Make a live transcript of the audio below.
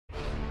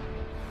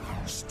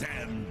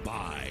Stand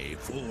by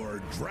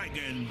for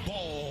Dragon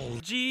Ball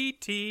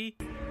GT.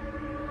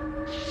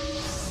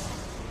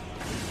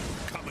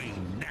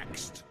 Coming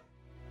next.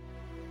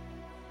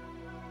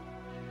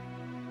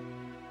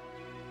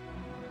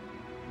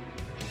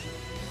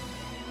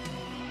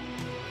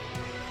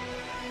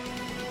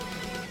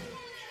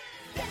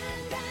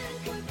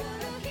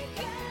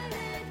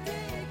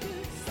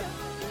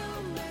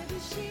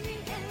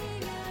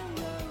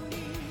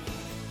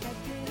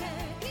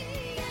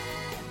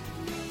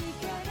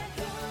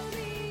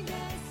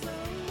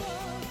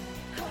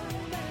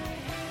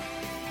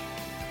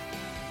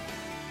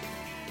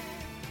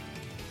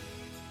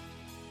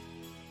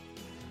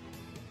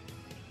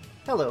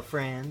 Hello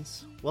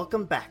friends,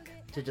 welcome back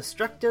to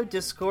Destructo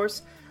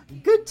Discourse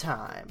Good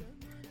Time.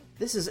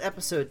 This is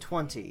episode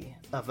 20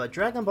 of a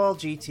Dragon Ball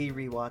GT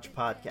Rewatch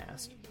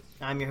podcast.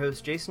 I'm your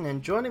host Jason,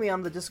 and joining me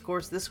on the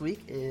discourse this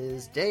week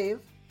is Dave.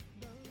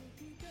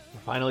 We're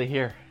finally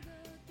here.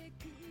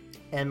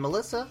 And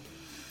Melissa.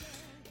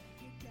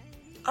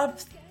 Up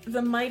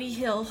the mighty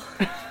hill.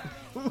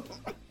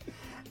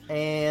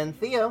 And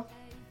Theo.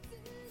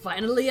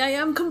 Finally I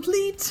am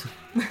complete!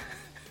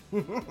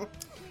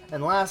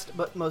 And last,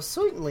 but most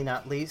certainly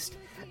not least,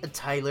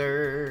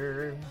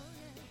 Tyler.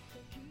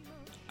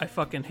 I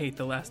fucking hate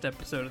the last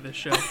episode of this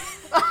show.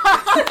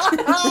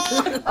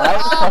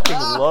 I fucking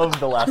love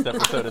the last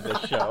episode of this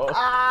show.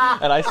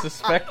 And I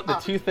suspect the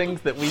two things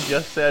that we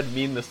just said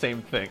mean the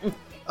same thing.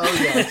 Oh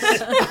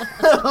yes.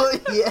 Oh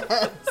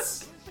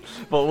yes.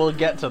 But we'll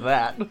get to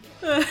that.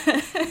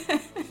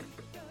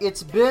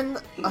 It's been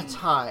a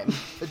time.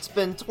 It's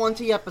been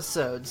 20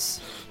 episodes.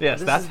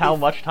 Yes, that's how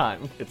much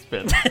time it's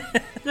been.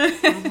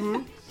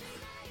 Mm-hmm.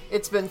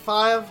 It's been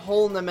 5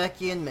 whole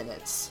Namekian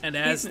minutes. And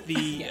as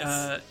the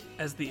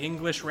as the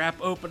English rap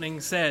opening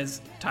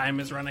says,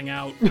 time is running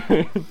out.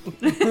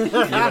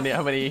 How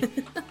many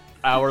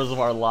hours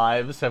of our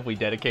lives have we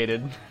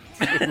dedicated?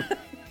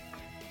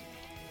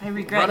 I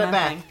regret Run it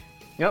nothing. back.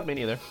 Yep, me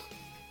neither.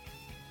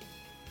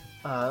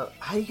 How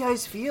you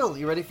guys feel?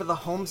 You ready for the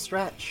home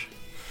stretch?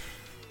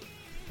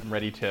 I'm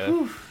ready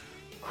to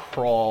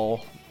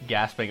crawl,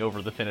 gasping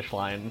over the finish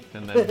line,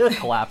 and then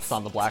collapse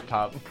on the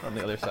blacktop on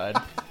the other side.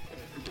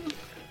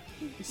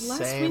 Last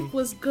Same. week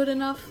was good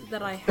enough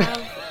that I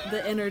have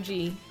the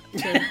energy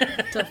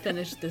to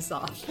finish this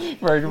off.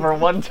 For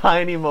one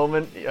tiny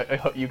moment,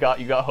 you got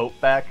hope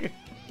back.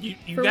 You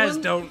For guys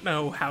one- don't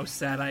know how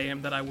sad I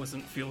am that I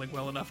wasn't feeling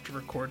well enough to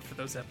record for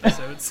those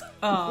episodes.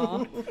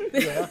 Oh,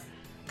 Yeah.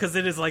 Because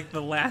it is like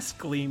the last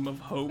gleam of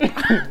hope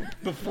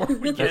before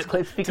we get It's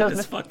to because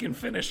this fucking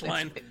finish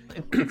line.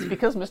 It's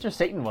because Mr.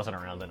 Satan wasn't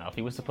around enough.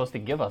 He was supposed to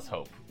give us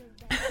hope.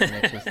 And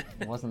it just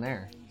wasn't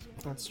there.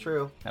 That's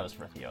true. That was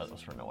for Theo, that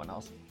was for no one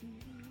else.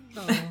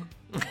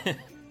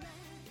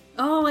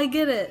 oh, I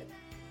get it.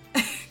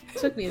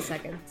 Took me a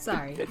second.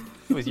 Sorry.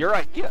 It was your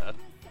idea.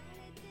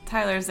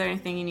 Tyler, is there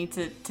anything you need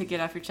to get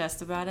off your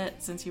chest about it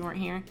since you weren't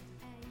here?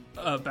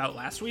 About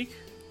last week?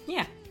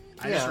 Yeah.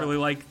 I just really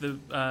like the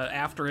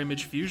after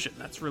image fusion.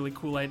 That's a really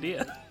cool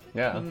idea.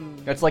 Yeah.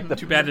 It's like the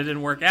Too bad it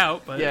didn't work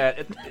out, but Yeah,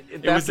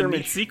 it was a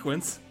neat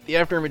sequence. The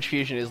after image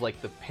fusion is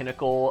like the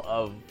pinnacle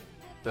of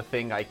the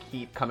thing I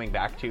keep coming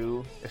back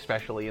to,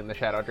 especially in the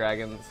Shadow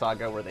Dragon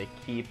saga, where they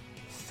keep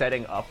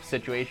setting up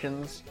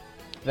situations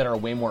that are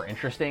way more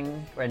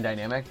interesting and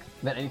dynamic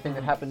than anything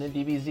that happened in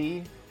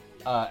DBZ,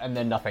 and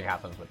then nothing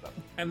happens with them.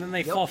 And then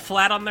they fall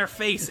flat on their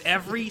face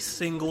every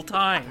single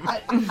time.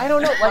 I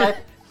don't know, like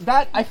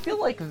I feel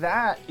like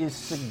that is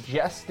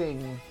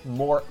suggesting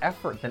more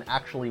effort than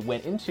actually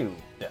went into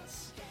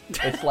this.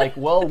 It's like,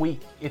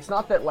 it's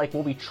not that like,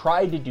 we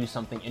tried to do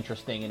something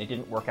interesting and it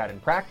didn't work out in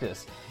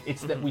practice.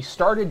 It's that we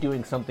started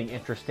doing something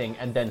interesting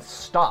and then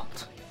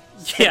stopped.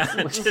 Yeah,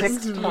 Six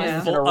just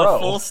times in a row.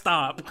 full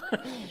stop.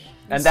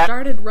 And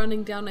Started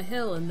running down a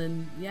hill and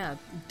then,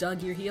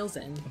 dug your heels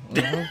in.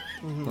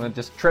 and it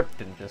just tripped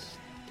and just,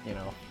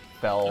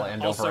 fell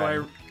end Also,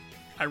 over end.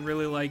 I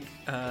really like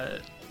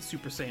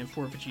Super Saiyan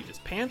 4 Vegeta's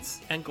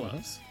pants and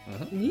gloves.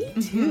 Me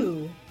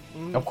too.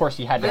 Of course,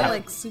 he had to I have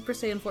like Super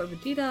Saiyan 4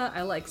 Vegeta.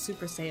 I like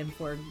Super Saiyan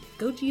 4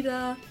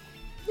 Gogeta.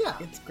 Yeah.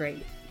 It's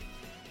great.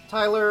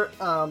 Tyler,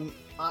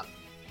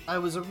 I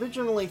was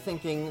originally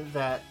thinking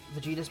that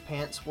Vegeta's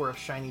pants were a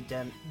shiny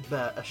denim,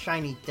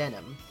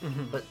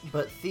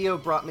 but Theo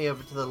brought me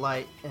over to the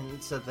light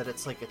and said that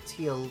it's like a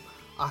teal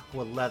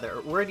aqua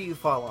leather. Where do you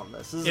fall on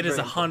this? It is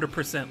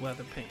 100%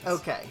 leather pants.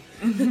 Okay,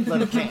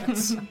 leather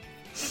pants.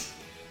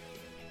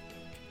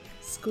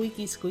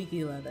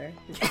 Squeaky leather.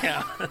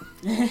 Yeah.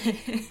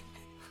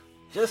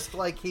 just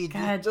like he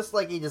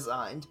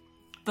designed.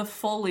 The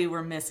Foley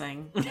we're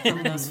missing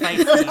from those fight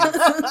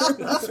scenes.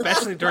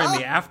 Especially during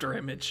the after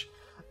image.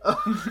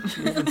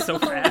 Moving so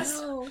fast.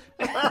 Oh,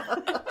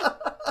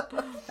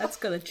 that's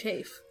gonna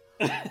chafe.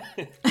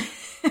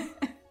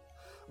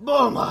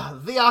 Boom!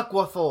 The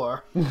Aqua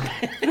 4.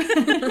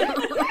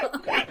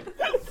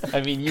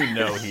 I mean,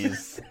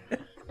 he's...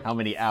 How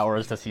many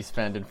hours does he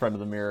spend in front of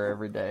the mirror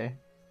every day?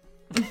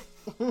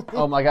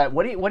 Oh my god,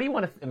 what do you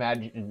want to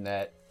imagine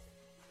that,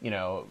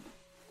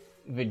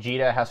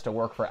 Vegeta has to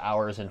work for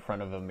hours in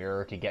front of a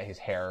mirror to get his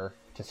hair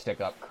to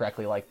stick up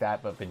correctly like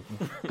that, but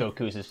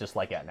Goku's is just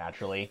like that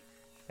naturally.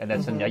 And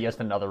that's just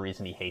another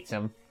reason he hates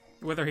him.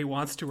 Whether he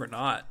wants to or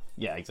not.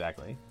 Yeah,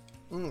 exactly.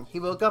 He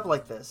woke up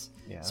like this.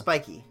 Yeah.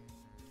 Spiky.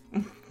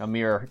 A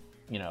mere,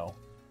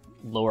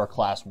 lower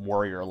class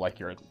warrior like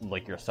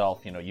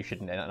yourself, you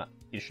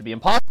should be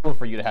impossible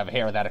for you to have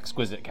hair that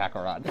exquisite,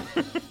 Kakarot.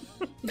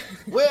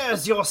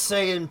 Where's your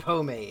Saiyan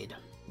pomade?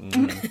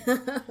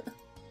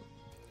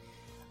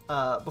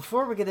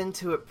 Before we get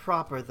into it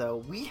proper, though,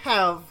 we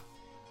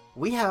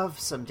have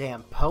some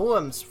damn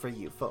poems for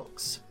you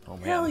folks. Oh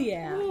man. Hell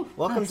yeah.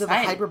 Welcome to the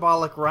exciting.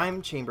 Hyperbolic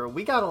Rhyme Chamber.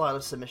 We got a lot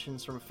of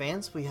submissions from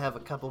fans. We have a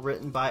couple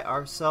written by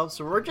ourselves,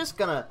 so we're just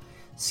gonna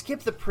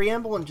skip the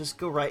preamble and just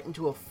go right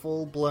into a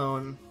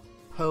full-blown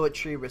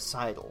poetry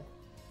recital.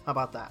 How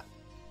about that?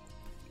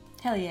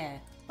 Hell yeah.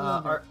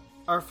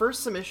 Our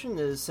first submission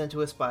is sent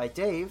to us by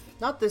Dave.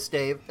 Not this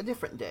Dave, a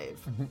different Dave.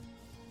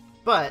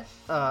 But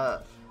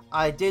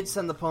I did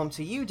send the poem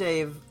to you,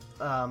 Dave,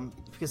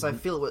 because I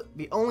feel it would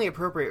be only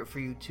appropriate for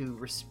you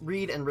to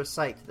read and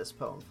recite this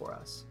poem for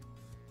us.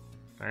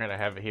 All right, I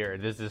have it here.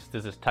 Does this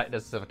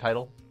have a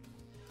title?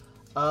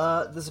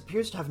 This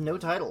appears to have no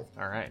title.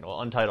 All right.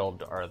 Well,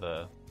 untitled are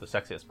the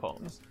sexiest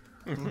poems.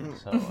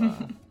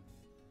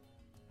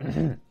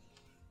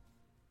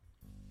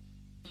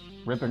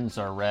 Ribbons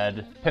are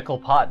red, pickle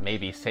pot may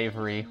be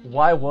savory.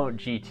 Why won't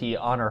GT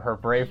honor her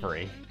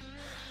bravery?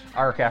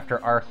 Arc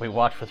after arc we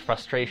watch with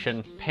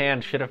frustration. Pan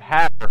should have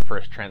had her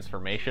first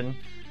transformation.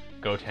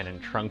 Goten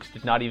and Trunks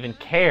did not even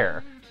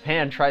care.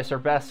 Pan tries her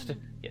best,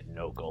 yet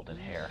no golden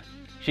hair.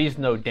 She's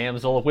no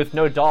damsel, with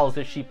no dolls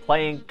is she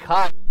playing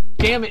cop.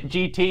 Damn it,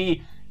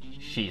 GT!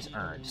 She's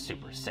earned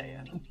Super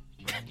Saiyan.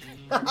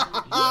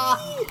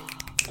 I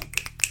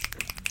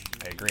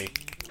agree.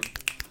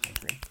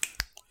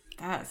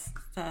 That's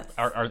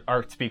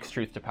Art speaks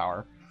truth to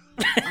power,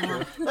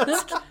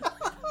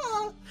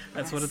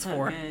 That's what it's so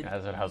for. good.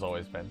 as it has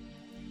always been.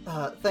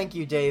 Thank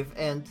you, Dave,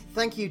 and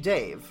thank you,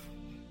 Dave.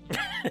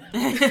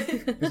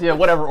 Yeah,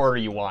 whatever order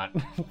you want.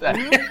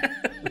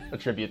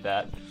 Attribute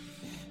that.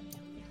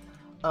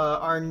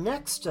 Our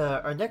next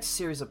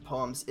series of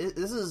poems.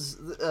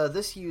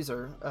 This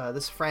user,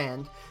 this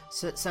friend,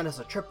 sent us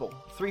a triple,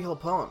 3 whole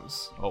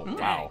poems. Oh,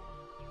 wow.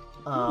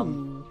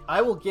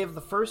 I will give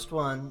the first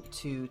one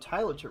to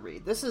Tyler to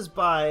read. This is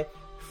by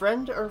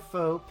Friend or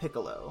Foe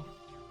Piccolo.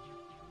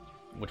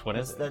 Which one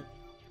is it?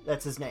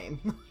 That's his name.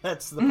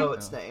 That's the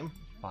poet's name.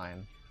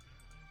 Fine.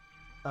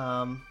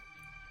 Tyler,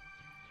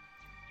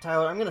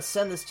 I'm gonna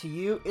send this to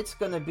you. It's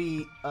gonna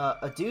be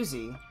a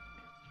doozy.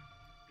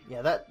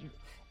 Yeah,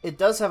 it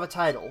does have a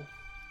title.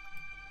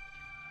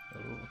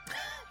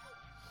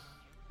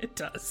 It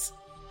does.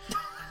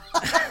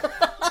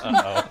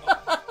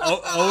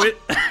 Uh-oh.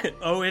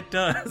 It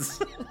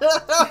does.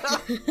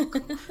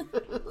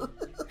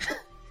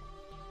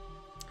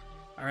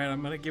 All right,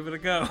 I'm gonna give it a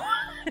go.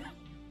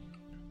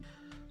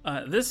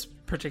 This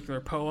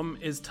particular poem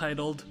is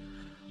titled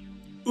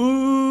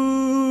Ooh.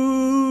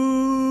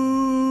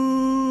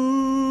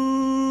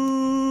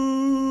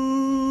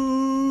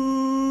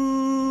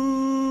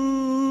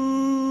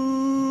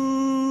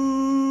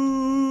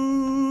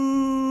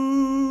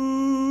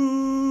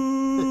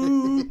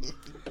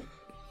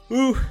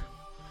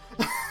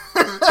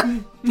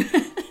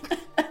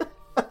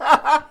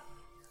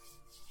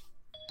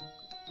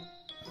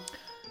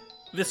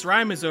 This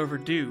rhyme is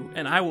overdue,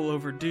 and I will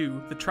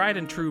overdo the tried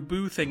and true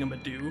Boo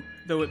thingamadoo,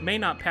 though it may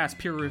not pass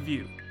peer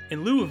review.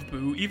 In lieu of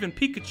Boo, even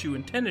Pikachu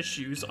in tennis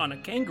shoes on a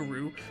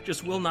kangaroo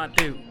just will not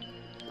do.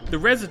 The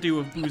residue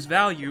of Boo's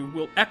value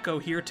will echo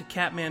here to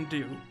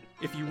Catmandu.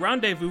 If you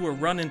rendezvous or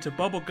run into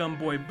Bubblegum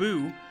Boy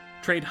Boo,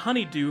 trade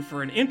Honeydew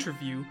for an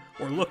interview,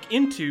 or look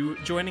into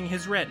joining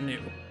his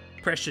retinue.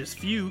 Precious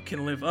few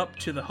can live up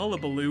to the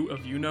hullabaloo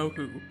of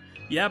you-know-who.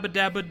 Yabba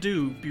dabba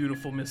doo,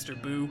 beautiful Mr.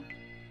 Boo.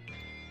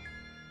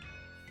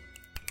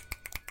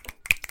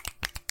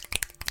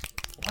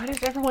 Why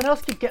does everyone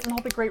else keep getting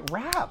all the great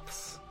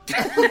raps?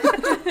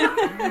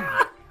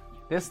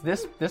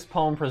 This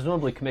poem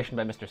presumably commissioned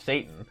by Mr.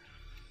 Satan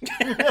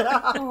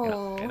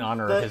in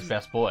honor of his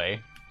best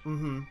boy.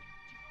 Mm-hmm.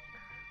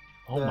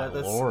 Oh my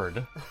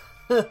lord.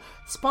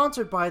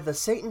 Sponsored by the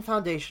Satan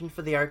Foundation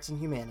for the Arts and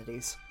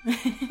Humanities.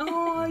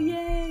 Oh,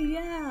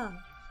 yeah.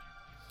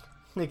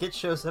 It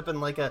shows up in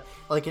like an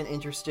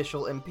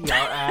interstitial NPR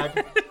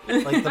ad,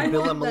 like the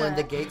Bill and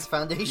Melinda Gates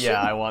Foundation.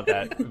 Yeah, I want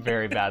that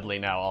very badly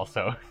now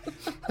also.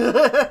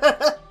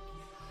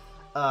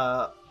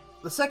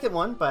 The second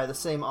one, by the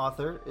same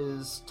author,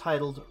 is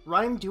titled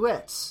Rhyme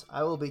Duets.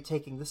 I will be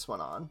taking this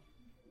one on.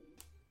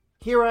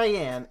 Here I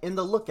am, in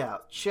the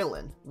lookout,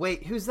 chillin'.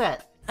 Wait, who's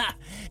that? Ha!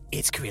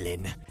 It's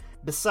Krillin.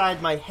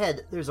 Beside my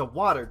head, there's a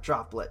water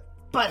droplet.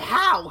 But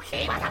how?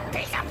 He was a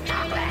piece of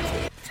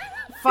chocolate.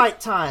 Fight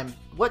time.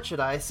 What should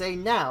I say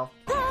now?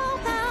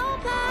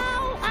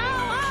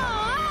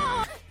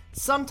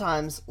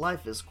 Sometimes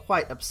life is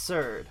quite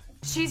absurd.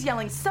 She's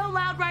yelling so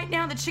loud right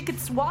now that she could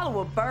swallow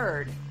a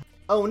bird.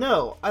 Oh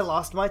no, I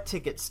lost my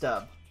ticket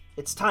stub.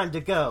 It's time to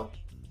go.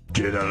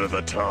 Get out of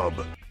the tub.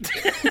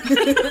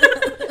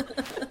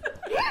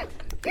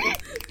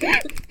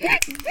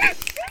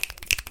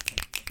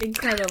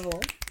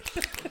 Incredible.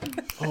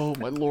 Oh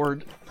my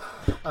lord.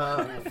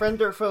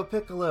 Friend or foe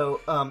Piccolo,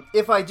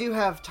 if I do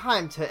have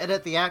time to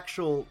edit the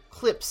actual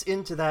clips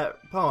into that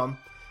poem,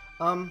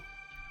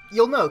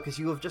 you'll know because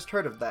you have just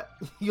heard of that.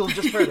 You'll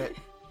just heard it.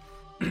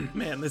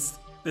 Man, this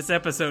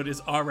episode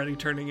is already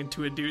turning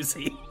into a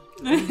doozy.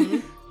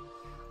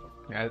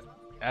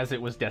 As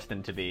it was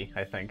destined to be,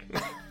 I think.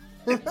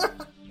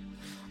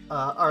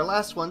 Our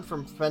last one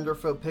from Friend or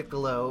foe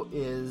Piccolo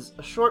is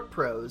a short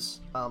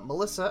prose.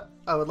 Melissa,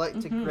 I would like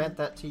to grant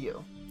that to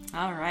you.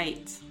 All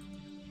right.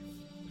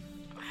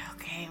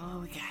 Okay,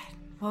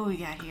 what we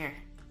got here?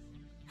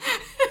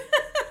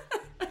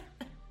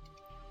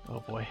 Oh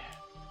boy.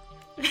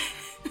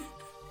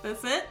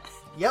 That's it?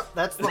 Yep,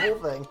 that's the whole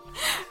thing.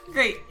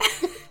 Great.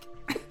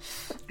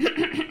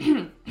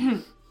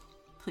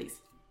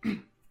 Please.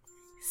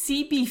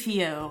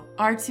 C-Beefio,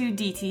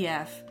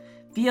 R2-DTF,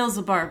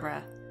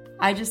 Beelzebarbara.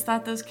 I just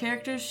thought those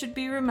characters should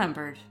be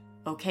remembered.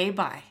 Okay,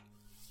 bye.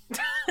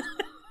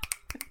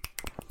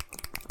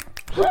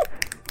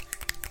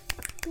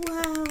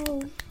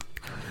 Wow.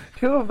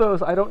 Two of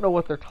those, I don't know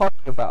what they're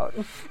talking about.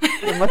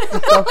 Unless the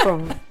stuff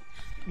from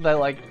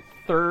the,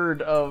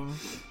 third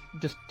of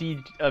just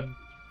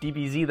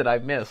DBZ that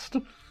I've missed.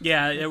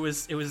 Yeah, it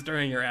was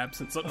during your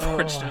absence,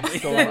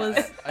 unfortunately.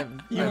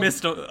 You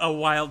missed a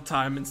wild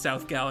time in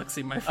South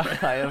Galaxy, my friend.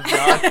 I have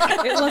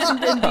not. It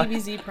wasn't in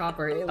DBZ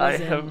proper. It was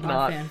in our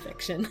not. fan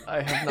fiction.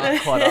 I have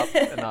not caught up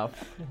enough.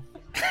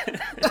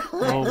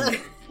 Oh,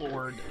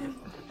 Lord.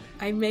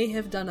 I may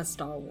have done a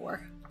Star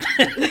War.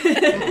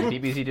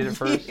 DBZ did it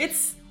first.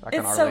 It's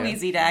our so land.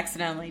 easy to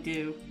accidentally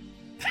do.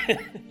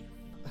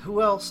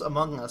 Who else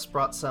among us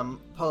brought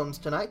some poems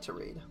tonight to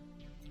read?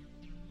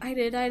 I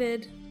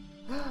did.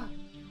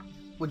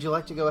 Would you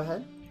like to go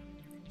ahead?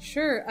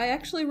 Sure, I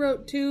actually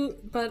wrote two,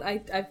 but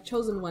I've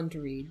chosen one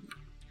to read.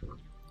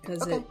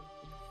 Because Okay.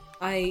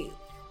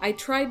 I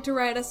tried to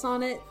write a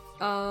sonnet,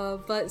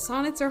 but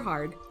sonnets are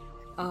hard.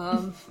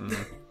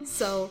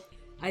 So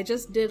I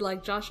just did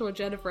like Joshua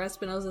Jennifer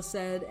Espinosa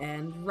said,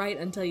 and write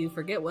until you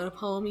forget what a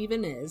poem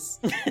even is.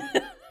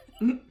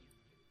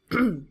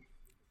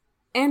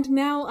 And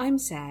now I'm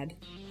sad.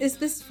 Is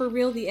this for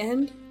real the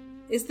end?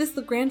 Is this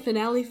the grand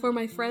finale for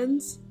my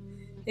friends?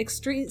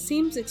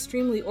 Seems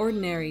extremely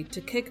ordinary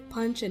to kick,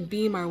 punch, and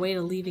beam our way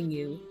to leaving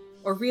you.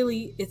 Or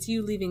really, it's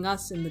you leaving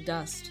us in the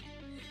dust.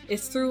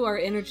 It's through our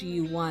energy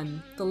you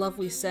won, the love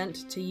we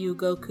sent to you,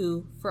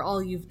 Goku. For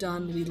all you've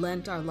done, we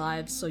lent our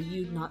lives so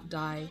you'd not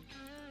die.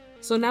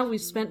 So now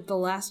we've spent the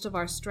last of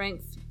our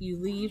strength, you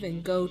leave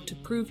and go to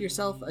prove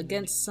yourself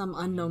against some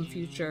unknown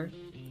future.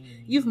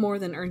 You've more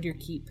than earned your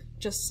keep,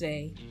 just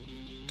stay.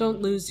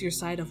 Don't lose your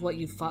sight of what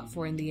you fought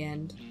for in the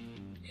end.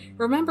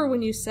 Remember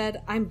when you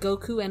said, I'm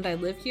Goku and I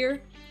live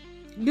here?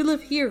 You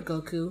live here,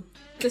 Goku.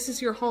 This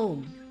is your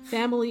home,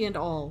 family and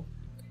all.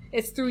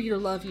 It's through your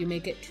love you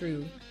make it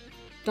true.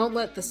 Don't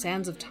let the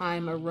sands of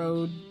time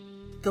erode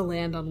the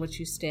land on which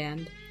you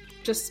stand.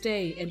 Just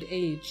stay and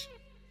age.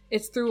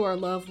 It's through our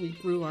love we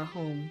grew our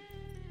home.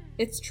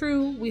 It's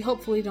true, we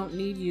hopefully don't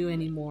need you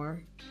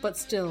anymore, but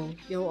still,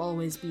 you'll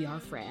always be our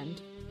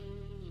friend.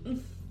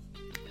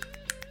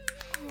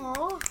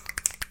 Aww.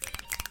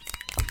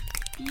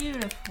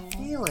 Beautiful.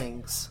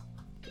 Feelings.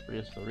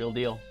 It's the real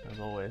deal, as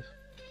always.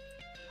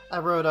 I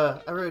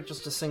wrote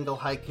just a single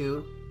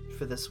haiku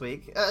for this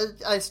week.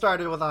 I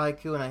started with a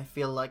haiku, and I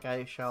feel like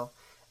I shall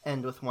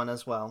end with one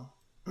as well.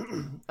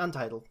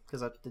 Untitled,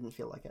 because I didn't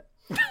feel like it.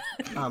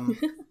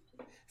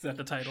 Is that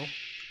the title?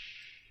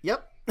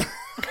 Yep.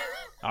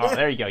 Oh,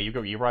 there you go.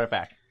 You brought it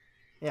back.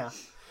 Yeah.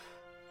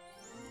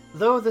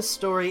 Though the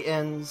story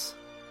ends,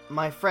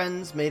 my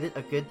friends made it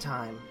a good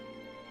time.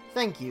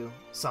 Thank you,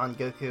 Son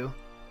Goku.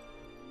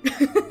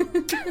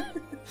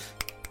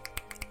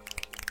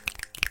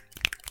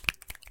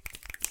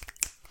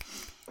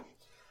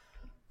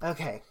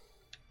 Okay.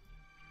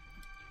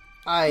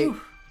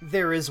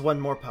 There is one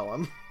more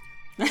poem.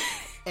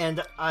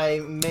 And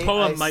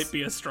Poem might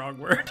be a strong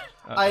word.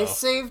 I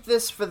saved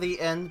this for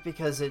the end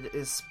because it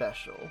is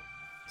special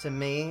to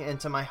me and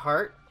to my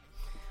heart.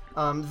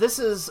 This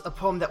is a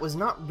poem that was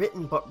not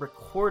written but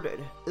recorded.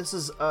 This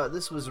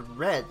was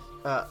read.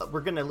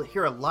 We're gonna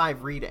hear a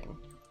live reading.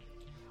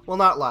 Well,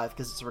 not live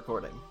because it's a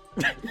recording.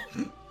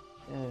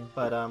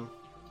 But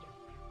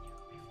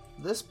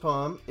this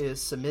poem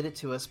is submitted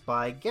to us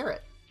by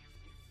Garrett,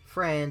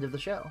 friend of the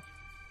show.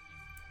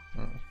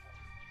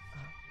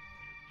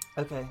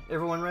 Okay,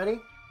 everyone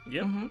ready?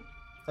 Yep. Mm-hmm.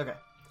 Okay.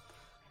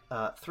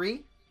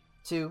 3,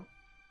 2,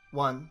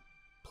 1,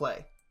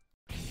 play.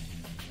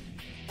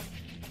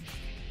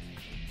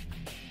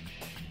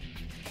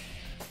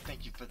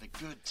 Thank you for the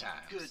good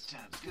times. Good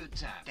times, good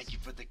times. Thank you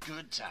for the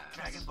good times.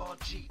 Dragon Ball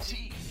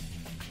GT.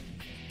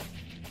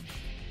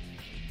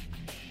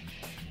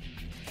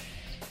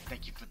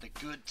 Thank you for the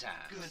good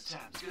times. Good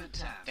times, good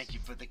times. Thank you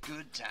for the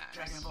good times.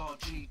 Dragon Ball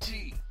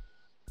GT.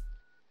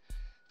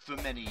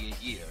 For many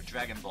a year,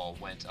 Dragon Ball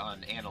went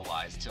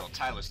unanalyzed till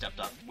Tyler stepped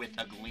up with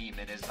a gleam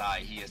in his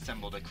eye. He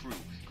assembled a crew,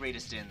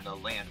 greatest in the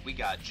land. We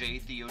got Jay,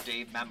 Theo,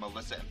 Dave, Matt,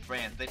 Melissa, and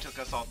Fran. They took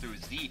us all through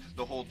Z,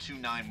 the whole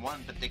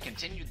 291, but they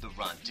continued the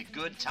run to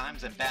good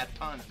times and bad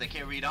puns. They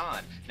carried on.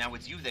 Now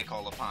it's you they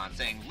call upon,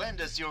 saying,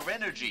 "Lend us your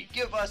energy,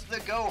 give us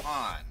the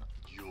Gohan."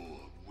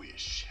 Your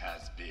wish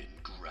has been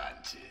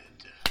granted.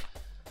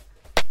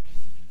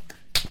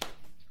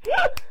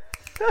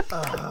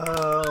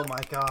 Oh my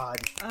god.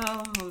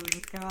 Oh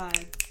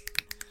god.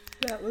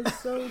 That was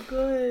so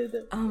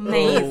good.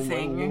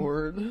 Amazing. Oh, my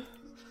Lord.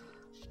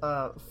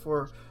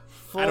 For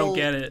full... I don't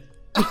get it.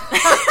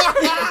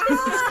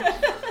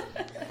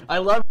 I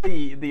love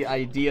the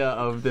idea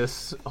of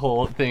this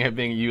whole thing of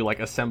being you, like,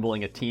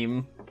 assembling a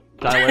team,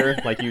 Tyler.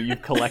 Like,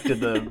 you've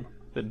collected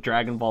the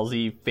Dragon Ball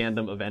Z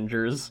fandom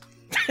Avengers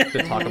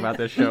to talk about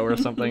this show or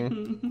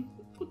something.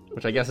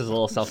 Which I guess is a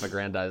little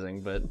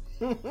self-aggrandizing, but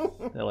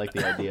I like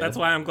the idea. That's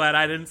why I'm glad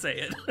I didn't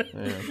say it.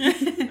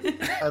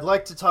 Yeah. I'd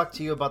like to talk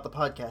to you about the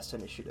podcast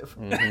initiative.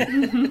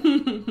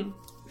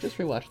 Just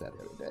rewatched that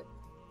the other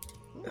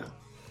day.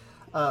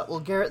 Well,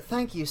 Garrett,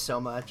 thank you so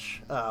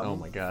much. Oh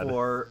my God.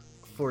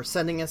 For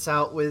sending us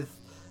out with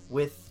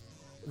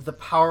the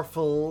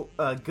powerful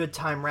good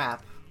time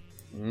rap.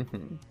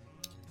 Mm-hmm.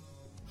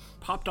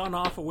 Popped on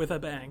off with a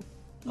bang.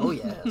 Oh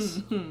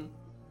yes.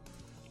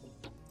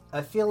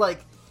 I feel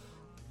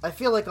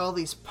like all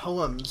these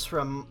poems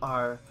from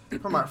our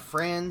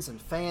friends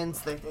and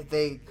fans,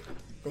 they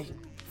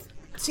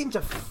seem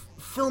to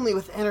fill me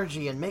with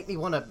energy and make me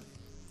want to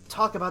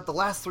talk about the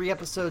last 3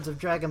 episodes of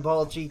Dragon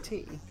Ball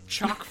GT.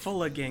 Chock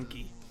full of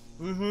Genki.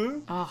 Mm-hmm.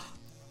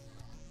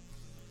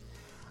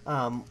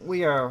 Oh.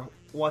 We are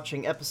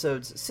watching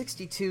episodes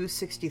 62,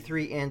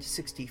 63, and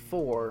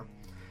 64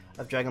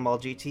 of Dragon Ball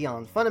GT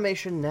on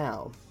Funimation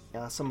now.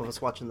 Some of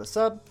us watching the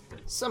sub,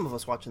 some of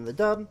us watching the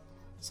dub,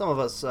 some of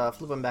us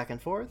flipping back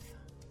and forth.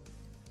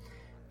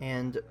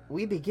 And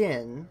we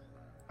begin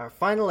our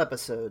final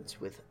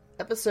episodes with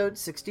episode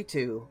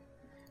 62,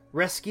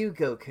 Rescue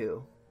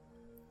Goku.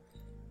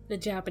 The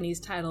Japanese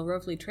title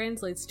roughly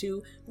translates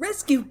to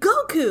Rescue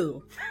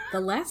Goku! The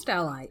last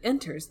ally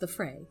enters the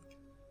fray.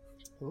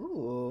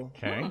 Ooh.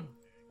 Okay.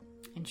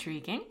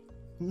 Intriguing.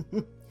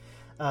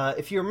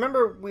 If you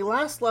remember, we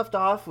last left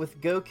off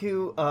with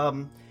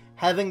Goku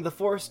having the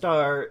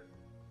 4-star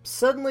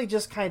suddenly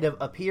just kind of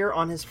appear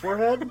on his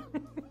forehead.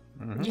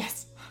 Mm-hmm.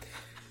 Yes.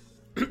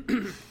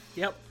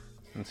 Yep.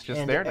 It's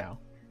just And there now.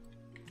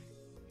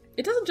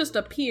 It doesn't just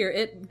appear,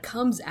 it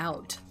comes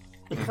out.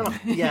 Kind of,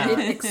 It yeah.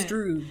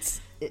 extrudes.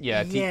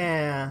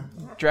 Yeah.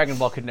 Dragon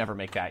Ball could never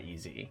make that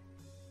easy.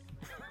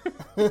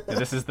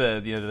 This is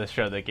the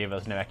show that gave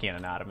us Namekian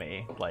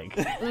Anatomy. Like,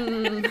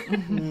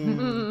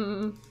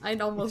 I'd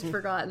almost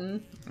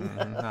forgotten. no,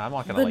 I'm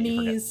not gonna The let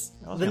knees.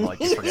 you forget. I was gonna let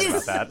you forget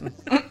about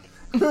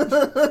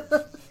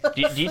that.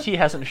 GT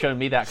hasn't shown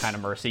me that kind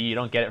of mercy. You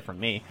don't get it from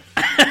me.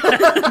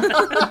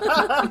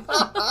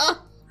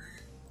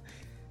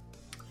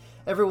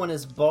 Everyone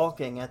is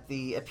balking at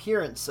the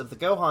appearance of the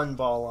Gohan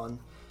ball on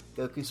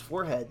Goku's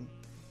forehead.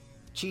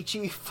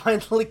 Chi-Chi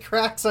finally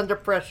cracks under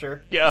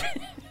pressure. Yeah.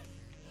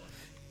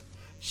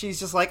 She's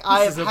just like, This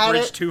I've is a had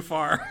bridge it. too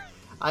far.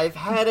 I've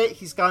had it.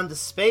 He's gone to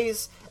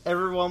space.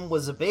 Everyone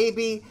was a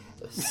baby.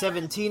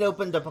 17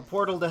 opened up a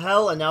portal to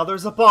hell, and now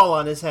there's a ball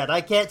on his head. I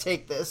can't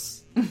take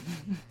this.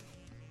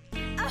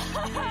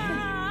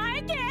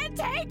 I can't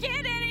take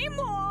it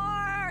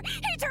anymore!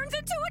 He turns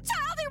into a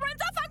child, he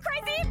runs off on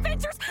crazy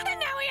adventures, and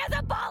now he has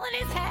a ball in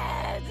his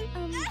head!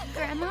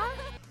 Grandma?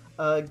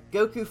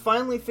 Goku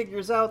finally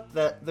figures out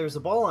that there's a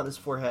ball on his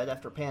forehead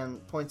after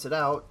Pan points it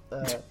out,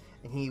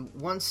 and he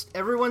wants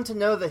everyone to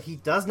know that he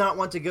does not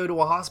want to go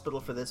to a hospital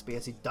for this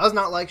because he does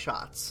not like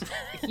shots.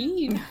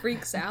 He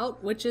freaks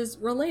out, which is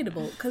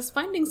relatable, because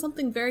finding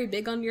something very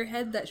big on your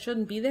head that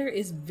shouldn't be there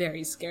is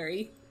very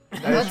scary.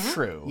 That's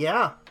true.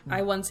 Yeah.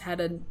 I once had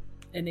an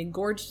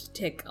engorged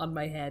tick on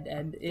my head,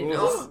 and it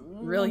was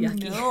real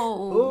yucky.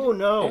 Oh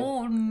no.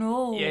 Oh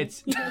no. Yeah,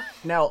 it's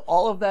now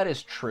all of that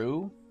is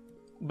true,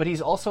 but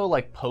he's also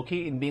like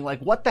poking and being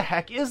like, "What the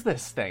heck is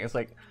this thing?" It's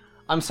like,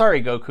 I'm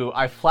sorry, Goku.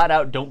 I flat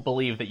out don't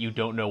believe that you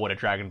don't know what a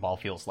Dragon Ball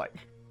feels like.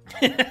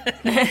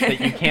 That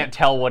you can't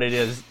tell what it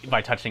is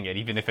by touching it,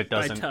 even if it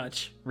By doesn't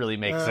touch. really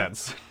make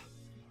sense.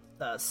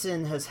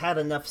 Sin has had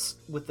enough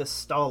with this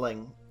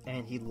stalling,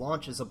 and he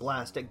launches a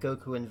blast at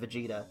Goku and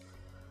Vegeta.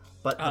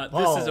 But the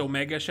ball... This is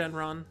Omega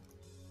Shenron.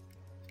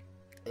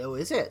 Oh,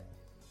 is it?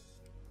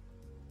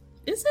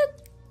 Is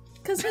it?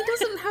 Because he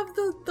doesn't have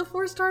the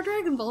 4-star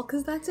Dragon Ball,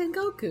 because that's in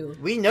Goku.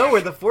 We know where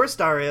the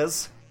 4-star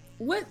is.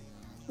 What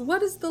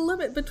is the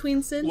limit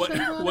between Sin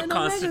Shenron What and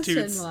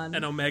constitutes Omega Shenron?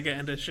 an Omega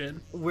and a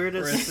Shin? Where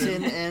does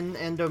Sin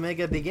and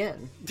Omega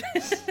begin?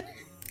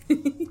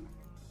 The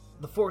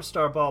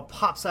 4-star ball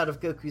pops out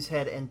of Goku's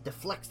head and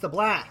deflects the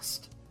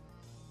blast.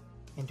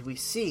 And we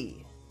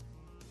see,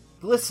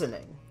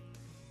 glistening,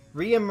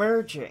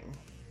 re-emerging,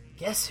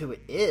 guess who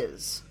it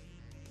is?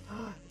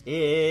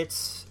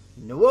 It's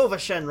Nuova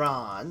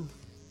Shenron.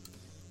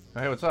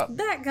 Hey, what's up?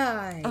 That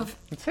guy.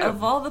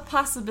 Of all the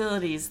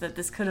possibilities that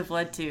this could have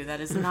led to, that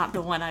is not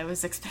the one I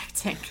was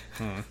expecting.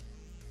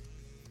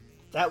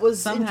 That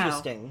was Somehow.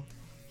 interesting.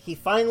 He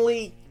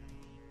finally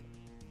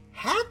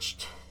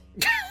hatched?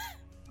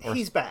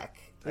 He's back.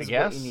 Is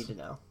guess. what you need to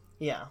know.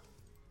 Yeah.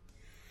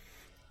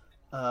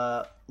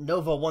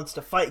 Nova wants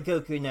to fight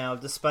Goku now,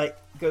 despite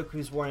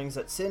Goku's warnings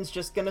that Sin's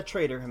just gonna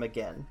traitor him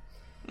again.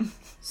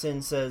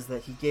 Sin says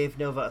that he gave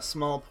Nova a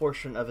small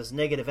portion of his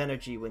negative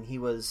energy when he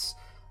was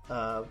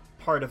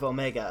part of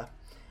Omega,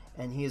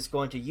 and he is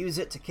going to use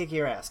it to kick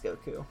your ass,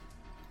 Goku.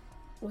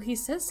 Well, he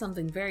says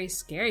something very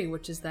scary,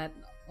 which is that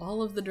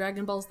all of the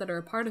Dragon Balls that are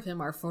a part of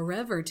him are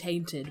forever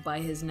tainted by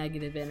his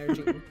negative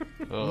energy.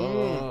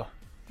 Oh.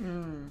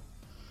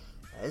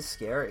 That is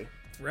scary.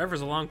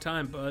 Forever's a long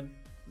time, bud.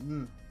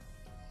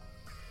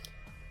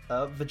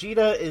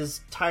 Vegeta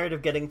is tired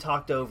of getting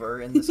talked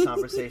over in this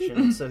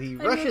conversation, so he I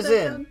wrote rushes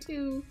that in. down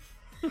too.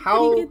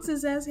 How He gets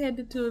his ass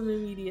handed to him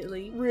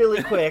immediately.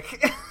 really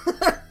quick.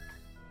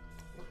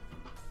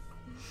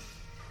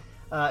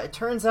 It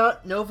turns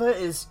out Nova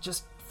is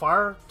just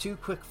far too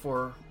quick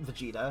for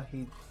Vegeta.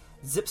 He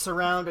zips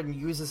around and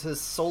uses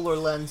his solar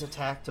lens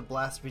attack to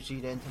blast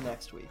Vegeta into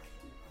next week.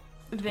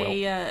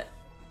 They,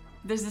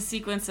 there's a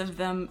sequence of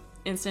them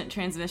instant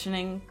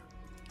transitioning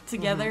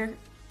together,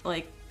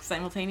 like,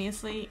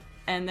 simultaneously,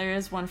 and there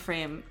is one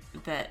frame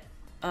that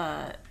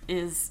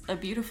is a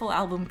beautiful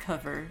album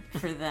cover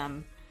for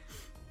them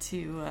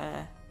to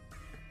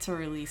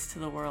release to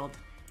the world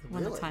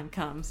when Really? the time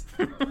comes.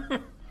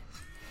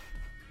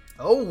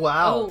 Oh,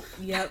 wow. Oh,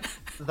 yep.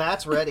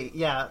 That's ready.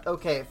 Yeah,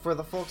 okay, for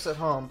the folks at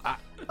home.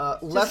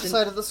 Left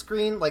side of the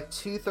screen, like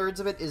 2/3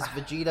 of it is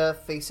Vegeta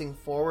facing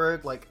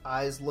forward, like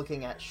eyes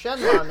looking at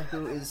Shenron,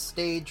 who is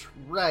stage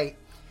right,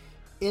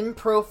 in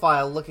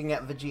profile looking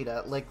at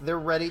Vegeta. Like, they're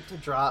ready to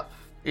drop.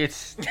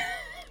 It's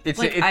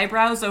Like,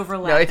 eyebrows no,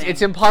 overlapping.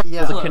 it's impossible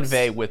Yeah. to Close.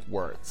 convey with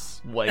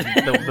words, like,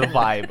 the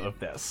vibe of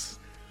this.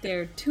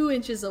 They're 2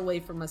 inches away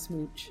from a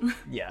smooch.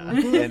 Yeah,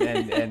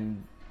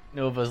 and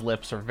Nova's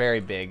lips are very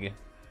big,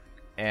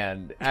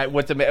 and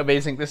what's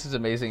amazing. This is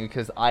amazing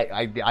because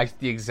I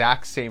the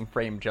exact same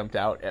frame jumped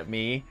out at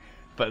me,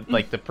 but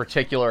like the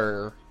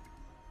particular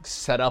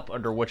setup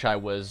under which I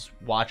was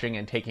watching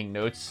and taking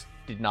notes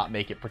did not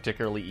make it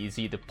particularly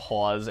easy to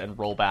pause and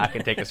roll back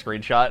and take a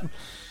screenshot.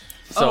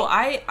 So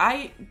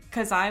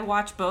because I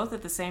watch both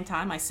at the same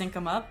time, I sync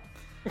them up.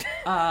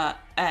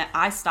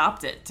 I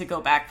stopped it to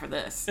go back for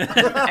this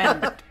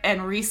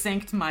and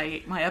resynced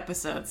my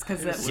episodes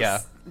because it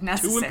was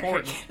necessary. Too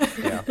important.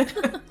 yeah.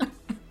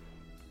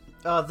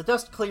 The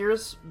dust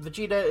clears.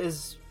 Vegeta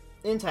is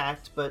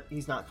intact, but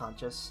he's not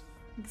conscious.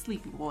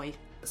 Sleepy boy.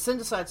 Sin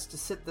decides to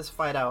sit this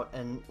fight out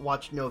and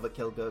watch Nova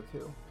kill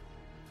Goku.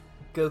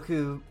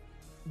 Goku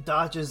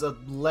dodges a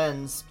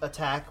lens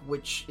attack,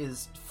 which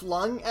is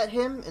flung at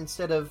him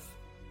instead of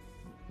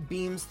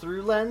beams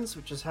through lens,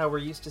 which is how we're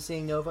used to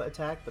seeing Nova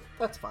attack, but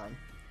that's fine.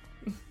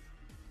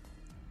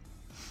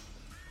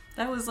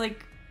 That was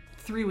like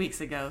 3 weeks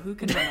ago. Who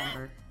can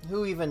remember?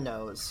 Who even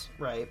knows,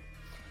 right?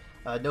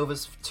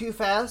 Nova's too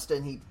fast,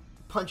 and he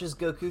punches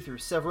Goku through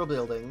several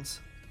buildings.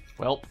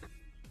 Well,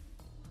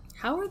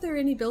 How are there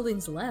any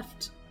buildings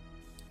left?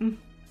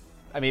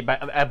 I mean,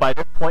 by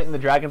this point in the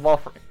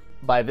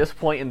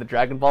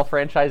Dragon Ball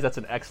franchise, that's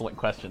an excellent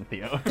question,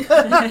 Theo.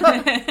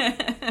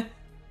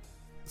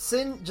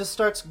 Sin just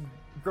starts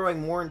growing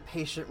more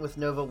impatient with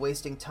Nova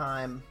wasting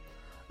time,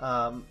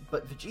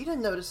 but Vegeta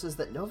notices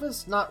that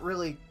Nova's not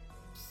really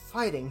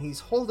fighting. He's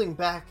holding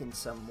back in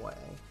some way.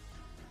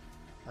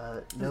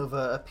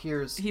 Nova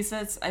appears...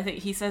 I think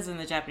he says in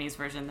the Japanese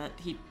version that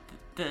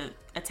the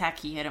attack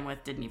he hit him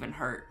with didn't even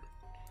hurt.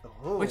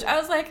 Oh. Which I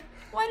was like,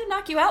 why did it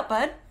knock you out,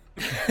 bud?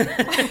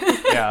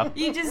 Yeah.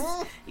 You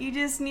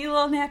just need a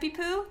little nappy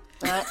poo?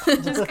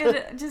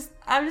 I'm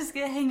just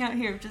gonna hang out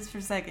here just for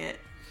a second.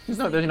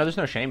 There's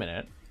no shame in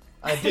it.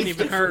 I Didn't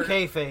even hurt.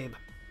 Kayfabe.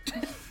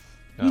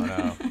 Oh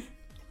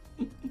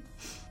no.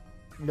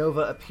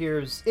 Nova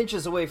appears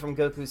inches away from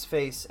Goku's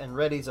face and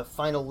readies a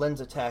final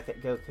lens attack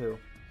at Goku.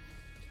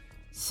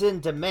 Sin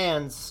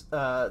demands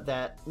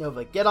that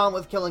Nova get on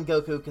with killing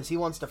Goku because he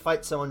wants to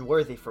fight someone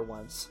worthy for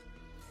once.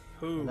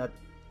 Who? And that...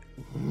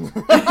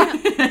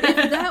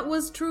 If that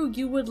was true,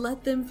 you would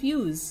let them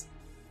fuse.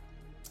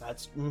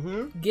 That's...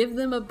 Give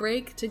them a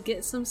break to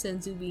get some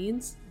senzu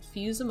beans,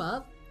 fuse them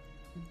up,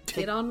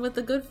 get on with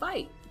a good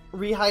fight.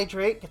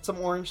 Rehydrate, get some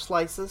orange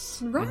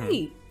slices.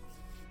 Right.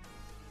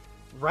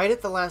 Right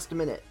at the last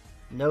minute,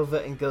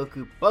 Nova and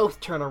Goku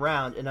both turn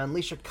around and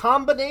unleash a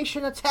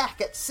combination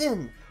attack at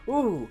Sin.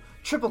 Ooh,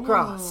 triple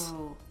cross.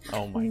 Whoa.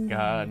 Oh my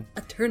god.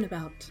 A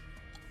turnabout.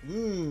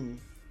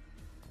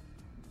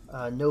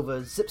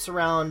 Nova zips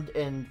around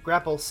and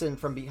grapples Sin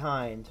from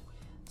behind.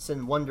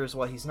 Sin wonders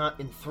why he's not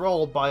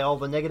enthralled by all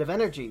the negative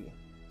energy.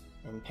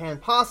 And Pan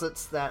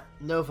posits that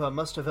Nova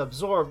must have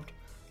absorbed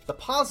the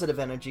positive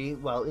energy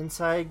while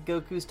inside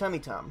Goku's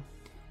tummy-tum.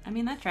 I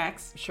mean, that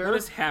tracks. Sure. What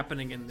is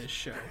happening in this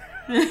show?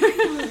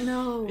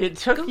 No. It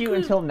took you Goku-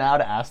 until now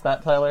to ask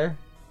that, Tyler?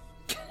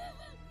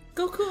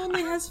 Goku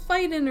only has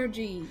fight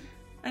energy.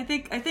 I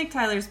think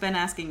Tyler's been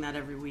asking that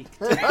every week.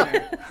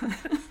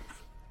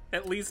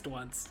 At least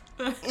once.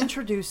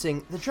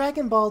 Introducing the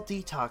Dragon Ball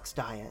Detox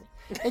Diet.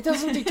 It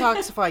doesn't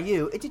detoxify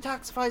you, it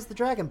detoxifies the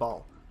Dragon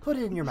Ball. Put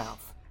it in your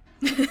mouth.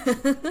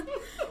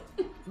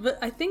 But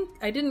I think,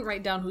 I didn't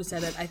write down who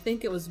said it, I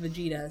think it was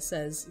Vegeta,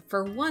 says,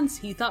 for once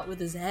he thought with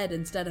his head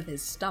instead of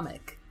his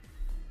stomach.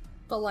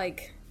 But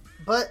like...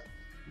 But...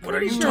 What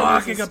are you sure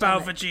talking this is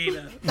about,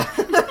 Vegeta?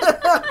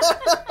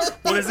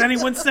 What is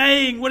anyone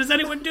saying? What is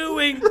anyone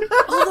doing?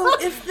 Although,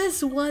 if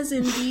this was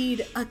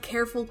indeed a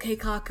careful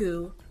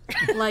Keikaku,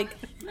 like,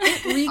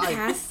 it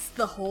recasts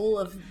the whole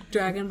of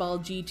Dragon Ball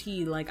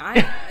GT. Like,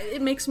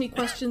 it makes me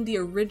question the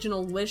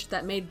original wish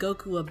that made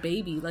Goku a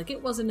baby. Like,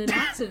 it wasn't an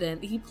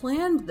accident. He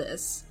planned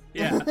this.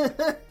 Yeah.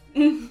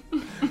 To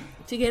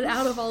get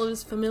out of all of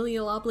his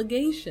familial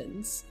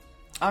obligations.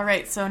 All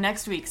right, so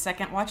next week,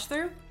 second watch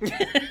through.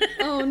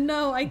 Oh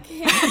no, I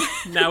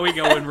can't. Now we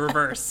go in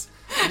reverse.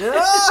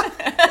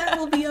 That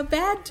will be a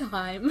bad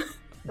time.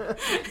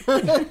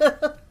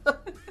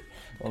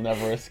 We'll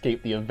never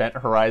escape the event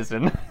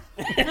horizon.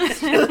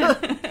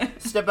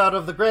 Step out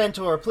of the Grand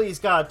Tour, please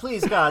God,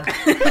 please God.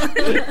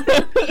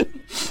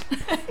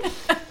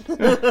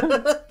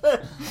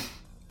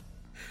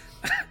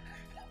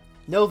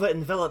 Nova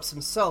envelops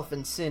himself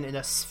and Sin in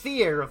a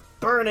sphere of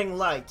burning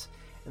light,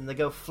 and they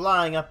go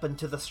flying up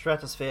into the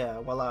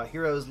stratosphere while our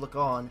heroes look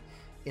on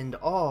in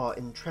awe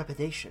and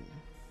trepidation.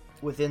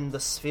 Within the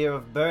sphere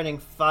of burning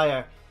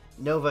fire,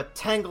 Nova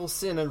tangles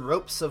Sin in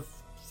ropes of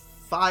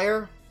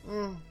fire.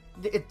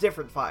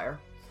 Different fire.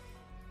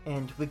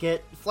 And we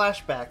get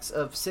flashbacks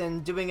of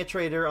Sin doing a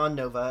traitor on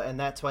Nova, and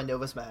that's why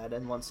Nova's mad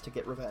and wants to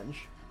get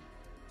revenge.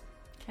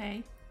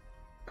 Okay.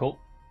 Cool.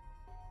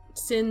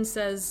 Sin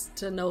says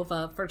to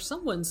Nova, for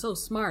someone so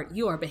smart,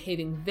 you are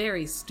behaving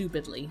very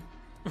stupidly.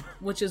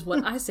 Which is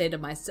what I say to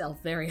myself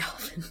very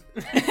often.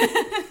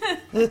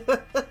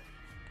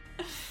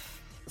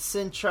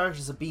 Sin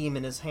charges a beam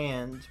in his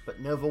hand,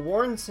 but Nova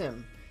warns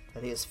him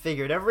that he has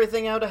figured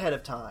everything out ahead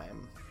of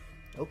time.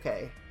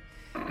 Okay.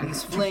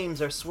 These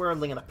flames are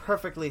swirling in a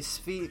perfectly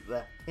sealed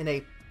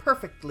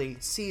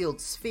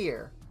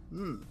sphere.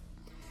 And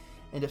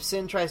if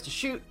Sin tries to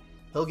shoot,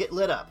 he'll get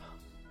lit up.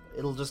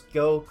 It'll just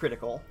go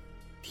critical.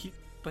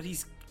 But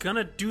he's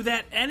gonna do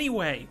that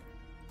anyway.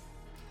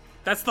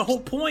 That's the whole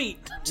point.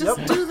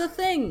 Just do the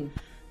thing.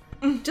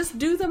 Just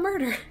do the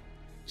murder.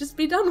 Just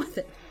be done with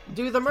it.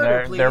 Do the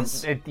murder,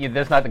 please.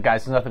 There's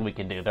nothing we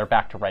can do. They're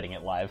back to writing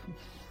it live.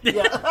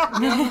 Yeah.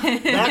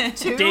 Back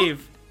to...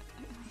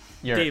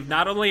 Dave,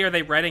 not only are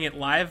they writing it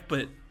live,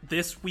 but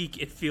this week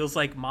it feels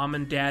like Mom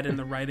and Dad in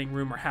the writing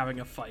room are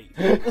having a fight.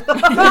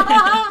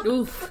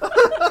 Oof.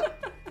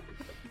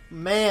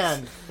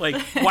 Man. Like,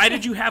 why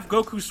did you have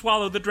Goku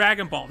swallow the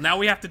Dragon Ball? Now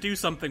we have to do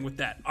something with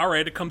that. All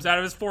right, it comes out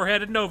of his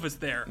forehead and Nova's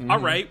there. All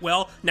right,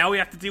 well, now we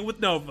have to deal with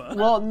Nova.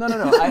 Well,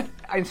 no.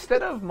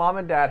 Instead of Mom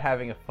and Dad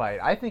having a fight,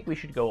 I think we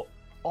should go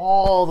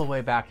all the way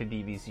back to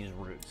DBZ's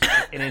roots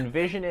and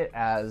envision it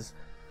as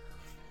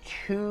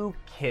two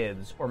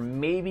kids, or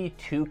maybe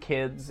two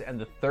kids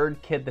and the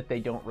third kid that they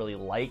don't really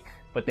like,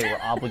 but they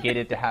were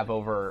obligated to have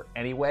over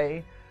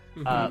anyway.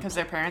 Because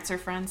their parents are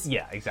friends?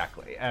 Yeah,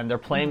 exactly. And they're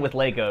playing with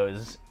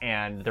Legos,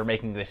 and they're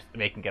making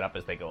it up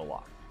as they go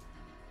along.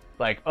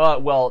 Like, they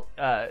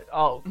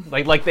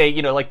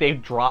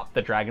drop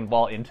the Dragon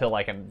Ball into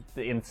like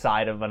the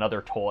inside of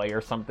another toy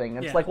or something.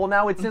 And it's like, well,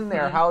 now it's in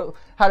there. How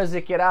does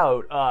it get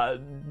out?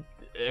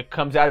 It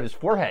comes out of his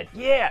forehead.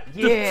 Yeah.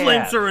 The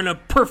flames are in a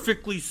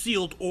perfectly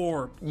sealed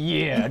orb.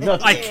 Yeah,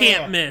 I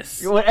can't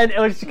miss. And it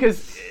was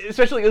because,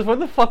 especially, when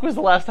the fuck was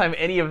the last time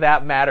any of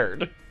that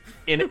mattered?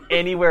 In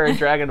anywhere in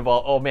Dragon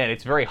Ball, oh man,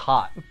 it's very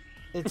hot.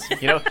 It's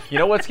you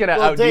know what's gonna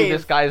outdo Dave,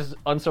 this guy's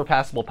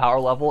unsurpassable power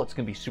level? It's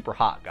gonna be super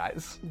hot,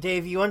 guys.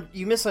 Dave,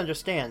 you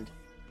misunderstand.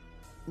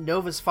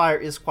 Nova's fire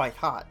is quite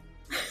hot.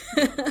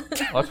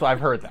 That's why I've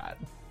heard that.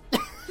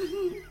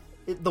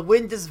 The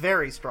wind is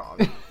very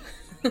strong.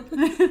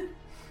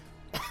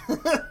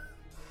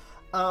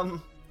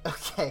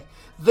 Okay.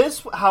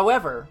 This,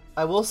 however,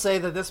 I will say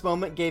that this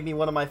moment gave me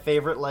one of my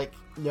favorite,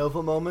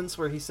 Nova moments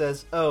where he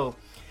says, "Oh,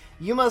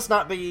 you must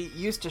not be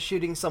used to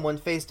shooting someone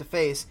face to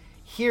face.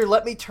 Here,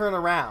 let me turn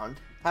around.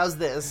 How's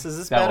this? Is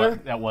this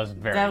better?" That was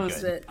very That good.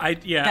 was it. I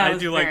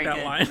do like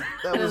that line.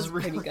 That was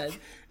pretty really good.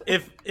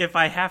 If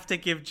I have to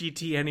give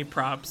GT any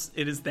props,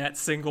 it is that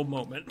single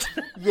moment.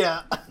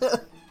 Yeah.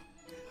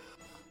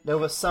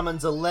 Nova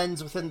summons a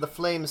lens within the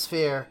flame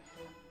sphere,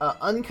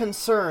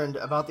 unconcerned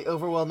about the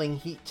overwhelming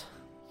heat.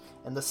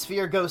 And the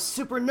sphere goes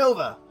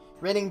supernova,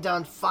 raining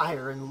down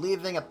fire and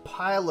leaving a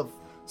pile of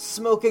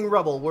smoking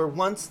rubble where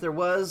once there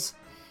was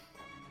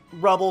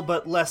rubble,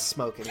 but less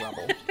smoking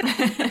rubble.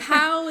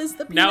 How is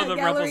the Now peanut the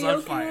gallery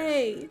rubble's on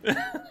okay?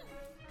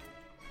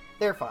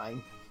 They're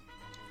fine.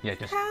 Yeah,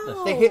 just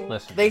How?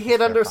 They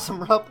hit under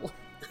some rubble.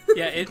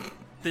 Yeah,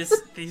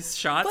 these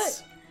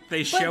shots,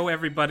 they show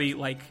everybody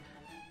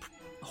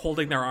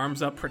holding their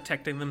arms up,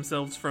 protecting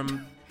themselves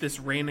from this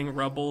raining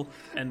rubble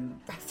and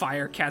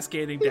fire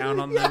cascading down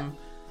on them.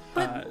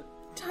 To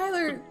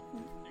Tyler,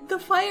 the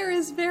fire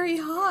is very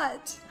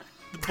hot.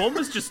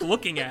 Bulma's just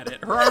looking at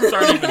it. Her arms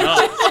aren't even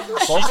up.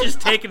 She's just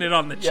taking it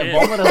on the chin.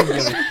 Bulma doesn't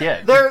give a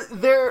shit.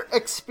 They're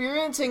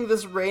experiencing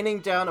this raining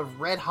down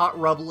of red hot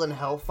rubble and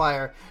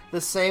hellfire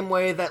the same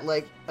way that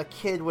like a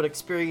kid would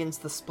experience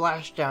the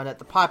splashdown at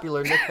the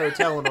popular Nick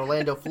Hotel in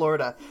Orlando,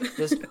 Florida.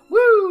 Just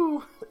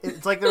woo!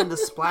 It's like they're in the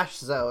splash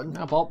zone.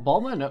 No,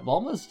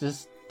 Bulma's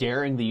just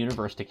daring the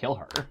universe to kill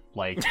her.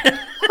 Like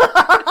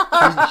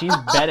she's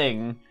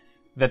betting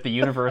that the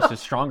universe is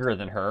stronger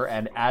than her,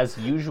 and as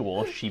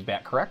usual, she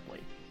bet correctly.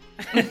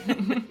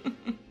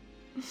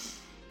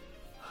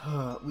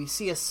 We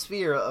see a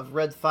sphere of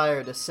red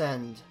fire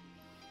descend,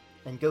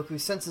 and Goku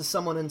senses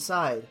someone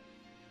inside.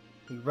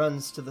 He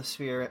runs to the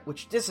sphere,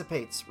 which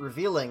dissipates,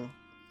 revealing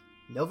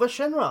Nova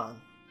Shenron.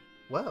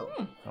 Whoa.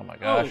 Oh my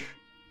gosh. Oh,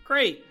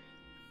 great.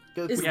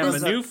 Goku We have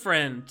runs a up- new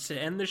friend to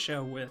end the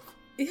show with.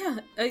 Yeah,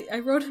 I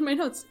wrote in my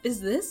notes,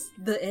 is this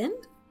the end?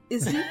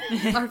 Is he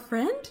our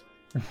friend?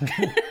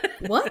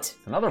 What?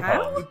 Another How?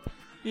 problem.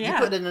 You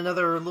put in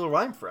another little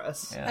rhyme for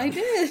us. Yeah. I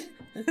did.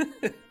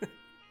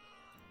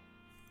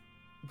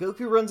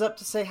 Goku runs up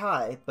to say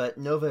hi, but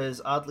Nova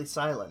is oddly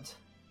silent.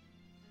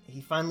 He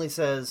finally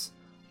says,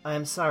 "I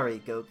am sorry,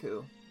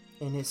 Goku,"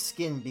 and his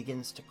skin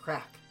begins to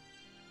crack.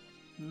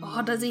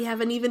 Oh, does he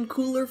have an even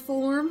cooler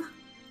form?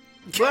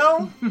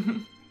 Well,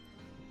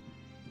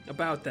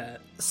 About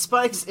that.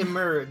 spikes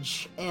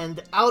emerge,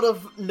 and out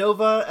of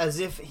Nova, as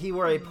if he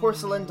were a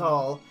porcelain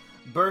doll,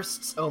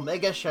 bursts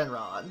Omega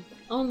Shenron.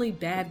 Only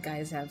bad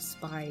guys have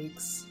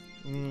spikes.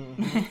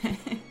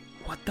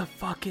 What the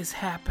fuck is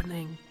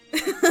happening?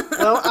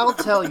 Well, I'll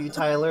tell you,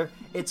 Tyler.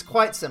 It's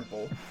quite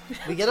simple.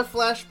 We get a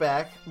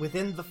flashback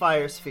within the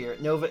fire sphere.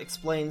 Nova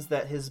explains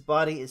that his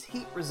body is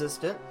heat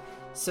resistant,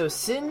 so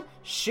Sin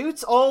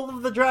shoots all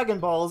of the Dragon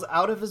Balls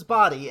out of his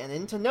body and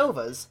into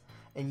Nova's,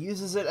 and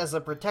uses it as a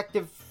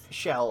protective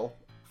shell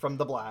from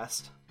the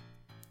blast.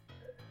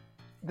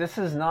 This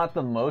is not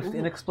the most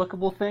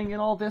inexplicable thing in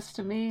all this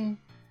to me.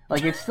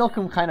 Like, it's still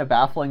kind of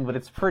baffling, but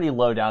it's pretty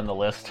low down the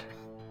list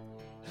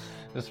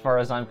as far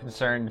as I'm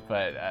concerned.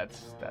 But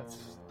that's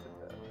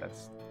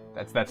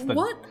the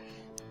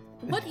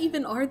What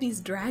even are these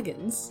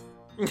dragons?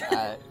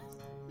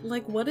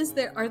 Like, what is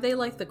their? Are they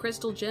like the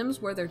crystal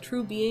gems, where their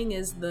true being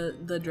is the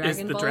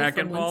Dragon the Ball?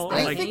 Dragon from Ball?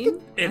 whence they Like, came?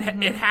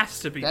 It has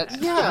to be that.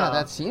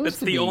 that seems That's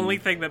to the be only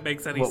thing that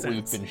makes any what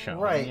sense. we've been shown.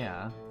 Right.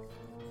 Yeah.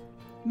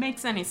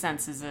 Makes any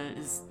sense is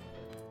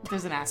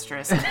there's an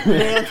asterisk.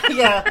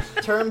 Yeah,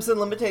 terms and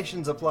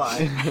limitations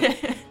apply.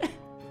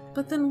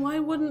 But then why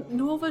wouldn't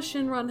Nova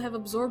Shenron have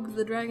absorbed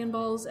the Dragon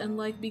Balls and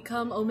like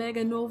become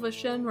Omega Nova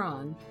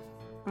Shenron?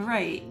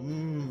 Right.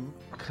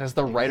 Because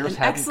the writers An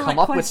hadn't excellent come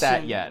up with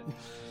that question. yet.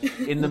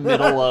 In the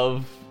middle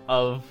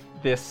of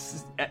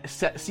this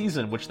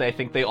season, which they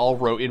think they all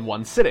wrote in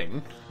one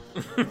sitting.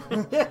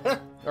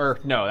 Or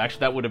no,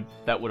 actually that would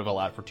have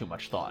allowed for too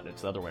much thought.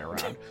 It's the other way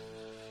around.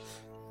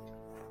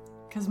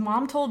 Because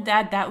Mom told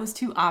Dad that was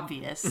too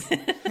obvious. We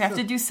have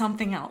to do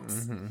something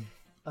else.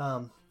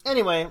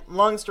 Anyway,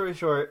 long story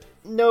short,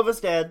 Nova's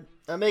dead,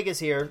 Omega's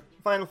here,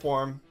 final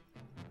form.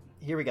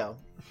 Here we go.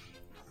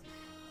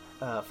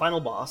 Final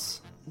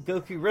boss.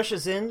 Goku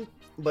rushes in,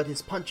 but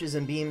his punches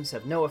and beams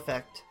have no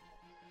effect,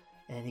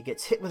 and he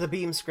gets hit with a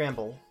beam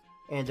scramble.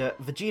 And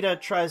Vegeta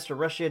tries to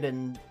rush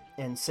in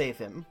and save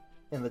him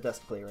in the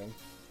dust clearing.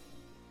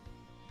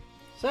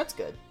 So that's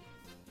good.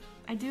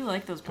 I do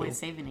like those boys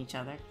saving each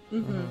other.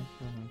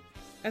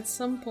 At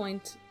some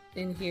point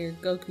in here,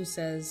 Goku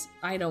says,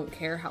 "I don't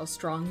care how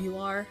strong you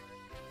are,"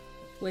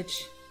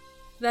 which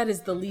that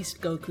is the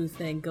least Goku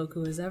thing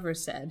Goku has ever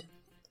said.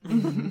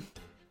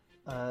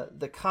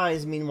 The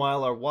Kais,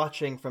 meanwhile, are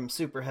watching from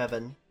Super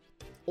Heaven.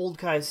 Old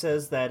Kai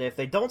says that if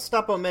they don't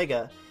stop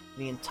Omega,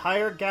 the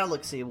entire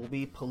galaxy will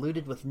be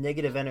polluted with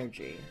negative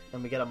energy.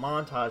 And we get a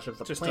montage of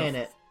the Just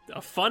planet.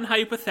 a fun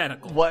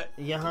hypothetical. What?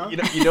 Yeah.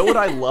 You know what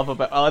I love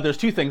about... there's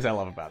two things I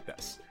love about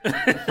this.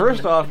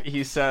 First off,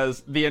 he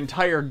says the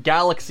entire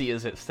galaxy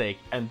is at stake,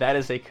 and that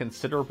is a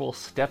considerable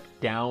step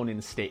down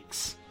in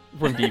stakes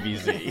from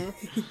DBZ.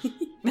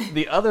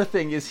 The other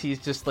thing is he's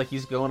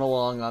going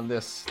along on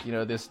this,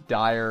 this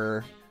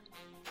dire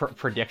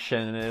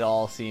prediction, and it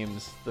all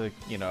seems,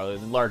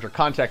 in larger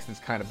context, it's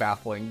kind of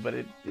baffling, but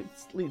it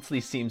at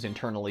least seems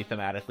internally,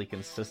 thematically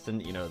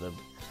consistent.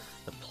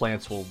 The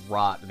plants will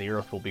rot, the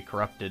earth will be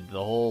corrupted,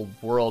 the whole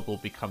world will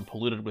become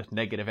polluted with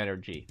negative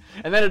energy,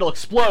 and then it'll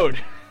explode.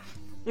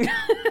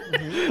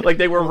 Like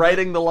they were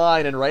writing the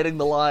line,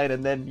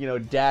 and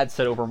then Dad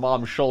said over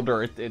Mom's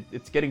shoulder,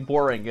 "It's getting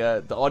boring.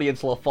 The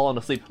audience will have fallen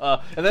asleep."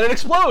 And then it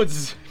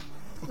explodes.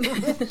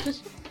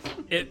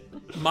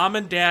 Mom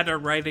and Dad are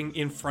writing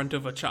in front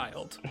of a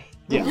child.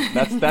 Yeah,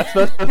 that's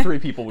the three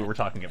people we were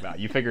talking about.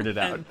 You figured it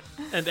out.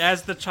 And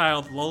as the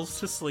child lulls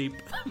to sleep,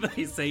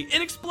 they say,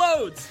 "It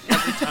explodes!"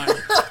 every time.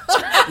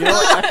 You know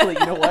what? Actually,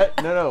 you know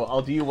what? No,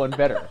 I'll do you one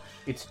better.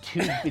 It's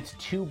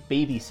two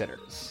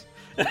babysitters,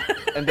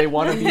 and they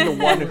want to be the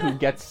one who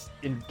gets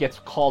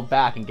called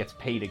back and gets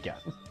paid again.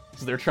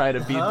 They're trying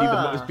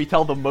to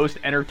tell the most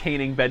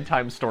entertaining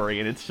bedtime story,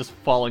 and it's just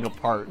falling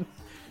apart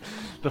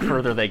the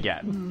further they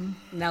get.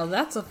 Now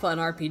that's a fun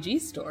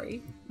RPG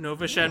story.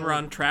 Nova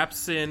Shenron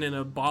traps in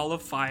a ball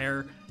of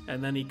fire,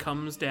 and then he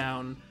comes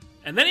down,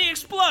 and then he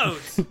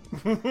explodes!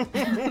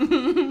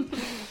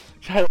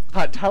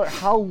 Tyler,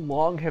 how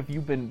long have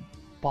you been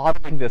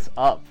bottling this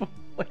up?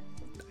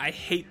 I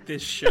hate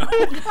this show.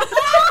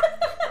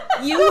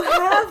 You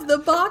have the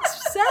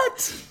box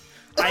set!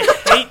 I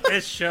hate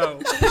this show.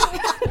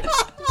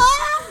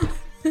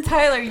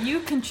 Tyler, you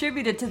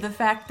contributed to the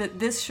fact that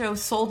this show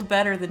sold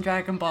better than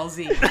Dragon Ball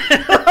Z.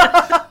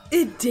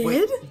 It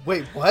did?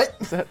 Wait, what?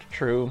 Is that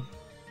true?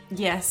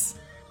 Yes.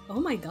 Oh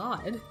my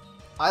god.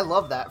 I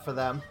love that for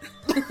them.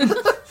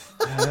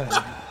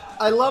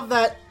 I love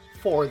that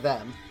for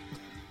them.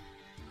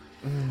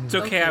 It's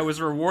okay, I was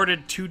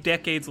rewarded 2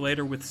 decades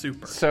later with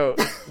Super. So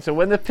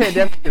when the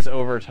pandemic is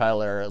over,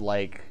 Tyler,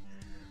 like,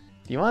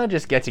 do you want to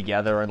just get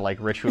together and, like,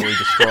 ritually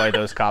destroy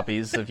those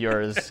copies of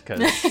yours?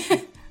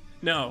 Because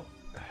No,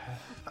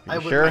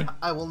 sure?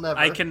 I will never.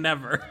 I can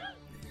never.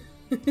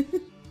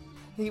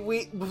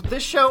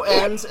 This show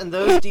ends and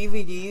those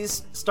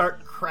DVDs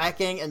start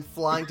cracking and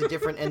flying to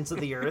different ends of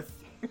the earth.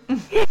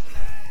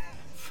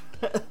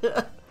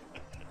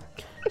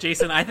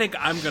 Jason, I think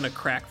I'm gonna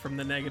crack from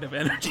the negative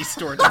energy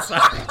stored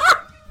inside.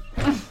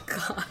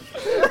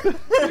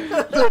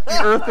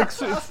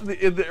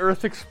 The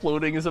Earth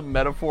exploding is a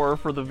metaphor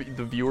for the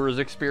viewer's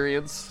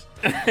experience,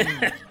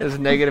 as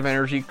negative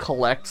energy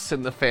collects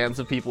in the fans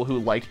of people who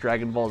like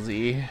Dragon Ball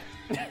Z.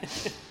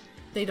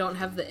 They don't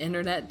have the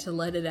internet to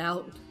let it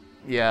out,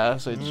 Yeah,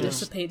 so it's just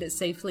dissipate it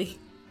safely.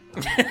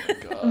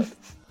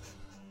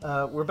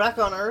 We're back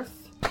on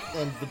Earth,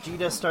 and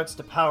Vegeta starts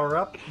to power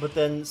up, but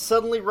then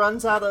suddenly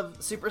runs out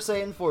of Super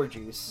Saiyan 4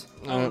 juice.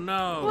 Oh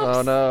no.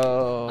 oh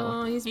no.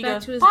 Oh, he's He back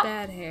goes, to his "Pop."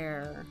 bad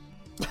hair.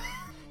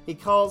 He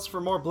calls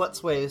for more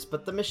Blitz waves,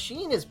 but the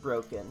machine is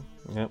broken.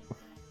 Yep.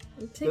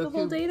 It'd take a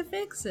whole Goku- day to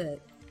fix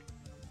it.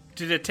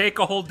 Did it take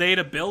a whole day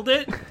to build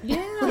it?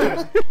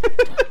 Yeah.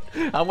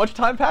 How much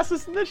time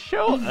passes in this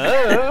show?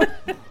 Oh.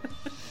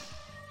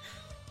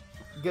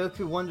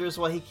 Goku wonders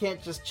why he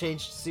can't just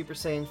change to Super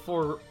Saiyan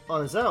 4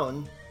 on his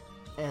own,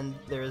 and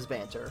there is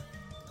banter.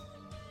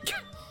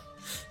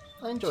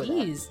 I enjoy that.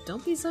 Jeez,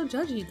 don't be so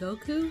judgy,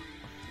 Goku.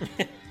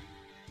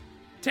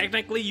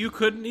 Technically, you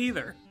couldn't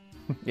either.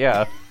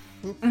 Yeah.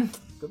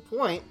 Good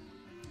point.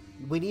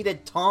 We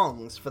needed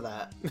tongs for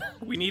that.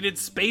 We needed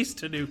space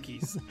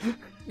Tanukis.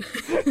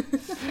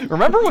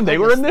 Remember when they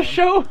were in this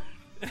show?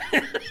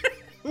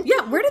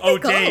 Yeah, where did Oh,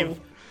 they go?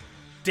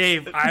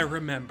 Dave, I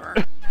remember.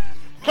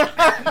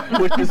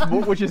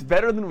 which is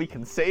better than we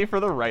can say for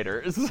the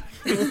writers.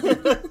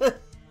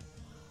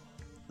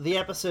 The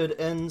episode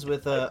ends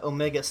with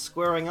Omega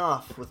squaring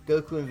off with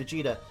Goku and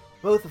Vegeta,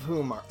 both of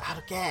whom are out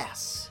of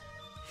gas.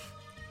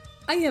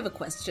 I have a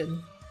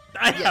question.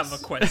 I have a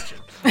question.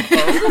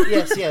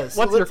 Yes.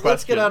 What's your Let's get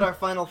question? out our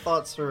final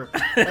thoughts for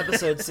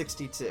episode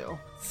 62.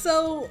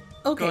 So,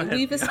 okay, ahead.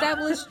 we've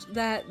established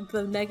that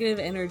the negative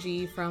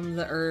energy from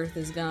the Earth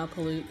is gonna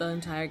pollute the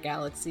entire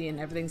galaxy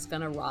and everything's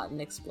gonna rot and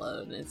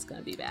explode and it's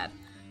gonna be bad.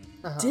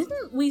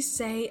 Didn't we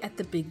say at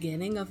the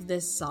beginning of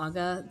this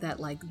saga that,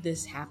 like,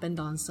 this happened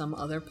on some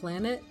other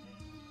planet?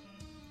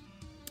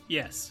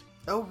 Yes.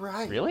 Oh,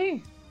 right.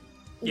 Really?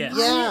 Yes.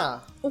 Yeah.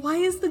 Why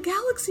is the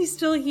galaxy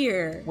still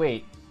here?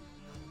 Wait.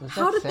 Was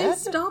How that did they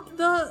said? stop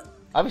the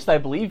Obviously, I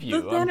believe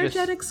you. I'm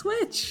energetic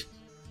switch?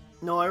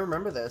 No, I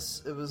remember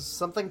this. It was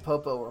something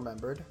Popo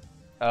remembered.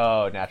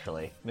 Oh,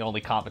 naturally. The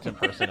only competent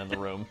person in the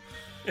room.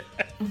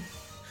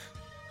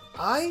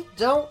 I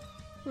don't...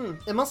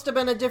 It must have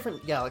been a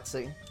different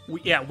galaxy.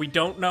 We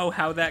don't know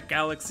how that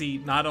galaxy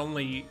not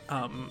only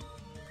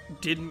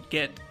didn't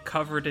get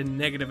covered in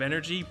negative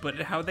energy, but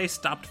how they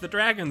stopped the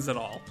dragons at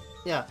all.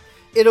 Yeah.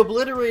 It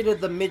obliterated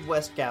the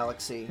Midwest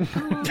galaxy,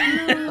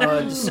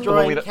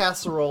 destroying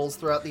casseroles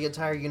throughout the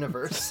entire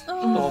universe.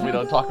 Oh, we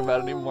don't talk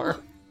about it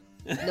anymore.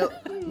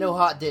 No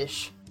hot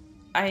dish.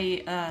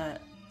 I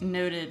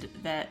noted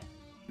that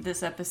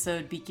this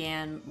episode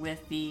began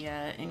with the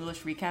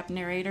English recap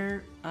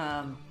narrator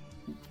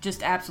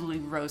just absolutely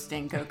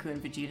roasting Goku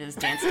and Vegeta's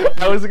dance.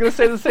 I was gonna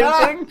say the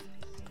same thing.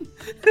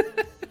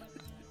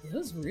 It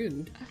was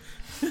rude.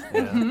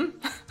 Yeah.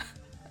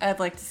 I'd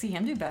like to see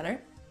him do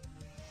better.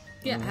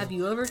 Yeah, have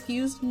you ever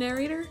accused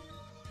narrator?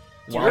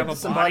 Do you have a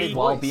Somebody body?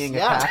 While voice, being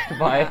yeah. attacked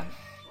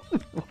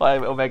by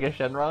Omega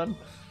Shenron.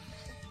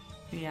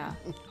 Yeah.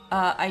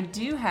 I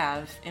do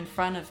have in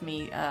front of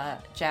me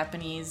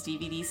Japanese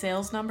DVD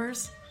sales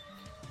numbers.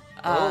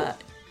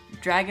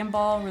 Dragon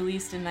Ball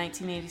released in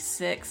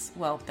 1986.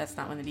 Well, that's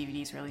not when the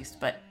DVD's released,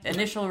 but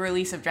initial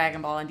release of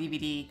Dragon Ball on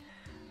DVD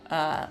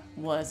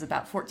was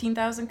about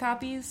 14,000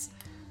 copies.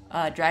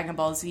 Dragon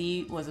Ball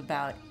Z was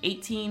about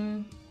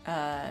 18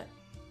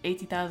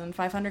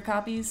 18,500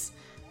 copies.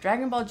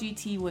 Dragon Ball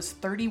GT was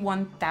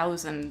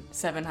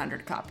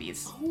 31,700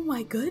 copies. Oh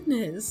my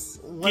goodness.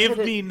 Give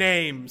me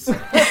names.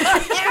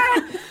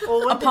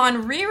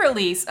 Upon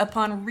re-release,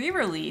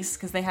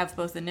 because they have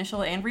both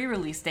initial and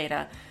re-release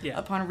data,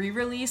 upon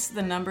re-release,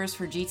 the numbers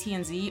for GT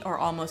and Z are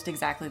almost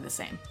exactly the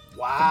same.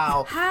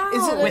 Wow. How?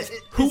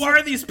 Who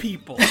are these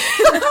people?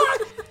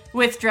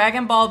 With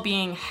Dragon Ball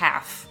being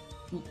half.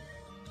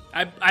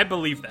 I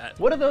believe that.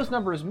 What do those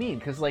numbers mean?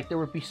 Because like there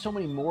would be so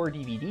many more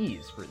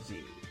DVDs for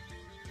Z.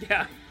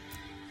 Yeah.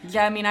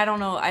 Yeah, I mean, I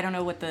don't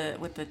know what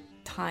the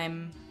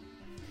time.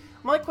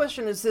 My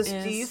question is this: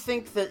 do you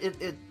think that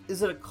it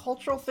is it a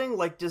cultural thing?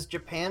 Like, does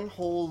Japan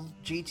hold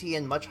GT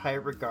in much higher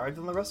regard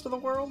than the rest of the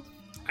world?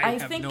 I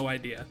have no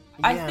idea.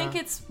 I think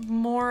it's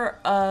more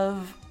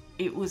of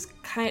it was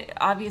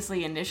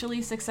obviously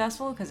initially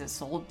successful because it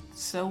sold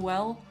so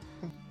well,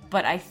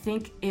 but I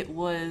think it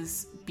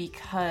was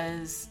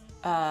because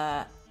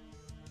I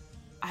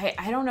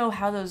don't know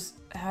how those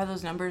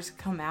numbers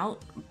come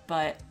out,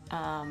 but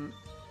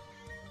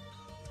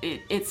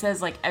it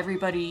says like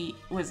everybody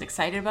was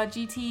excited about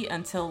GT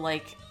until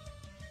like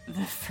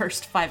the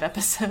first 5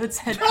 episodes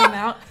had come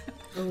out.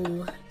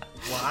 Ooh.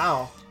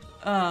 Wow.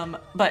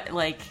 But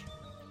like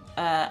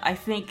I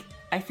think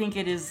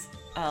it is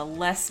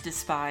less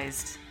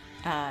despised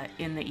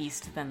in the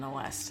East than the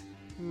West,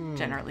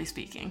 generally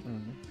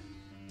speaking.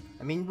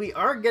 I mean, we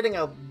were getting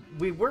a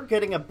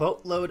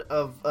boatload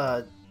of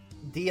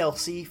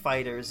DLC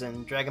fighters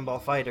and Dragon Ball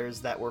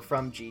fighters that were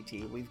from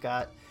GT. We've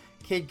got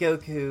Kid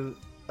Goku,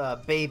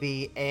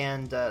 Baby,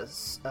 and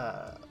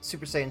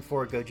Super Saiyan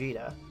 4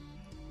 Gogeta.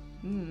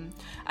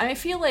 I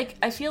feel like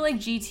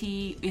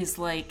GT is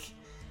like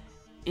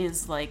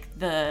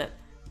the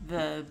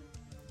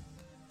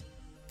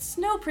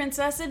Snow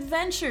Princess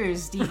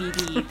Adventures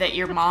DVD that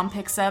your mom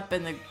picks up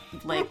in the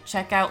like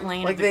checkout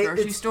lane of the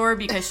grocery store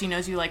because she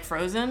knows you like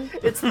Frozen.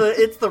 It's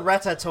the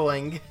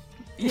Ratatouille.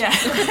 Yeah.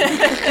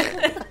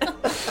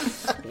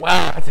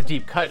 Wow, that's a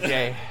deep cut,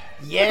 Jay.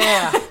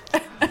 Yeah.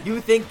 You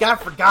think God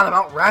forgot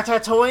about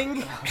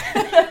Ratatouille?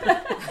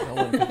 No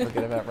one can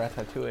forget about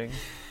Ratatouille.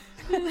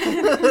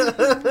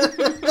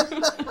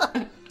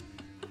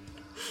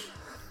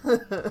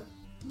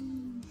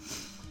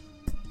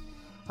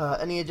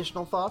 Any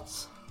additional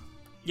thoughts?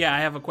 Yeah, I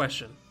have a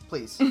question.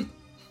 Please.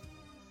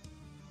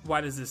 Why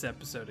does this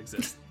episode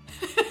exist?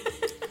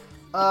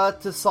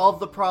 To solve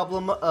the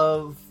problem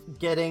of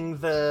getting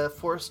the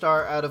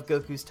 4-star out of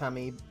Goku's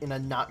tummy in a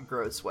not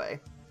gross way.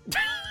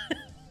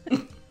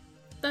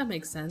 That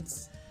makes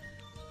sense.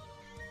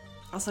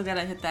 Also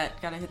gotta hit that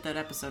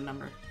episode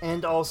number.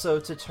 And also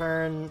to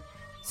turn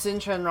Sin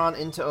Shenron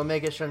into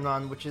Omega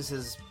Shenron, which is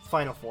his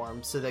final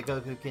form, so that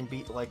Goku can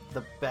beat like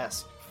the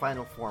best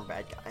final form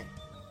bad guy.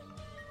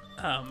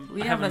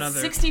 We have a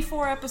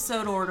 64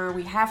 episode order.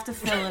 We have to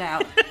fill it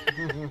out.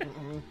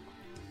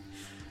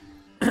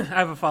 I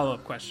have a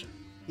follow-up question.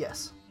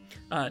 Yes.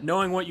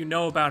 Knowing what you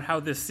know about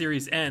how this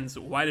series ends,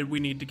 why did we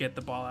need to get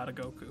the ball out of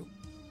Goku?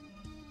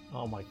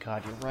 Oh my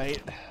god, you're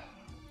right.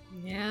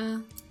 Yeah.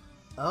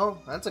 Oh,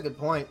 that's a good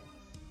point.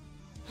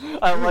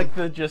 I like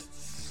the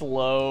just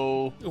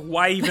slow...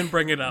 Why even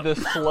bring it up? The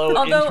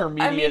slow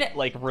intermediate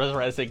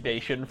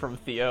resignation from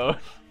Theo.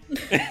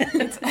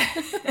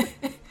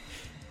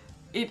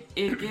 It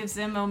gives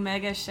him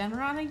Omega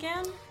Shenron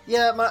again?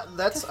 Yeah,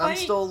 I'm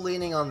still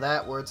leaning on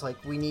that, where it's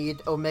like, we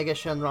need Omega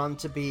Shenron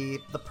to be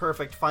the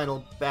perfect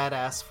final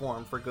badass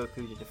form for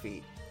Goku to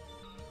defeat.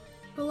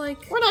 But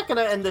like... We're not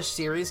gonna end this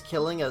series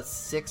killing a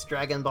 6th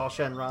Dragon Ball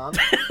Shenron.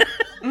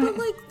 But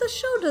like, the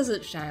show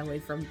doesn't shy away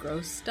from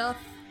gross stuff.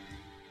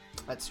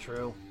 That's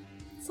true.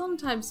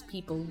 Sometimes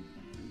people,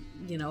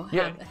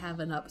 have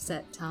an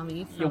upset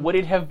tummy. Yeah, would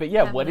it have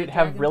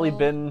really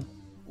been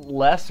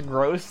less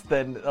gross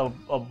than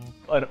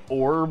an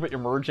orb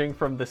emerging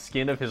from the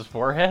skin of his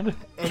forehead?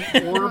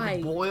 An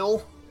orb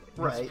boil?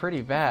 Right. It's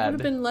pretty bad. It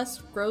would have been less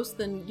gross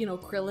than,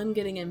 Krillin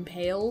getting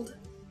impaled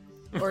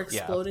or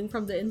exploding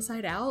from the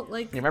inside out.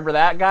 Like, you remember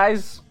that,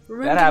 guys?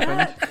 Remember that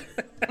happened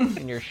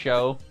in your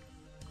show.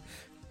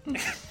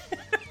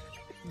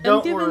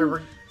 Don't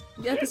worry.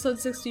 Episode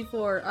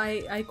 64,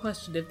 I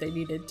questioned if they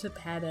needed to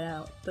pad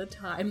out the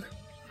time.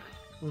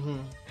 Mm-hmm.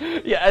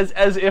 Yeah,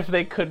 as if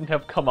they couldn't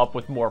have come up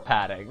with more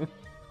padding.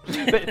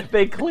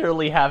 they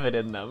clearly have it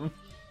in them.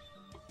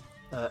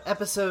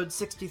 Episode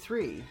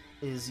 63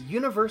 is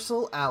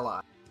Universal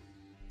Ally.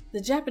 The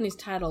Japanese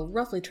title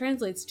roughly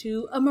translates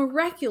to a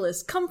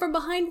miraculous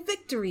come-from-behind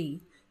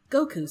victory.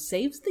 Goku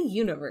saves the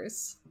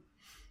universe.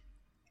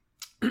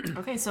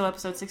 Okay, so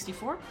episode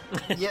 64?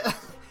 Yeah.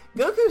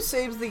 Goku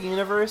Saves the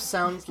Universe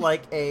sounds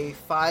like a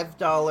 $5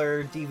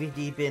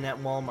 DVD bin at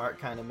Walmart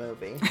kind of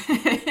movie.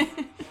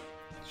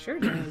 Sure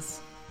does.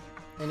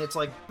 And it's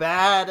like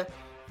bad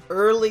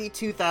early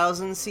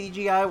 2000s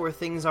CGI where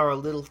things are a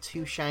little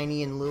too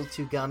shiny and a little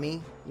too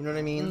gummy. You know what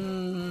I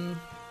mean?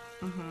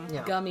 Mm-hmm.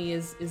 Yeah. Gummy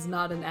is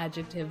not an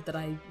adjective that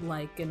I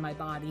like in my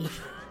body.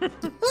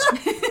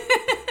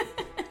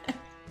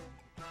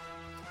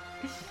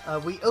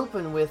 We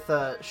open with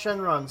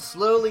Shenron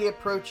slowly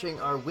approaching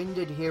our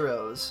winded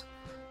heroes.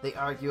 They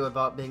argue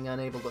about being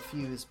unable to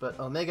fuse, but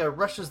Omega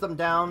rushes them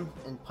down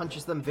and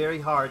punches them very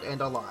hard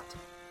and a lot.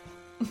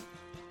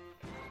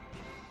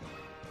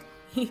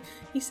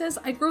 He says,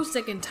 I grow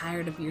sick and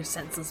tired of your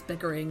senseless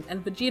bickering,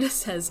 and Vegeta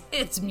says,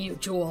 it's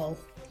mutual.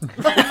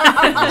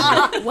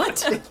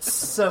 What? It's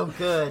so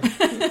good.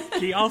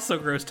 He also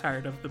grows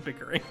tired of the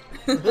bickering.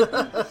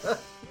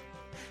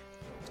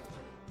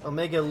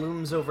 Omega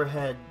looms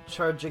overhead,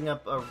 charging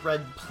up a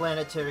red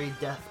planetary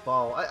death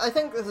ball. I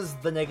think this is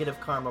the negative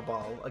karma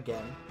ball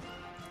again,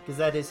 because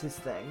that is his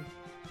thing.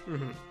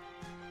 Mm-hmm.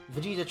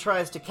 Vegeta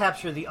tries to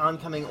capture the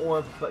oncoming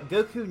orb, but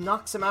Goku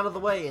knocks him out of the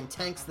way and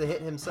tanks the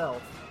hit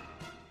himself.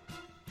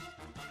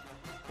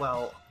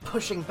 While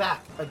pushing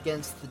back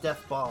against the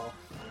death ball,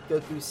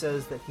 Goku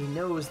says that he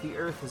knows the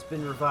Earth has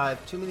been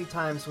revived too many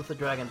times with the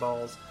Dragon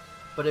Balls,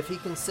 but if he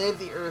can save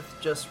the Earth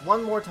just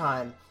one more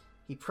time,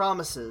 he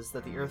promises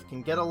that the Earth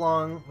can get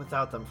along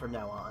without them from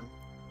now on.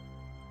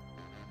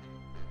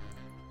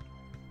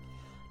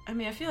 I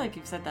mean, I feel like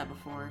you've said that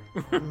before.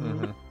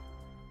 Mm-hmm.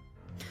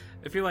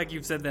 I feel like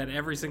you've said that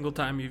every single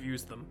time you've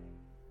used them.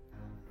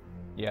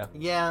 Yeah.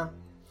 Yeah.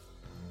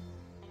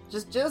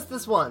 Just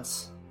this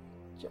once.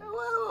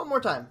 One more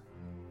time.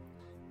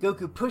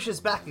 Goku pushes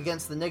back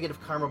against the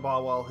negative karma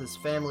ball while his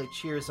family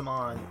cheers him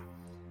on.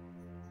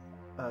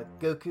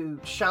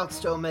 Goku shouts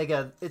to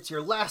Omega, "It's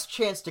your last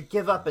chance to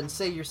give up and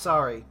say you're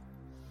sorry."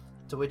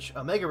 To which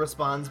Omega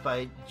responds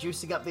by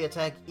juicing up the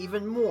attack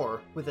even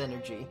more with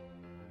energy.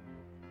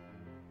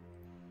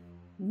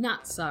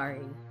 Not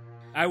sorry.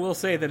 I will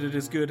say that it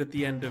is good at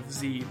the end of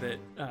Z that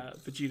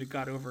Vegeta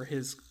got over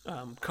his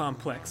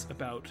complex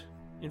about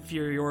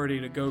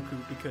inferiority to Goku,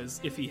 because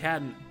if he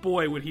hadn't,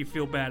 boy, would he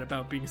feel bad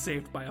about being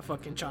saved by a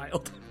fucking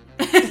child.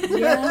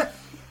 Yeah.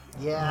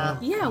 Yeah.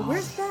 Yeah,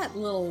 where's that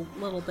little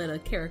bit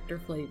of character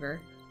flavor?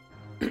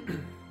 You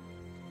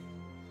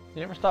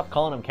never stop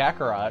calling him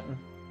Kakarot.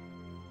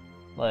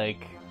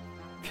 Like,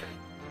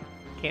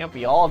 can't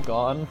be all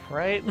gone,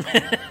 right?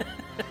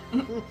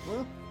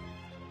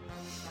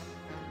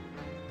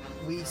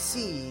 We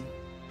see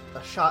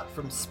a shot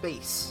from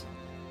space.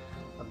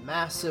 A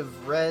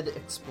massive red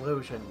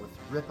explosion with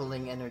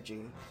rippling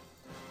energy.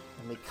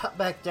 And we cut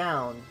back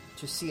down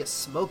to see a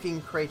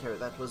smoking crater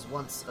that was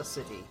once a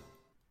city.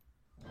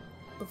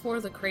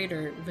 Before the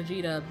crater,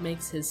 Vegeta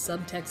makes his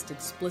subtext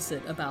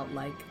explicit about,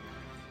 like,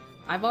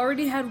 I've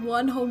already had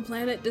one home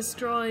planet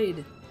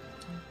destroyed,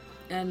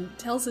 and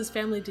tells his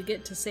family to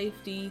get to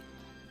safety,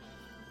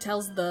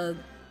 tells the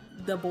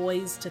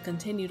boys to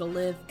continue to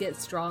live, get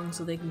strong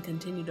so they can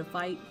continue to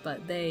fight,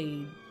 but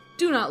they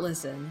do not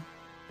listen.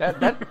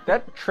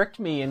 That tricked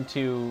me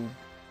into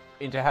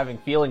having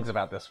feelings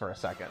about this for a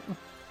second.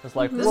 It's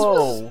like,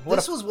 whoa!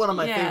 This was one of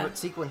my favorite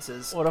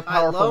sequences. What a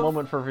powerful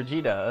moment for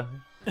Vegeta.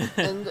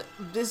 And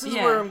this is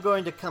where I'm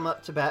going to come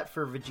up to bat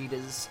for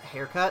Vegeta's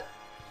haircut.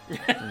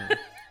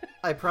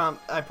 I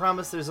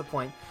promise there's a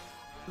point.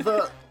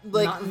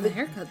 Not in the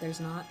haircut, there's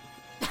not.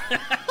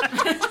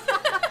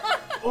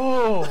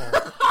 Oh!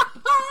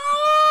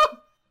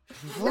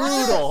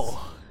 Brutal!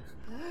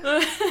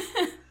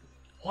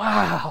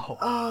 Wow!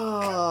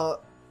 Oh,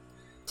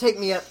 take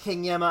me up,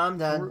 King Yama. I'm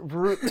done.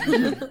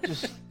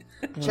 Just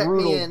Check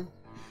brutal me in.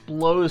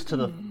 blows to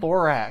the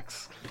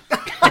thorax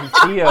from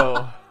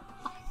Theo.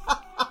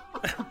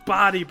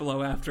 Body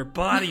blow after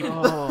body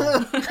blow.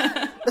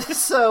 Oh.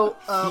 So,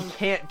 he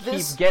can't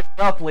keep getting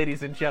up,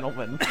 ladies and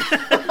gentlemen.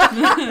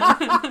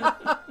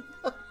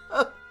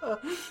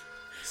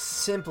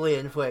 Simply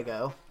en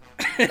fuego.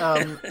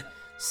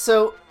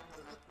 So,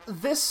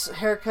 this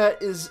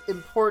haircut is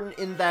important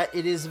in that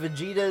it is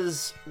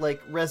Vegeta's,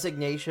 like,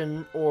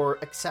 resignation or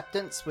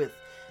acceptance with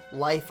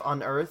life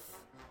on Earth.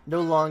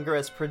 No longer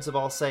as Prince of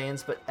All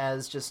Saiyans, but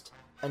as just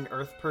an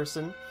Earth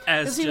person.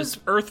 As just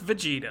Earth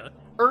Vegeta.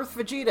 Earth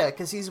Vegeta,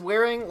 because he's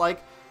wearing,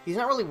 like, he's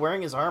not really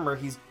wearing his armor,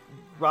 he's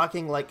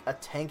rocking, like, a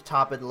tank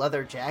top and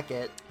leather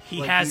jacket. He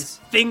like, has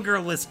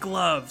fingerless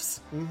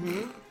gloves.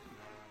 Mm-hmm.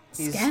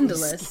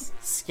 Scandalous.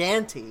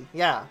 Scanty,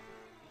 yeah.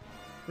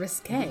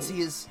 Risque.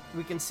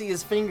 We can see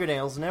his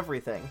fingernails and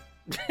everything.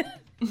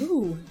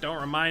 Ooh.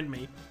 Don't remind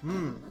me.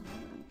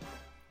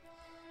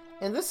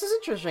 And this is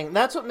interesting.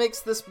 That's what makes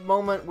this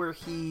moment where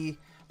he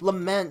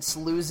laments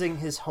losing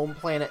his home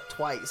planet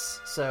twice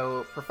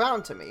so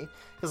profound to me.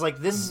 Because, like,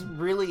 this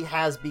really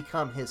has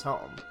become his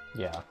home.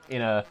 Yeah,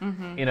 in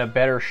a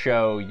better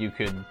show, you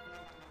could,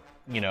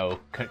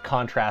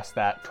 contrast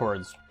that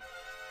towards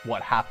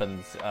what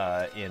happens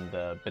at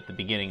the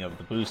beginning of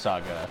the Buu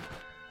saga,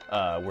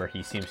 where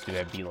he seems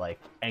to be like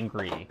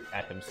angry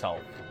at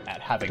himself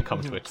at having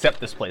come to accept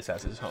this place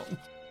as his home.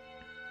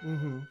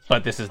 Mm-hmm.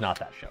 But this is not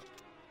that show.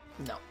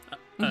 No.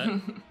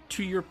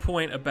 To your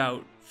point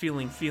about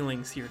feeling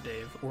feelings here,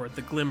 Dave, or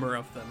the glimmer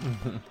of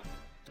them,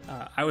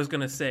 I was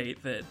going to say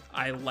that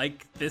I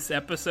like this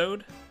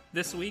episode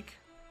this week.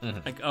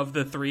 Like, of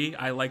the three,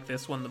 I like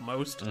this one the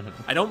most.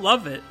 I don't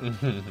love it,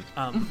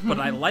 but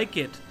I like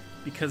it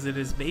because it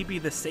is maybe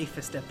the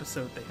safest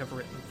episode they have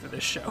written for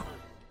this show.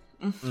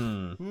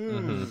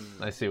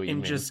 I see what you in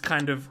mean. just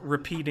kind of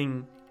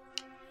repeating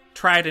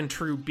tried and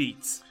true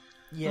beats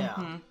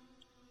Yeah.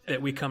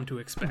 that we come to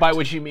expect. By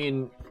which you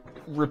mean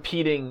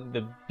repeating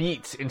the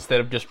beats instead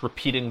of just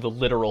repeating the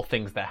literal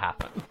things that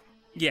happen.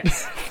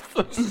 Yes.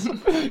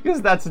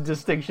 Because that's a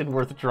distinction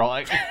worth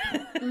drawing.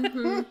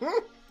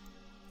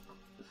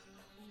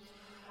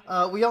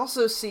 We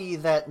also see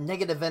that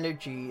negative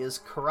energy is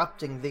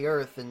corrupting the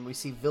earth, and we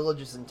see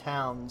villages and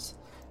towns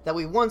that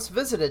we once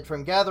visited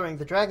from gathering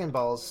the Dragon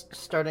Balls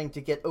starting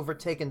to get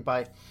overtaken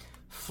by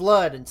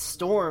flood and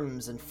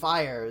storms and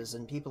fires,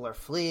 and people are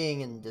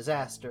fleeing in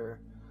disaster.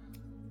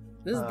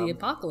 This is the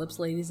apocalypse,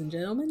 ladies and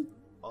gentlemen.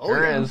 Oh,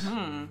 There yeah. is.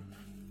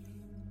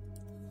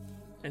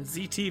 And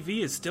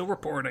ZTV is still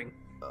reporting.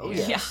 Oh,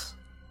 yes.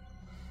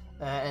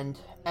 And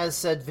as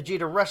said,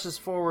 Vegeta rushes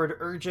forward,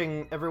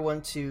 urging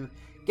everyone to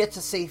get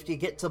to safety,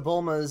 get to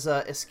Bulma's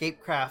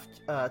escape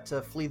craft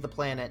to flee the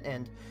planet,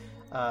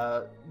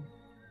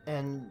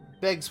 and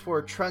begs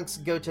for Trunks,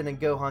 Goten, and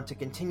Gohan to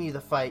continue the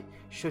fight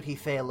should he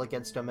fail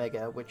against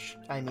Omega, which,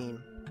 I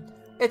mean,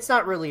 it's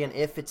not really an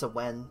if, it's a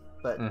when,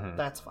 but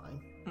that's fine.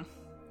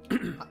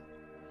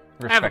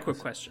 I have a quick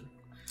question.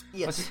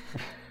 Yes.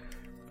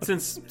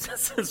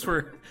 Since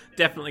we're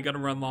definitely going to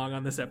run long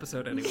on this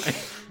episode anyway.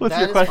 What's That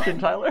your is question,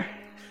 fine. Tyler?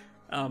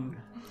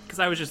 Because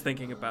I was just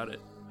thinking about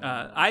it.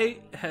 I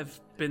have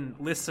been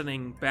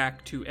listening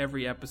back to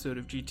every episode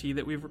of GT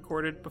that we've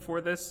recorded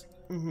before this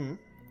in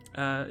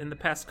the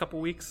past couple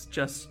weeks,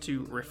 just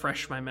to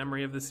refresh my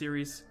memory of the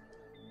series.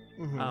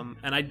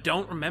 And I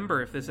don't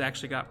remember if this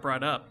actually got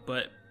brought up,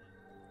 but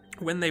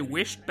when they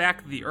wished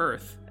back the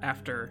Earth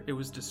after it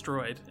was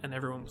destroyed and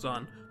everyone was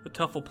on the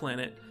Tuffle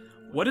planet,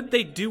 what did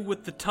they do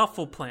with the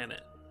Tuffle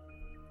planet?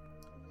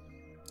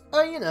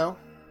 You know,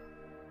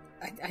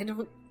 I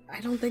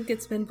don't think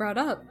it's been brought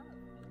up.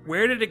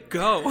 Where did it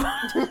go?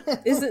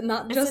 Is it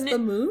not It's just a the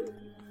moon?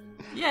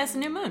 Yeah, it's a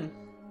new moon.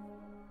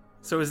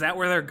 So is that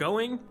where they're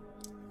going?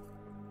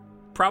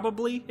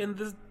 Probably in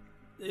the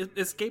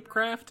escape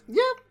craft?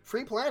 yeah,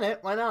 free planet,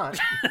 why not?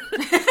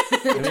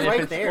 I mean,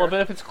 right there. Well,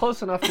 but if it's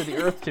close enough to the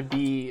Earth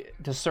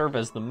to serve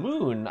as the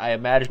moon, I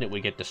imagine it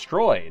would get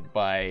destroyed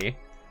by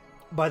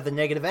By the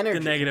negative energy.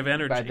 The negative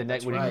energy.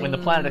 when the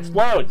planet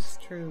explodes.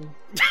 It's true.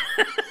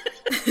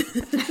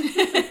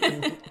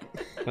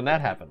 When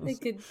that happens,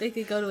 They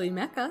could go to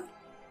Emeka.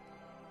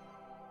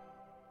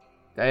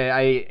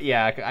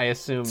 I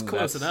assume It's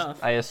close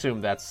enough. I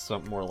assume that's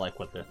more like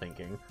what they're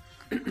thinking.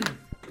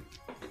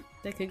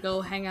 They could go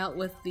hang out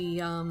with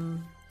the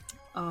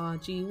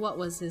what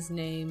was his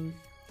name?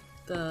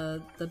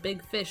 The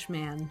big fish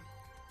man.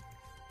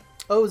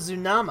 Oh,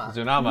 Zunama.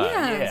 Zunama,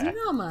 Yeah,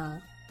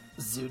 Zunama.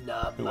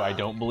 Zunama. who I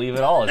don't believe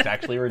at all is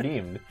actually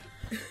redeemed.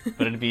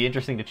 But it'd be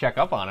interesting to check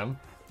up on him.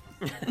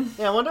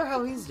 Yeah, I wonder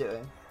how he's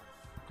doing.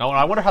 No,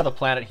 I wonder how the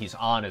planet he's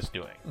on is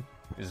doing.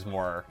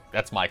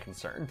 That's my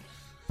concern.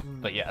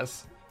 But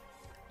yes.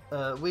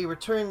 We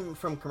return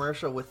from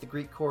commercial with the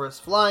Greek chorus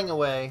flying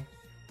away,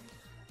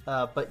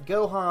 but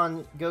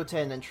Gohan,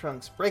 Goten, and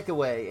Trunks break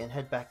away and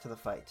head back to the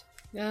fight.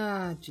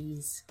 Ah,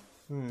 jeez.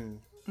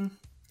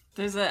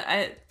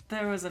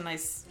 There was a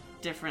nice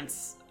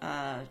difference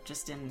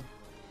just in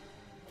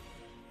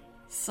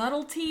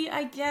subtlety,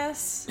 I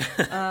guess.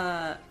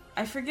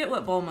 I forget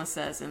what Bulma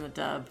says in the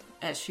dub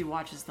as she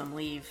watches them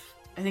leave.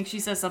 I think she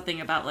says something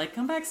about, like,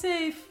 come back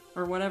safe,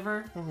 or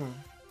whatever.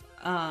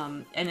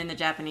 And in the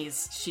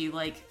Japanese, she,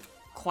 like,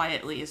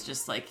 quietly is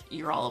just like,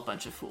 you're all a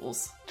bunch of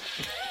fools.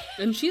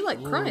 And she,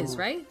 like, cries,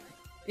 right?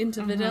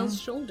 Into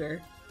Videl's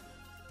shoulder.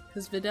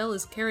 Because Videl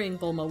is carrying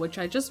Bulma, which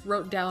I just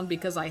wrote down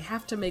because I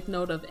have to make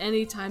note of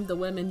any time the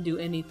women do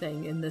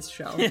anything in this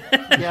show.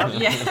 Yeah.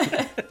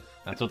 Yeah.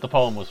 That's what the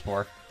poem was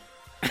for.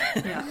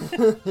 Yeah.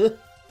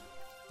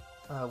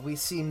 We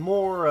see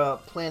more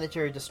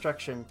planetary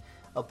destruction.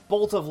 A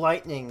bolt of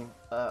lightning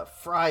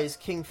fries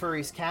King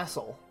Furry's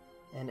castle,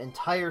 and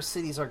entire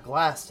cities are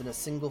glassed in a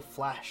single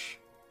flash.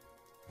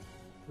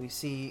 We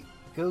see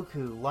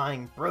Goku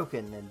lying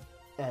broken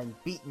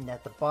and beaten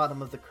at the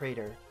bottom of the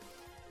crater,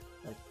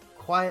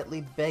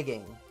 quietly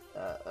begging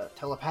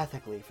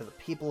telepathically for the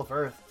people of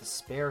Earth to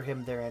spare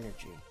him their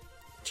energy.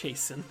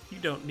 Jason, you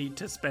don't need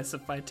to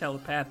specify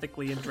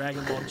telepathically in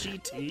Dragon Ball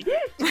GT.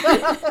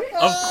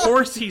 Of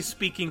course he's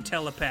speaking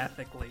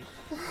telepathically.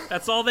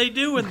 That's all they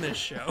do in this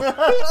show.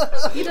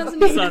 He doesn't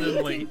need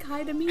Suddenly. anything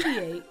Kai to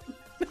mediate.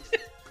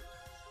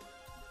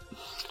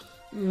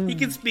 He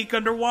can speak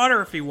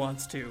underwater if he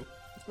wants to.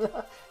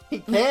 He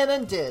can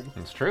and did.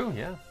 It's true,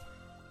 yeah.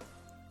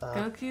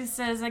 Goku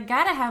says, I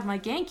gotta have my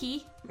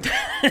Genki.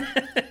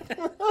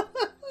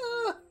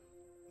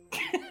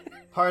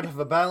 Part of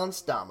a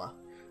balanced Dama.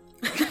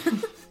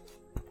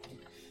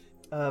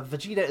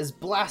 Vegeta is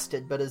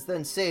blasted, but is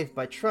then saved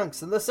by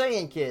Trunks and the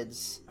Saiyan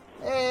kids.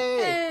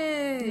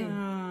 Hey! Hey!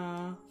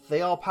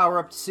 They all power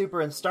up to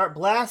Super and start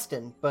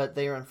blasting, but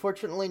they are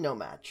unfortunately no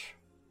match.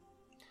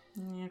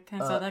 Yeah,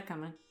 kinda saw that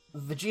coming.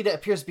 Vegeta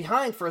appears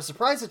behind for a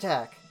surprise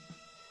attack,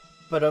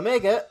 but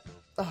Omega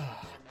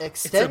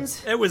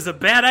extends. It was a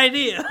bad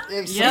idea.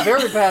 It's a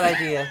very bad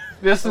idea.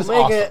 This is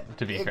Omega awesome,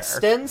 to be fair.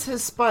 extends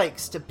his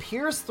spikes to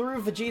pierce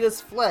through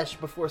Vegeta's flesh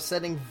before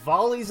sending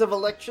volleys of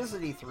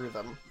electricity through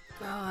them.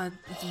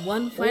 It's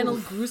one final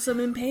gruesome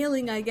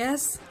impaling, I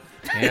guess.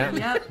 Yeah.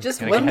 Yep. Just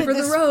Gotta one get for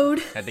the this- road.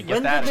 Had to get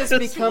When that. did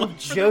this become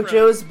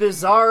JoJo's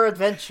Bizarre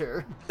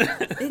Adventure?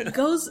 It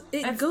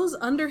goes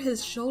under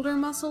his shoulder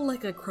muscle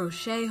like a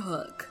crochet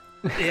hook.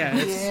 Yeah,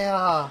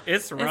 Yeah.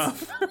 it's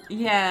rough.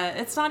 Yeah,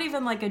 it's not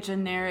even like a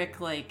generic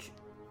like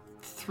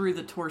through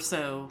the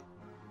torso.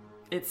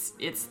 It's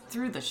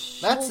through the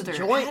shoulder. That's a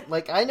joint.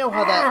 Like I know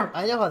how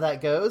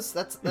that goes.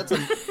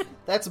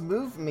 That's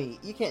move meat.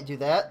 You can't do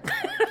that.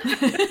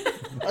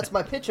 That's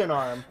my pitching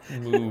arm.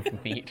 Move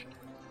meat.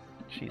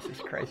 Jesus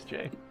Christ,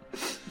 Jay.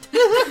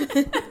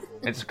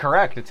 It's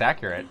correct. It's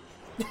accurate.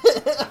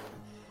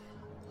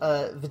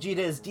 Vegeta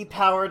is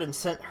depowered and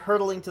sent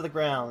hurtling to the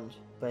ground,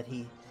 but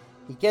he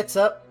gets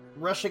up,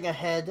 rushing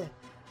ahead,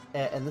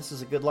 and this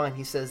is a good line.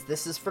 He says,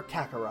 "This is for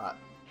Kakarot."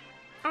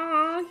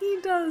 Aw, he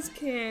does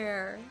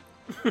care.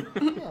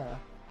 Yeah.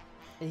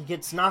 And he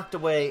gets knocked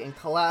away and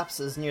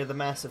collapses near the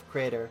massive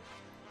crater.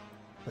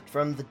 But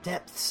from the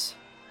depths,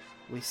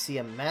 we see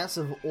a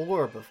massive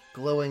orb of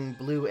glowing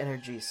blue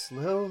energy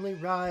slowly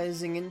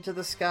rising into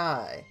the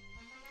sky.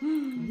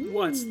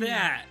 What's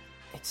that?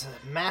 It's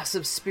a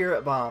massive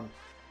spirit bomb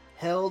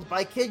held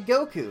by Kid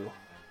Goku.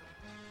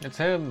 It's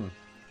him.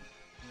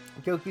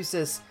 Goku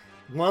says,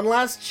 "One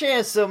last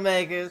chance,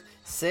 Omega.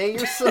 Say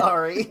you're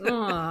sorry."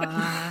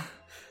 Aw.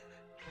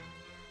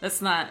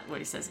 That's not what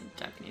he says in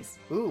Japanese.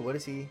 Ooh, what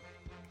is he?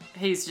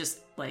 He's just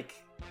like,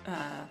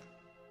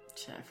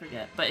 shit, I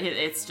forget. But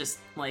it's just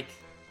like,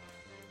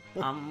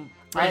 I'm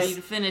ready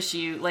to finish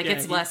you. Like, Yeah,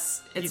 it's he-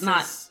 less, he it's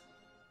not, says-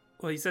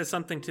 Well, he says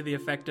something to the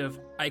effect of,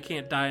 "I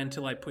can't die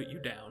until I put you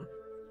down."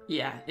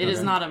 yeah, it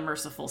is not a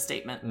merciful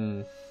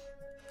statement.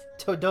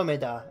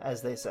 Todomeda,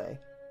 as they say.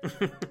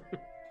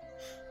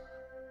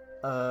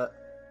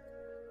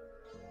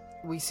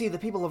 We see the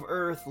people of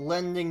Earth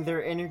lending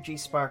their energy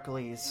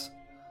sparklies.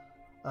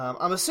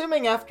 I'm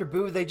assuming after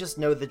Boo, they just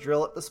know the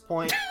drill at this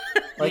point.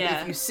 Like,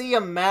 Yeah. if you see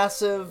a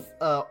massive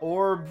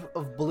orb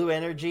of blue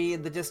energy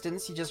in the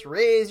distance, you just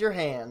raise your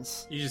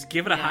hands. You just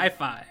give it a high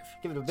five.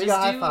 Give it a big Just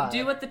high five.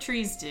 do what the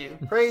trees do.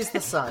 Praise the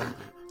sun.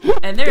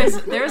 And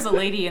there's a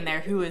lady in there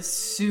who is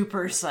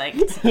super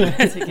psyched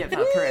to give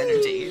up her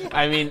energy.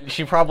 I mean,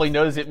 she probably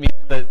knows it means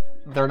that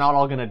they're not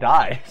all gonna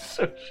die.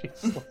 So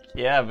she's like,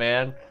 yeah,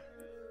 man.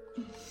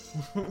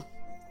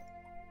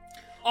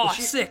 Oh,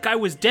 sick! I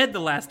was dead the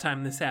last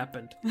time this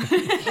happened. I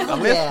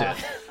missed Yeah.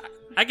 it.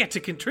 I get to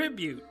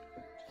contribute.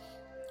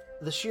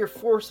 The sheer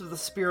force of the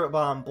spirit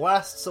bomb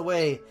blasts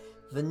away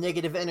the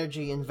negative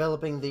energy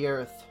enveloping the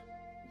Earth.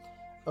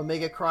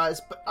 Omega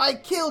cries, "But I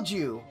killed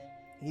you!"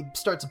 He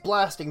starts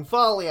blasting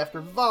volley after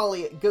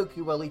volley at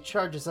Goku while he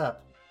charges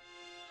up.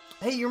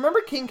 Hey, you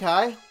remember King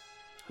Kai?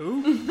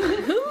 Who?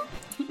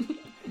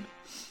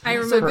 I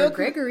remember Goku-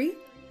 Gregory.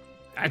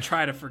 I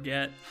try to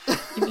forget.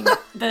 You mean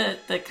the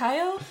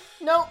Kaio?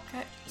 No.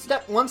 Okay.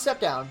 One step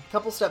down.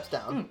 Couple steps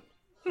down.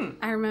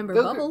 I remember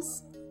Goku.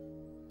 Bubbles.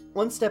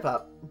 One step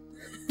up.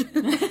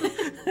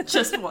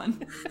 Just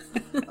one.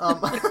 That's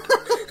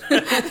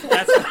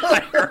the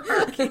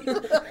hierarchy.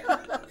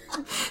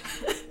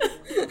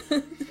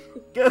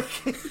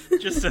 Goku,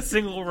 Just a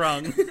single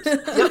rung.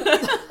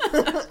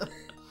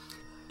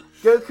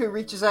 Goku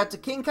reaches out to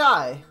King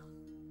Kai.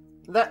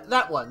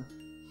 That one.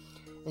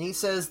 And he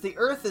says, "The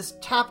Earth is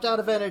tapped out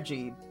of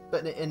energy,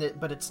 but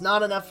it's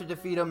not enough to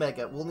defeat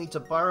Omega. We'll need to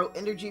borrow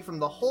energy from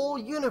the whole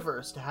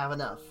universe to have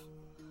enough."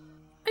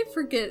 I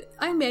forget,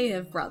 I may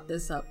have brought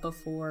this up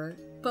before,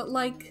 but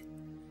like,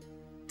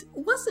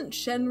 wasn't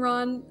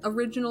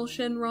original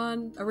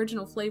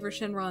flavor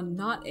Shenron,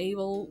 not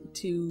able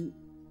to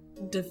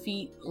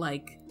defeat,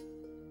 like,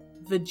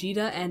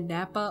 Vegeta and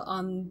Nappa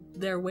on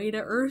their way to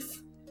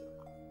Earth?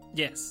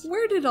 Yes.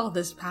 Where did all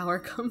this power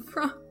come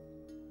from?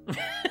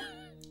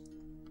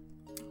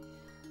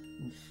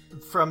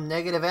 From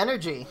negative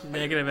energy.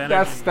 Negative energy.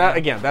 That's that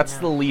again. That's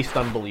the least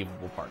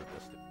unbelievable part of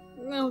this.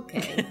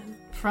 Okay.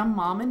 From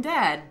mom and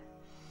dad.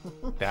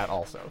 That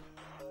also.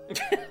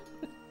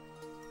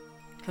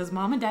 Because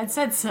mom and dad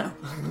said so.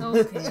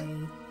 Okay.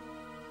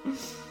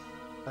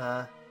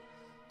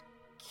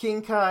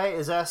 King Kai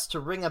is asked to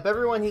ring up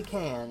everyone he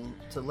can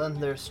to lend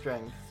their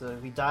strength. So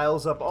he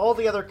dials up all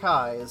the other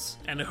Kais.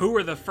 And who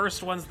are the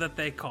first ones that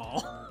they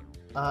call?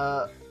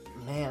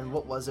 Man,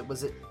 what was it?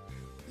 Was it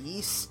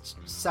east,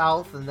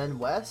 south, and then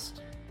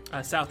west?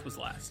 South was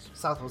last.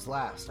 South was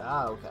last.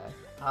 Ah, okay.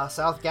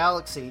 South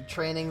Galaxy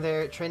training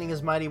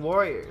his mighty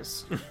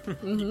warriors.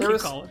 You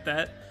call it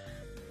that.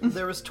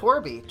 There was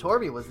Torby.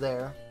 Torby was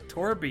there.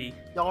 Torby.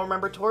 Y'all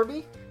remember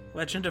Torby?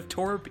 Legend of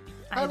Torby.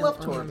 I love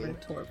don't remember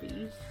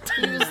Torby.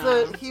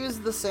 Torby. He was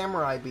the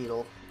samurai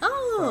beetle.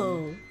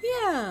 Oh,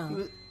 yeah.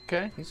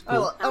 Okay, he's I,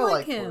 cool. I like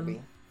like him.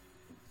 Torby.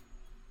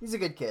 He's a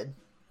good kid.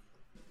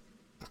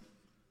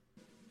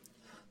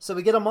 So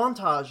we get a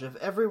montage of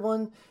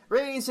everyone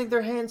raising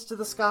their hands to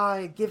the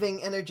sky,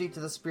 giving energy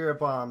to the spirit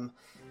bomb.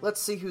 Let's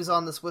see who's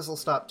on this Whistle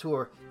Stop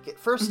tour.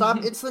 First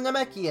stop, it's the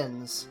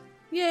Namekians.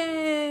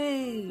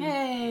 Yay!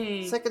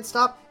 Yay! Second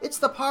stop, it's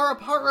the Para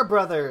Para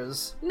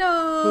brothers.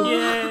 No!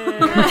 Yay!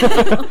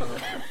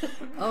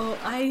 Oh,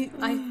 I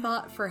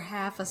thought for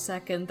half a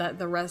second that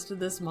the rest of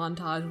this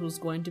montage was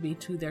going to be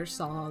to their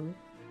song.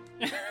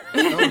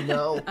 Oh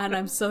no. And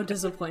I'm so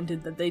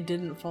disappointed that they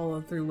didn't follow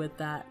through with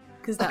that.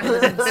 Because that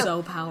would have been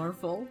so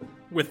powerful.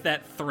 With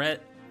that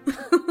threat.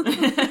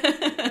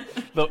 The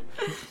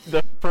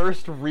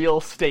first real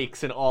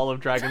stakes in all of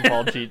Dragon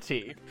Ball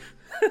GT.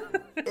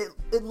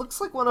 It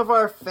looks like one of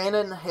our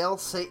Fanon Hail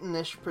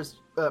Satan-ish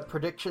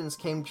predictions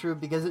came true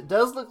because it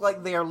does look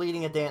like they are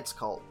leading a dance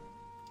cult.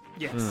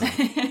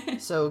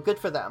 Yes. So good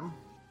for them.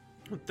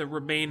 With the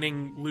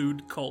remaining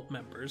lewd cult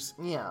members.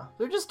 Yeah,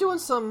 they're just doing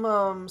some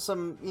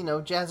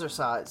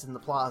jazzercise in the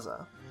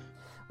plaza.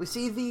 We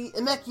see the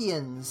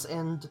Namekians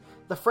and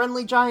the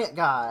friendly giant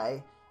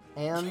guy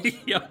and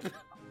Yep.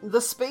 the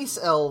space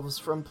elves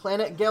from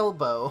Planet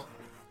Gelbo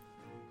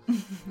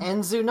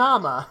and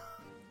Zunama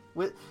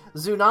with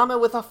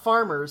a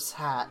farmer's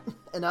hat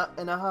and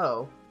a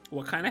hoe.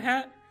 What kind of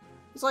hat?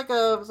 It's like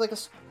a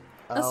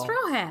A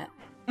straw hat.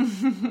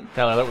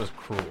 Tyler, that was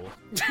cruel.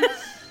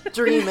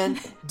 Dreamin'.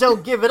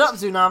 Don't give it up,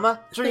 Zunama.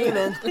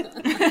 Dreamin'.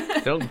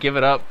 Don't give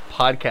it up,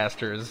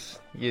 podcasters.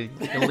 You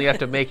only have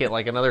to make it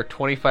like another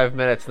 25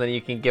 minutes, and then you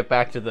can get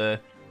back to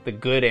the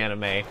good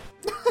anime.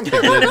 The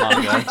good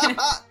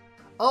manga.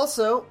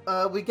 Also,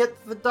 we get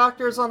the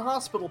doctors on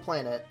Hospital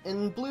Planet,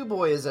 and Blue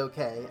Boy is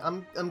okay.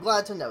 I'm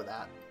glad to know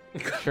that.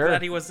 Sure.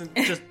 That he wasn't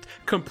just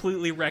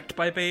completely wrecked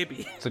by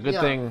Baby. It's a good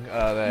Yeah. thing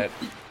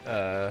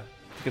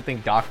good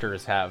thing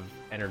doctors have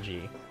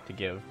energy to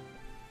give.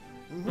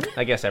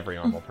 I guess every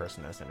normal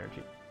person has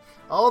energy.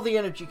 All the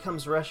energy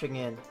comes rushing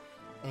in,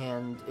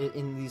 and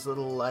in these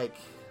little like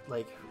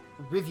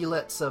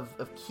rivulets of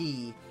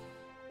ki,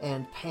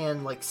 and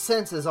Pan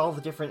senses all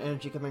the different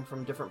energy coming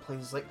from different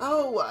places. Like,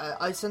 oh,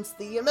 I sense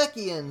the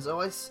Namekians.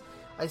 Oh,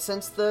 I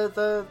sense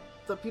the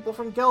people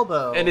from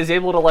Gelbo. And is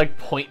able to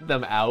point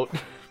them out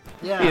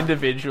yeah.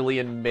 individually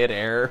in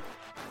midair.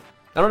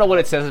 I don't know what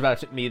it says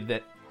about me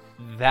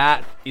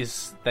that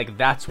is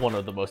that's one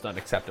of the most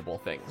unacceptable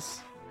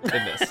things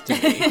in this to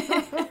me.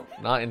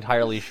 Not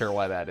entirely sure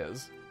why that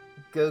is.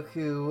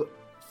 Goku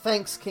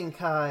thanks King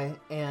Kai,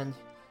 and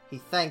he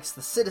thanks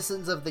the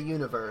citizens of the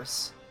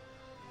universe,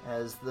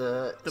 as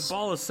the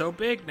ball is so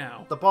big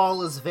now. the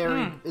ball is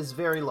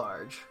very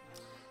large,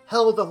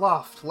 held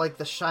aloft like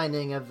the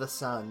shining of the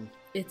sun.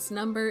 Its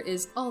number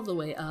is all the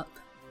way up.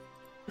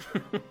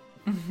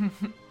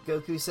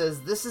 Goku says,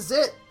 "This is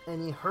it,"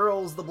 and he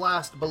hurls the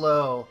blast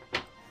below.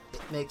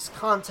 It makes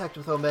contact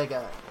with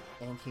Omega,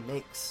 and he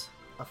makes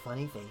a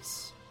funny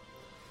face.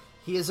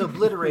 He is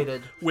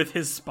obliterated With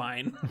his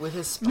spine. with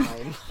his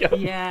spine.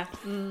 Yeah.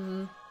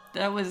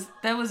 That was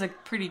a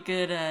pretty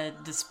good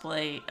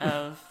display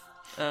of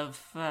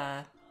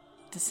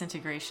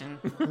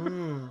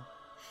disintegration.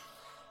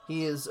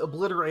 He is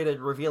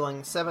obliterated,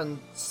 revealing 7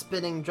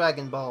 spinning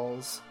Dragon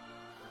Balls.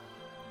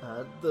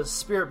 The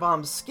spirit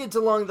bomb skids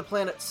along the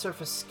planet's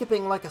surface,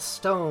 skipping like a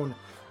stone,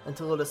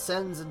 until it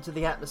ascends into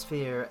the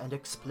atmosphere and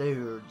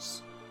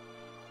explodes.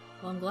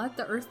 Well, I'm glad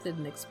the Earth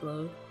didn't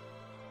explode.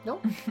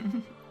 Nope.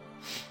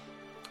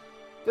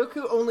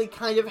 Goku only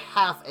kind of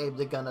half-aimed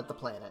a gun at the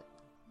planet.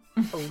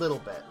 A little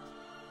bit.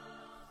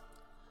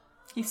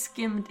 He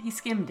skimmed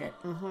it.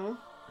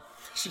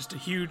 It's just a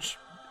huge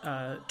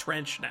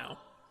trench now.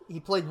 He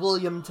played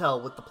William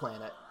Tell with the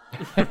planet.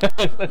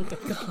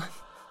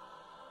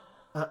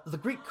 The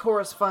Greek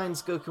chorus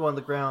finds Goku on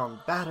the ground,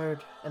 battered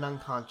and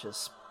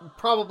unconscious,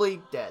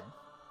 probably dead.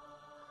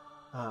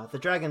 The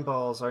Dragon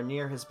Balls are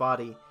near his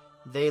body.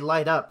 They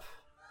light up,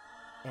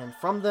 and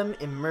from them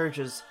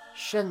emerges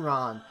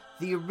Shenron,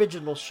 the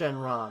original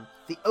Shenron,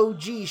 the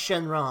OG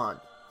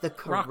Shenron, the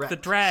correct Rock the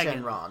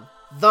dragon. Shenron,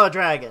 the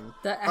dragon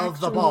The actual of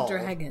the ball.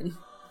 dragon.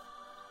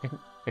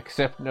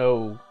 Except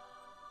no...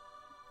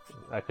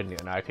 I couldn't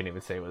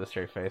even say it with a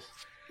straight face.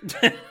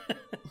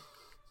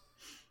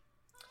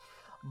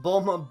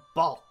 Bulma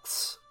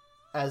balks,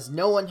 as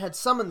no one had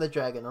summoned the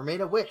dragon or made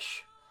a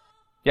wish.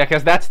 Yeah,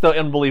 because that's the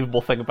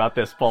unbelievable thing about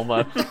this,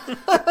 Bulma.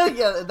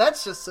 Yeah,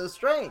 that's just so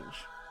strange.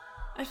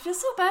 I feel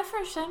so bad for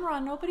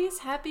Shenron. Nobody's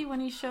happy when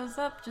he shows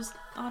up just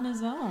on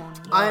his own.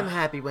 I'm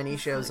happy when he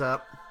shows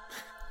up.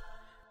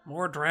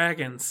 More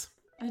dragons.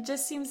 It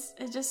just seems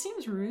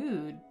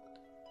rude.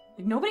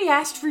 Nobody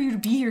asked for you to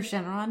be here,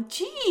 Shenron.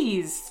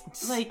 Jeez.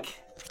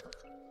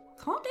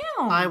 Calm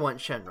down. I want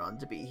Shenron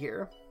to be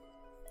here.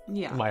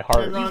 Yeah. My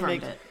heart.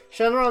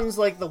 Shenron's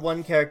the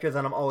one character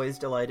that I'm always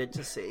delighted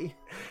to see.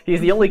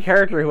 He's the only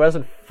character who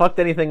hasn't fucked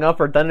anything up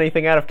or done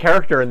anything out of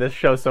character in this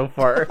show so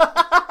far.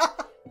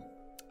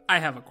 I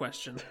have a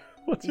question.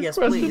 What's your Yes,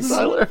 question, please.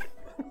 Tyler?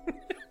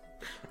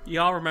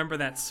 Y'all remember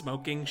that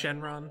smoking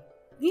Shenron?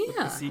 With the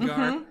Yeah.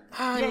 cigar?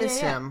 I miss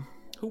him.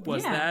 Who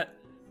was Yeah. that?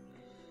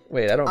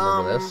 Wait, I don't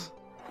remember this.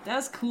 That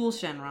was cool,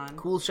 Shenron.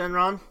 Cool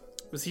Shenron.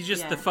 Was he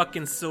just the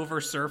fucking Silver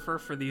Surfer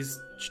for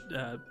these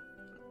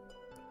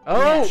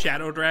Oh!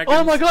 shadow dragons?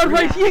 Oh my god,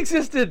 right, he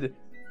existed!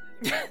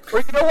 Or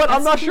you know what,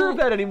 I'm not sure of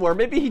that anymore.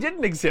 Maybe he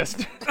didn't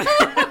exist.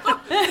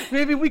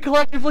 Maybe we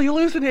collectively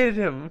hallucinated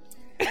him.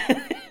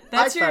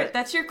 That's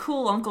your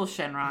cool Uncle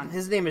Shenron.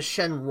 His name is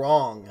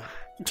Shenrong.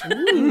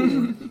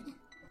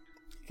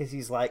 Because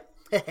he's like,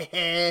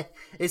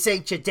 this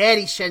ain't your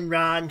daddy,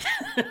 Shenron.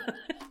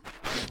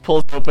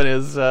 Pulls open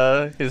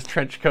his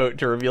trench coat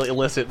to reveal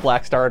illicit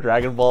Black Star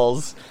Dragon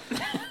Balls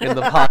in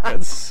the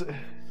pockets.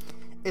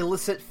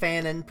 Illicit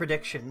fanon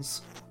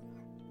predictions.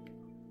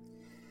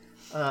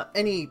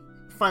 Any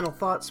final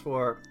thoughts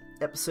for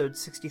episode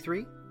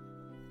 63?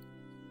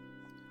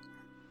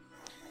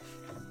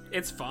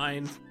 It's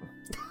fine.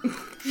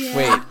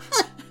 Wait.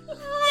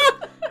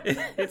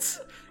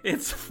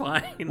 It's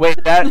fine. Wait,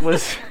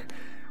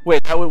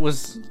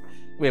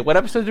 what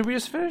episode did we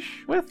just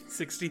finish with?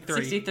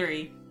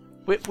 63.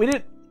 We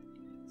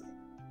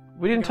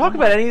didn't talk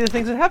about any of the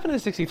things that happened in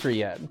 63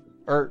 yet.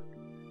 Or,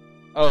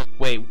 oh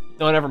wait,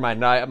 no, never mind.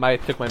 No, I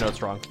took my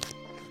notes wrong.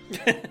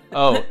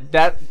 Oh,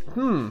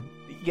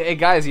 Hey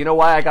guys, you know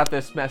why I got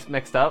this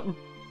mixed up?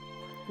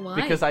 Why?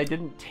 Because I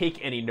didn't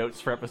take any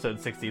notes for episode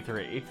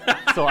 63.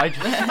 So I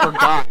just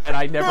forgot, and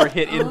I never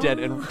hit indent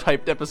and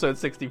typed episode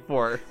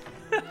 64.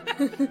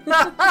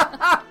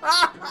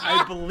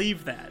 I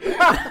believe that.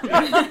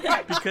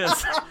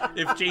 Because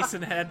if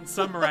Jason hadn't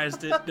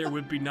summarized it, there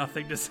would be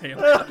nothing to say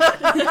about it.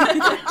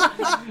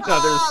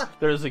 No,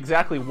 there's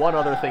exactly one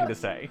other thing to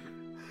say.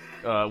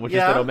 Which is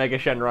that Omega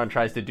Shenron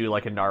tries to do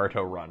like a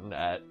Naruto run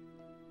at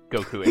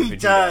Goku and Vegeta. He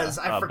does.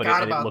 I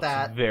forgot about it looks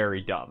that.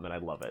 Very dumb, and I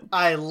love it.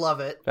 I love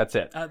it. That's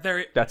it.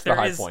 That's the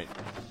high point.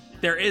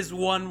 There is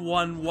one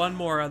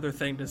more other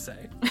thing to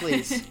say.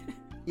 Please.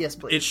 Yes,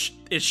 please.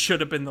 It should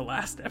have been the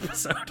last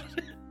episode.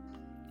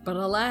 But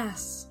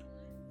alas.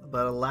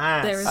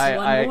 There is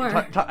one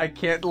more. I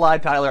can't lie,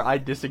 Tyler. I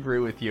disagree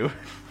with you.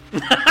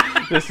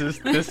 This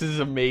is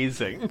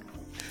amazing.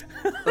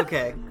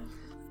 Okay.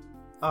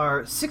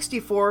 Our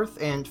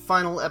 64th and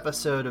final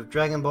episode of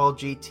Dragon Ball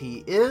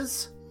GT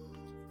is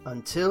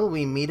Until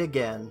We Meet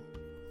Again.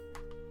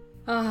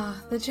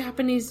 The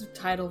Japanese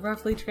title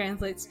roughly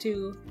translates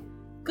to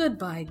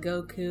Goodbye,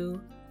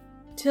 Goku.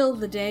 Till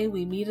the day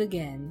we meet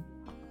again.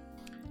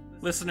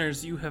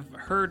 Listeners, you have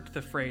heard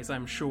the phrase,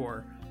 I'm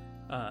sure,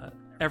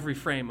 every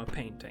frame a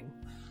painting.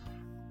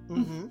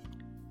 Mm-hmm.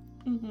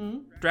 Mm-hmm.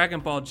 Dragon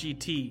Ball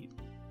GT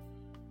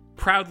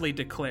proudly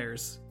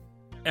declares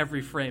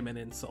every frame an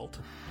insult.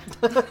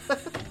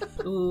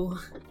 Ooh.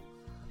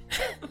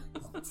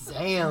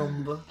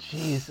 Damn.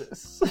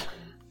 Jesus.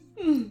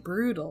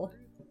 Brutal.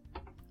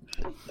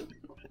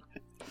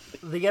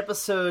 The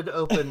episode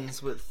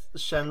opens with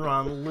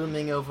Shenron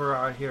looming over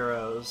our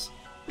heroes.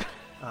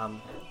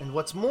 And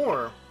what's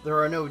more, there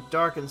are no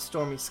dark and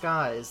stormy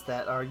skies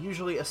that are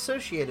usually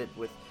associated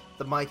with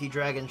the mighty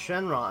dragon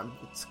Shenron.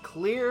 It's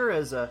clear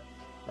as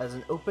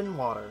an open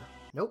water.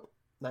 Nope,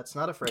 that's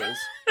not a phrase.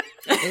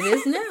 It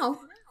is now.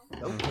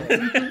 Okay.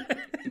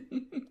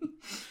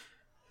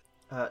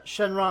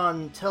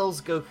 Shenron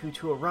tells Goku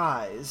to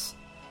arise,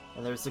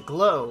 and there's a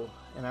glow,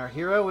 and our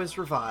hero is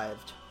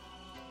revived.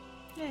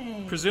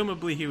 Yay.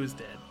 Presumably he was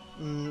dead.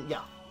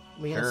 Yeah,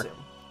 we can assume.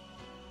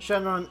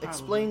 Shenron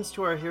explains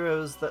to our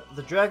heroes that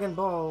the Dragon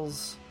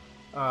Balls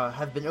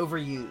have been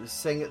overused,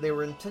 saying that they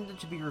were intended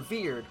to be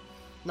revered,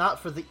 not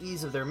for the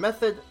ease of their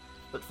method,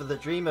 but for the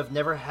dream of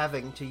never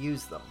having to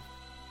use them.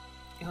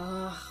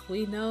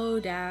 We know,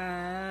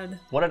 Dad.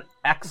 What an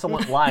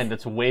excellent line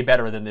that's way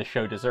better than this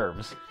show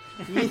deserves.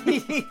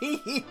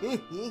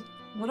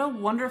 What a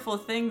wonderful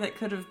thing that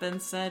could have been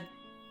said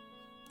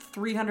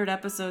 300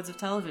 episodes of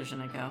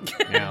television ago.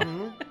 Yeah.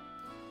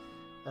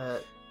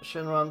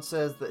 Shenron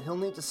says that he'll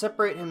need to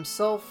separate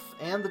himself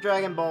and the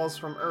Dragon Balls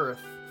from Earth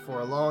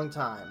for a long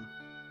time.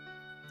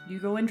 You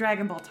go in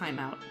Dragon Ball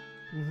timeout.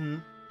 Mm-hmm.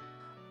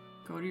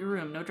 Go to your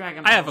room, no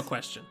Dragon Balls. I have a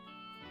question.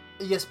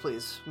 Yes,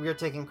 please. We are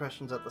taking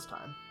questions at this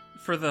time.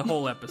 For the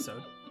whole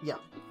episode. Yeah.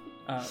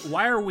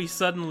 Why are we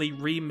suddenly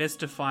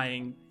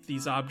remystifying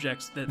these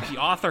objects that the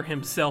author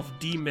himself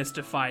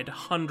demystified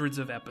hundreds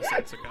of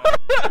episodes ago?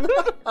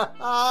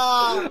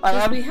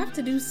 Because we have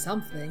to do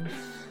something.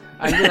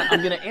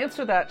 I'm gonna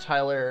answer that,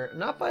 Tyler,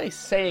 not by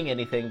saying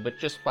anything, but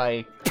just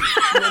by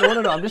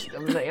no. I'm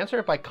gonna answer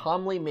it by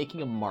calmly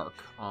making a mark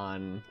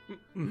on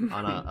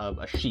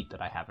a sheet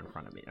that I have in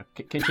front of me.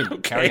 Continue.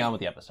 Okay. Carry on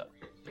with the episode.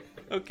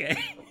 Okay.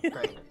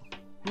 Great.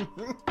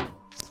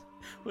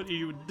 What do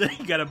you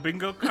got a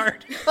bingo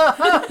card?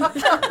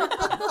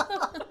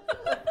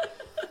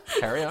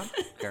 Carry on.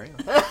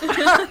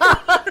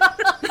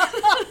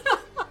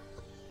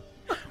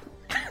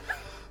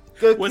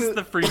 Goku... What's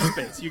the free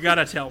space? You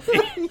gotta tell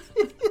me.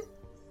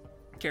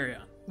 Carry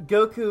on.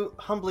 Goku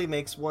humbly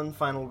makes one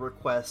final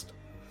request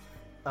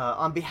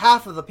on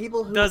behalf of the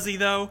people who... Does he,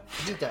 though?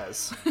 He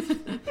does.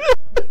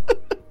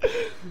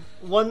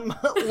 One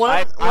more.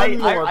 I think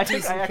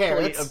peas and I actually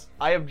carrots.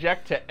 I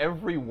object to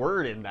every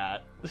word in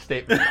that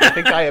statement. I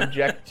think I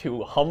object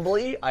to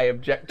humbly. I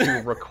object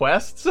to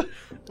requests.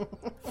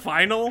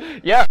 Final?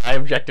 Yeah, I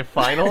object to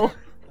final.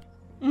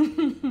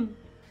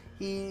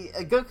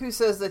 Goku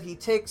says that he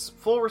takes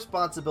full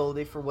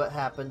responsibility for what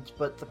happened,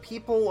 but the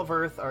people of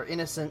Earth are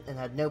innocent and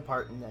had no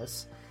part in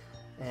this.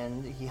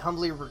 And he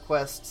humbly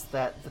requests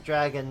that the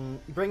dragon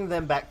bring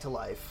them back to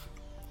life.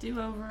 Do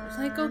over. It's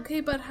like,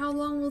 okay, but how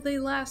long will they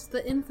last?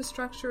 The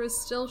infrastructure is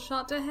still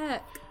shot to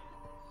heck.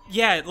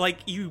 Yeah, like,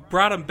 you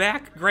brought them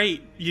back,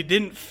 great. You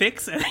didn't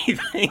fix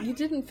anything. You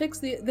didn't fix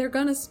they're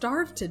gonna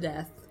starve to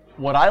death.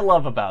 What I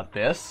love about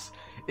this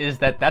is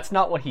that that's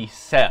not what he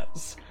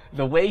says.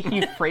 The way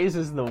he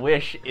phrases the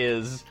wish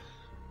is,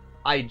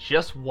 I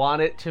just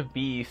want it to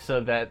be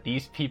so that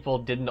these people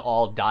didn't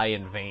all die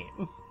in vain.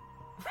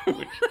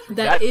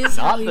 That is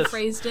how not he the-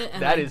 phrased it,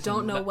 and that I is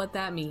don't know not- what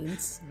that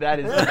means. That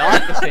is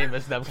not the same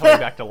as them coming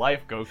back to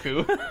life,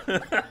 Goku.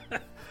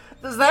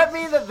 Does that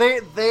mean that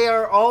they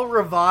are all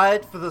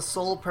revived for the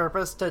sole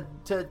purpose to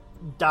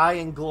die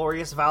in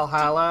glorious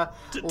Valhalla,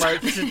 like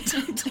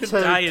to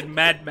die in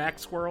Mad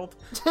Max world?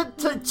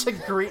 to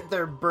greet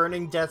their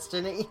burning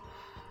destiny?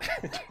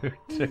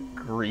 to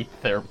greet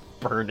their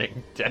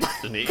burning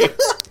destiny.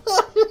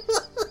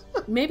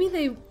 Maybe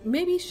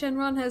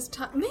Shenron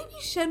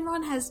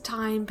has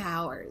time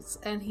powers,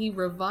 and he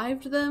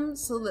revived them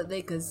so that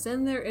they could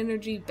send their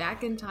energy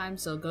back in time,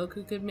 so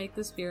Goku could make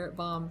the spirit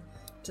bomb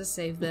to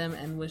save them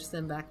and wish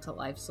them back to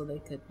life, so they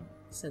could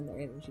send their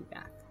energy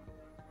back.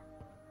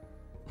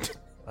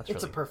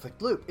 It's a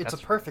perfect loop. It's a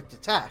perfect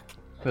attack.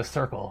 The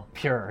circle,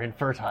 pure and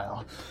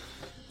fertile.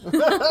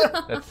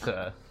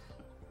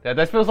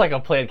 That feels like a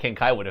plan King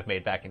Kai would have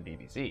made back in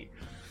DBZ.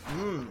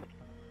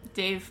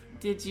 Dave,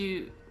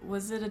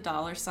 was it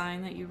a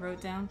 $sign that you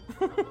wrote down?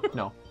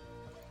 No.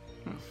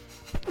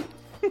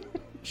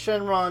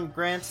 Shenron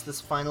grants this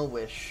final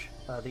wish.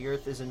 The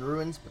Earth is in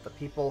ruins, but the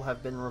people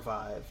have been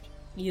revived.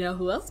 You know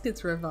who else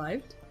gets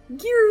revived?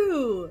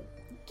 Giru!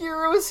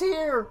 Giru is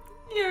here!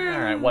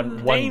 Alright,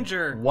 one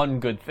Danger. One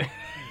good thing.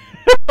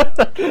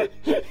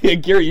 Yeah,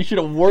 Gary, you should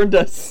have warned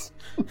us.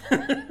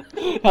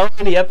 How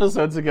many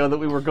episodes ago that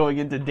we were going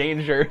into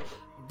danger?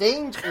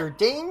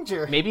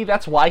 Danger! Maybe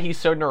that's why he's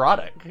so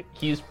neurotic.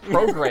 He's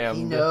programmed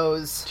He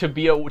knows. to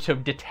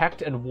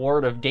detect and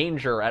ward of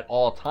danger at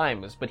all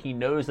times, but he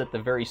knows that the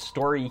very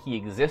story he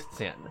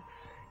exists in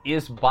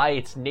is by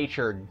its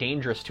nature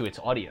dangerous to its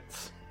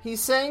audience.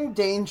 He's saying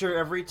danger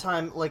every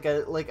time, like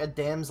a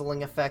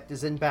damseling effect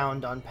is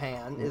inbound on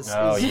Pan. Is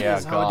honed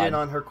in God.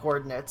 on her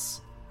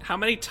coordinates. How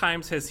many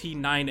times has he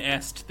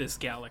 9S'd this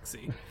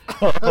galaxy?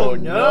 Oh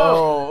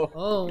no!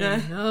 Oh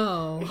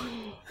no.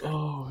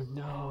 Oh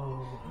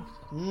no!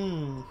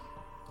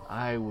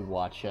 I would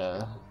watch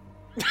a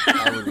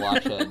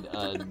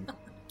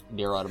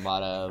Nier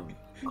Automata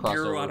crossover.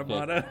 Guru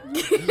Automata.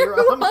 Your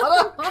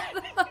Automata?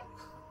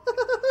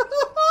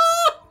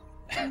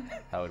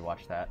 I would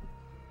watch that.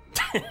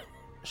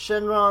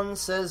 Shenron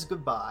says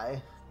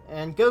goodbye,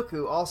 and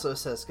Goku also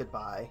says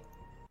goodbye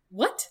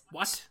What?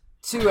 What?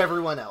 to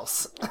everyone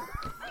else.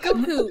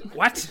 Goku.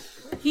 What?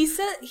 He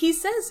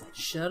says,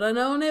 shoulda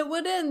known it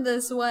would end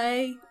this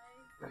way.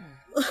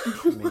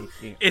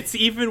 It's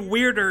even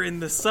weirder in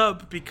the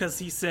sub because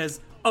he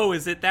says, "Oh,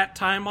 is it that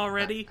time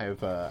already?"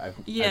 I've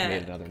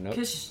made another note.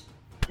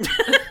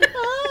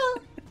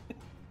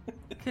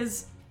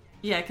 Because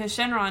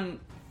Shenron,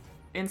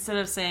 instead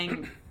of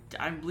saying,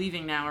 I'm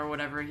leaving now or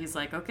whatever, he's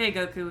like, okay,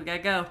 Goku, we gotta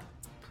go.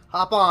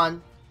 Hop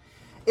on.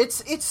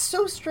 It's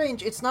so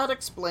strange. It's not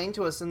explained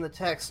to us in the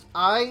text.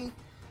 I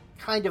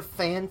kind of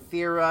fan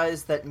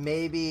theorized that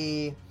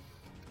maybe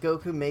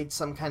Goku made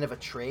some kind of a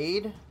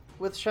trade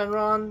with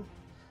Shenron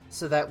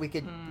so that we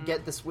could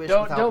get this wish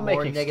without Don't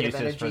more make negative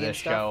excuses energy for and this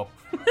stuff.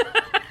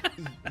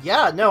 show.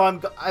 Yeah, no,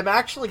 I'm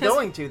actually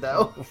going to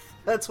though.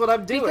 That's what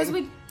I'm doing. Because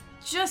we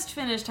just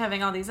finished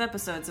having all these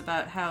episodes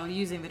about how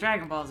using the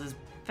Dragon Balls is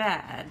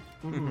bad.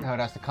 How it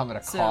has to come at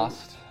a So-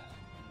 cost.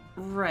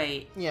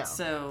 Right. Yeah.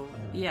 So,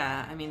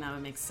 yeah, I mean, that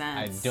would make I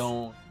sense.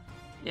 don't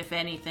If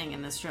anything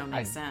in this show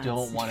makes sense.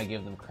 want to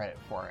give them credit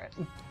for it.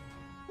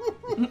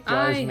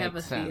 I make have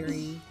a sense.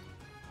 theory.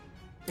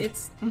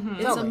 It's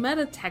Tell a me.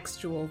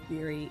 metatextual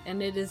theory,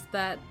 and it is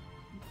that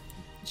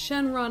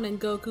Shenron and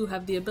Goku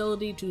have the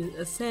ability to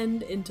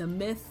ascend into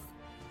myth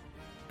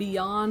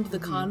beyond the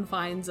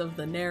confines of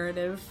the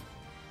narrative.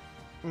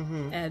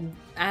 And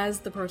as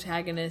the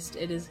protagonist,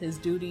 it is his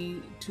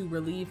duty to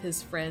relieve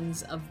his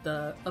friends of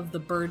the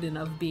burden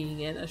of being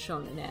in a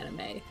shonen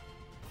anime.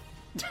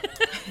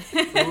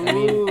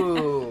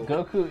 Ooh.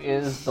 Goku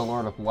is the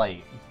Lord of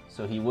Light,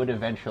 so he would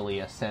eventually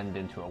ascend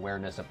into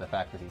awareness of the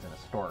fact that he's in a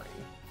story.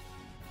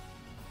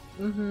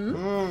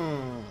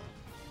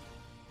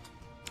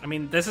 I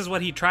mean, this is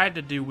what he tried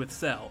to do with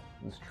Cell,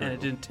 It's true. and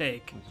it didn't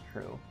take. It's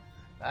true.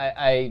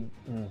 I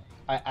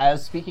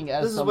as speaking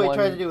as This is someone. what he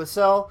tried to do with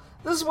Cell.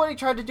 This is what he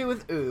tried to do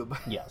with Oob.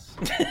 Yes.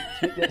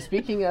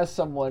 Speaking as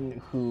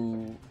someone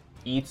who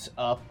eats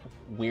up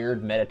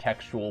weird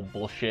metatextual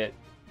bullshit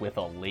with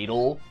a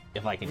ladle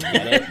if I can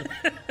get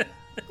it.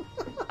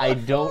 I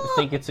don't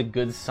think it's a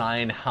good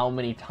sign how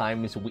many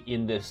times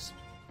in this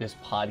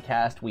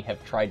podcast we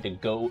have tried to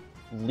go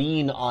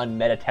lean on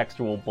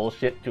metatextual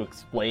bullshit to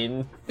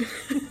explain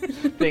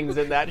things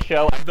in that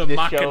show. The This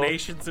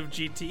machinations of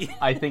GT. show,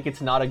 I think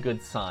it's not a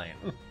good sign.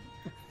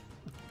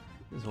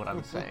 Is what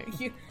I'm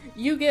saying.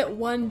 You get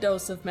one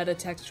dose of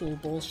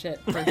metatextual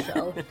bullshit per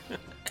show.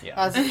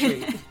 Yeah. As a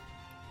treat.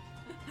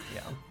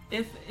 Yeah.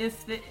 If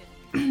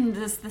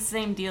this the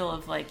same deal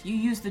of like you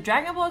use the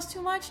Dragon Balls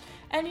too much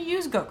and you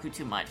use Goku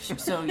too much,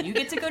 so you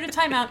get to go to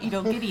timeout. You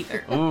don't get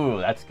either. Ooh,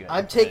 that's good.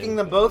 I'm taking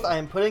them both. I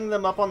am putting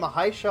them up on the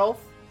high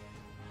shelf.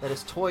 That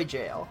is toy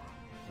jail.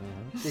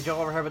 Did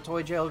y'all ever have a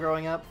toy jail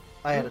growing up?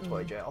 I had a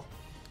toy jail.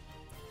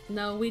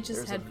 No, we just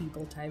There's had a-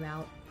 people time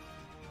out.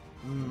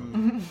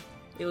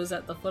 It was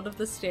at the foot of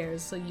the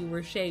stairs, so you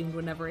were shamed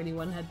whenever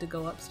anyone had to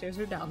go upstairs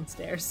or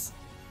downstairs.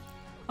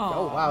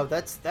 Oh wow,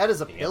 that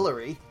is a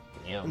pillory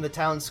Yeah. in the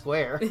town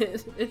square.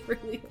 It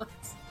really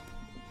was.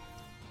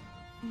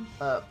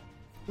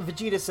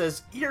 Vegeta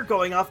says, "You're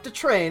going off to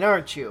train,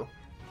 aren't you?"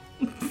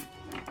 I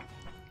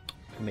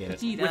made it.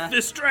 Vegeta. With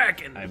this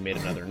dragon. I made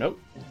another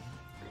note.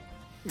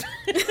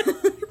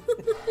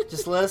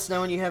 Just let us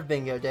know when you have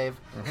bingo, Dave.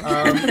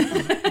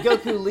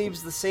 Goku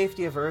leaves the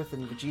safety of Earth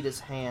in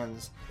Vegeta's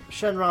hands.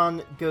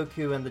 Shenron,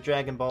 Goku, and the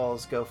Dragon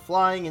Balls go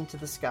flying into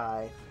the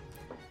sky.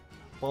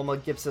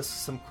 Bulma gives us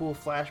some cool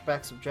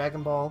flashbacks of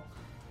Dragon Ball.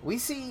 We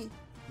see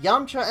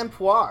Yamcha and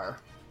Puar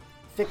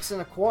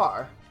fixing a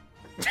Quar.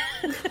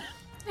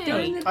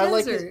 Down in the I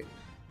like desert.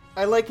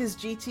 I like his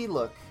GT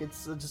look.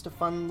 It's just a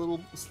fun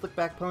little slick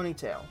back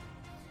ponytail.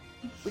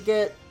 We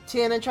get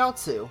Tien and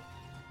Chaozu.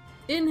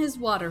 In his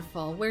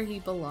waterfall, where he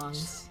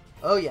belongs.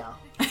 Oh yeah,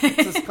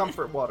 it's his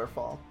comfort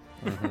waterfall.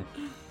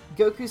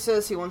 Goku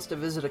says he wants to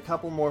visit a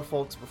couple more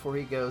folks before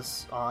he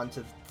goes on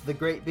to the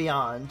great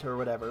beyond or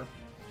whatever.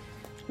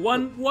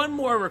 One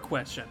more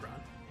request,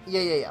 Shenron.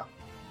 Yeah.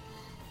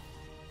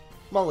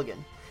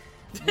 Mulligan.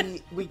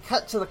 We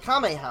cut to the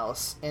Kame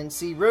house and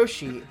see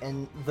Roshi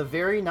and the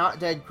very not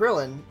dead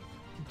Krillin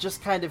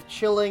just kind of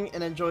chilling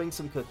and enjoying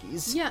some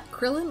cookies. Yeah,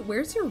 Krillin,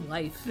 where's your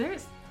wife?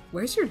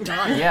 Where's your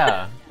daughter?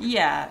 Yeah.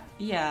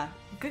 Yeah.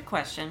 Good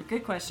question.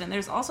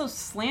 There's also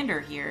slander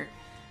here.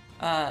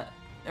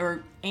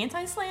 Or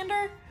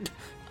anti-slander?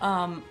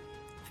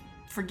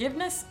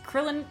 Forgiveness?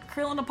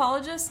 Krillin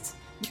apologist?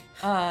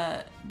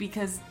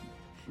 Because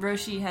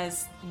Roshi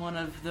has one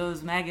of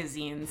those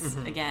magazines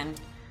again.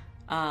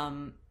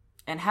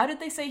 And how did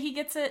they say he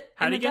gets it?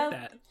 How in do you the get dub?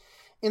 that?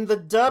 In the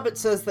dub, it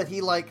says that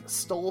he,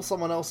 stole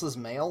someone else's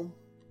mail.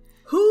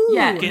 Who?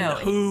 Yeah, Fucking no.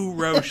 who,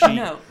 Roshi?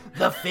 No.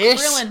 The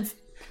fish?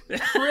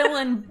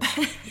 Krillin.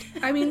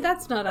 I mean,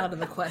 that's not out of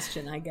the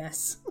question, I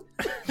guess.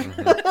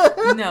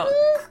 No.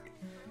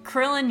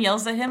 Krillin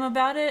yells at him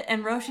about it,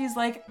 and Roshi's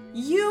like,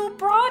 "You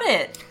brought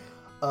it!"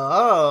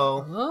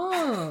 Oh.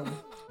 Oh.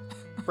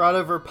 Brought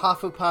over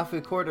Pafu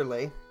Pafu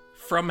Quarterly.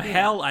 From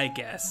hell, I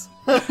guess.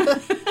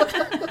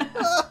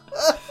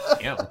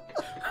 Yeah.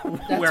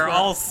 Where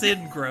all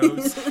sin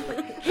grows.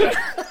 The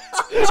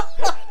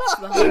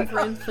home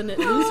for infinite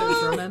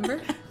losers, remember?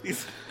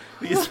 These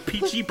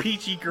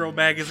peachy girl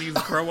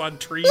magazines grow on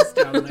trees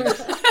down there.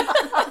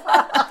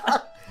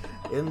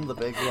 In the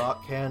Big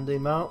Rock Candy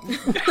Mountain.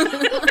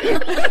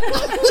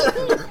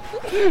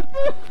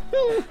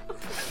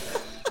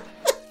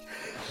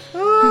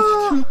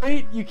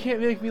 Wait, you can't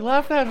make me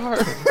laugh that hard.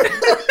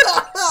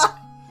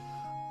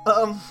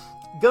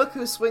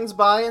 Goku swings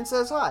by and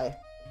says hi.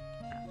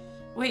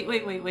 Wait.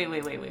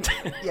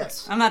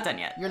 Yes. I'm not done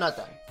yet. You're not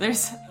done.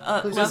 There's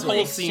a Who's This lovely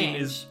whole scene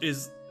exchange.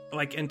 is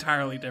like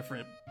entirely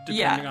different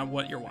depending Yeah. on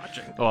what you're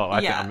watching. Oh,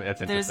 Yeah, that's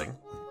there's- interesting.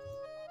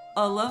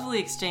 A lovely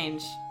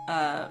exchange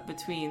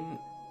between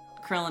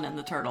Krillin and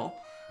the turtle.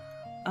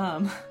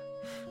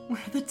 Where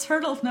the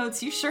turtle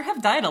notes, "You sure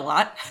have died a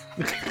lot."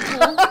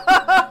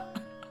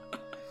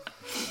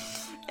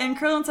 And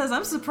Krillin says,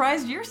 "I'm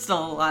surprised you're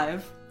still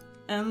alive."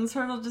 And the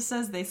turtle just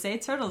says, "They say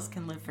turtles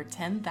can live for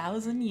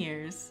 10,000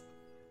 years."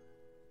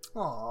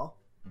 Aww.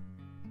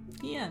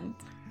 The end.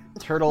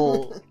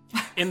 Turtle.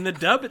 In the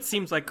dub, it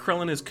seems like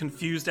Krillin is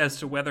confused as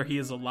to whether he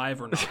is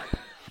alive or not.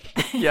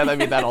 Yeah, I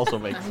mean that also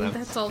makes I mean,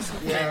 sense. that's also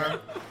Yeah.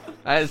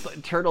 As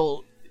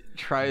Turtle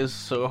tries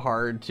so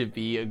hard to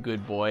be a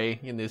good boy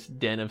in this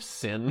den of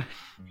sin.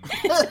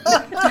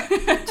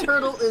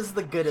 Turtle is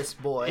the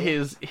goodest boy.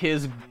 His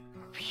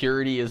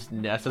purity is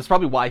necessary. That's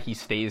probably why he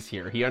stays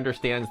here. He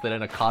understands that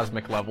in a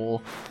cosmic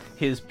level,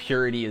 his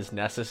purity is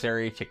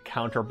necessary to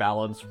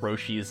counterbalance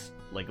Roshi's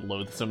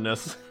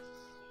loathsomeness.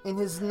 In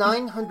his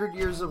 900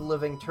 years of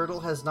living, Turtle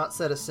has not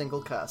said a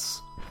single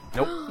cuss.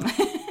 Nope.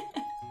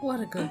 What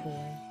a good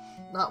boy.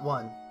 Not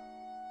one.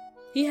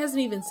 He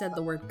hasn't even said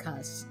the word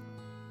cuss.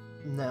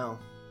 No.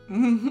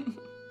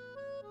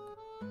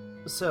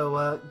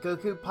 So,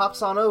 Goku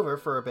pops on over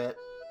for a bit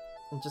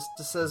and just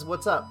says,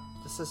 "What's up?"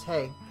 Just says,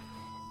 "Hey."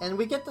 And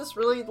we get this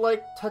really,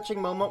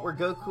 touching moment where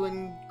Goku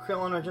and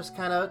Krillin are just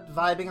kind of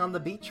vibing on the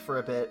beach for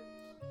a bit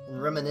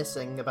and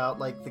reminiscing about,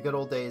 the good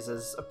old days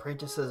as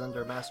apprentices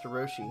under Master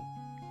Roshi.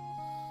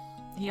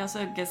 He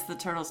also gets the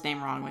turtle's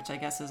name wrong, which I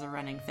guess is a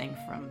running thing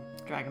from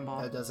Dragon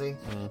Ball. Oh, does he?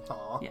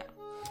 Aw. Yeah.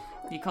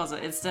 He calls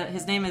it, his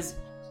name is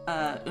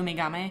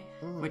Umigame,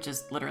 which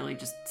is literally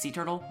just sea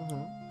turtle.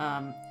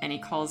 And he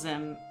calls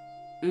him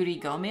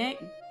Urigome,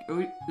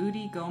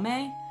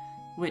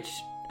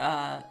 which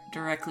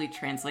directly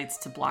translates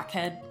to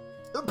blockhead.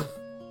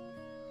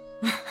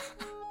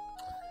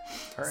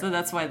 So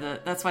that's why the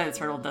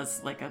turtle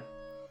does like a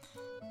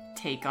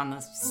take on the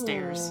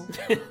stairs.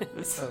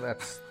 So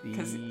that's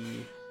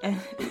the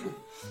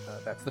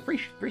free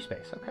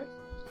space. Okay.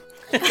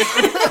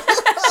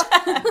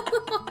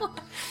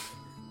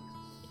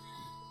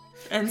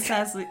 and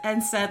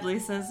sadly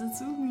says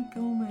it's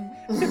Umigame.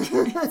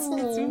 It's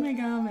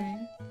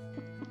Umigame.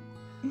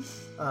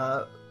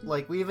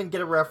 Like, we even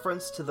get a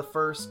reference to the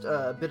first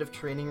bit of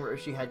training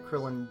Roshi had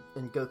Krillin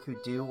and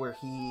Goku do, where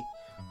he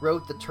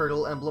wrote the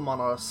turtle emblem on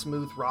a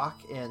smooth rock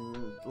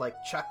and, like,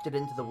 chucked it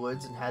into the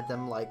woods and had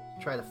them, like,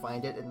 try to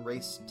find it and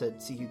race to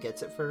see who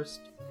gets it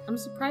first. I'm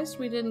surprised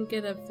we didn't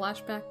get a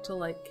flashback to,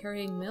 like,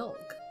 carrying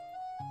milk.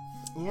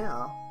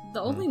 Yeah.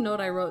 The only note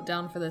I wrote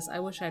down for this, I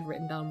wish I'd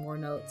written down more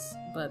notes,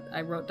 but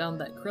I wrote down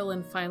that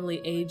Krillin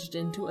finally aged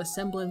into a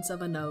semblance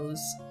of a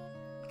nose.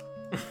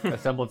 A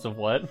semblance of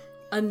what?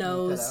 A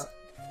nose.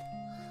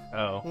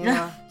 Oh.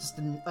 Yeah, just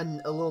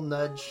a little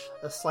nudge,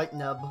 a slight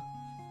nub.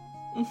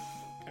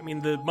 I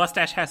mean, the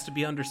mustache has to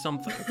be under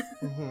something.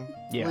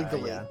 Yeah,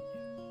 Legally. yeah.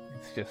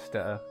 It's just,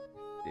 it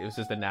was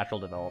just a natural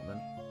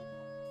development.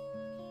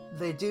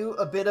 They do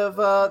a bit of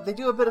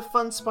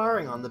fun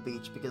sparring on the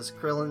beach because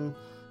Krillin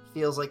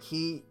feels like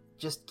he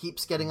just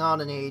keeps getting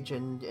on in age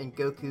and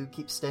Goku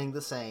keeps staying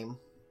the same.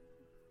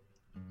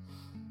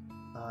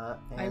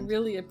 I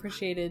really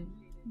appreciated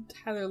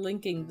Tyler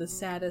linking the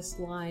saddest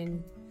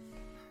line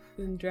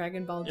in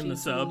Dragon Ball GT. In the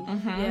sub?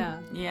 Yeah.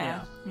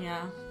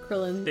 Yeah.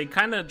 Krillin.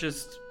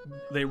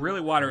 They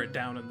really water it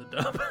down in the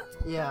dub.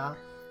 Yeah.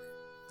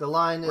 The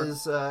line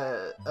is,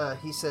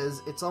 he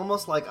says, "It's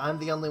almost like I'm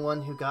the only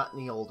one who got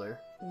any older."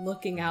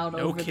 Looking out No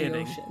over kidding. the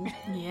ocean.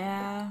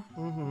 Yeah.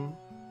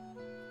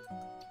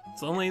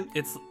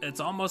 It's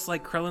almost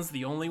like Krillin's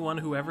the only one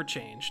who ever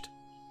changed.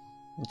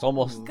 It's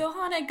almost...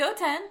 Gohan and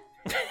Goten.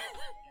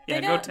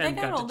 Yeah, Goten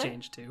got older. to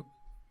change too.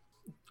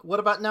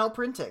 What about now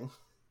printing?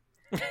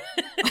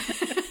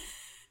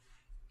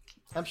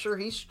 I'm sure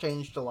he's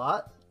changed a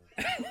lot.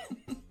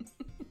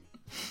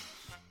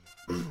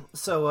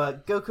 So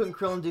Goku and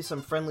Krillin do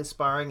some friendly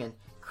sparring, and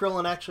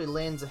Krillin actually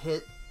lands a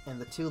hit, and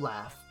the two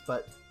laugh.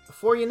 But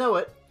before you know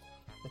it,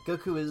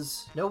 Goku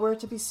is nowhere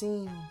to be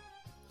seen.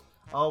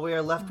 All we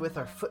are left with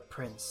are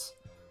footprints,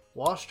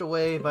 washed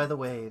away by the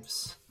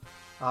waves.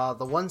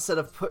 The one set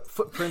of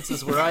footprints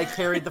is where I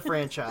carried the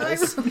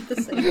franchise. The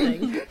same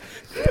thing.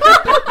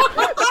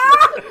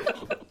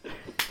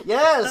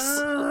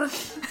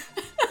 Yes!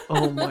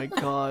 Oh my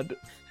god.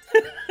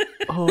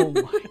 Oh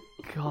my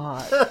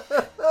god.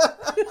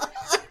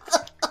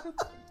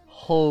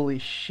 Holy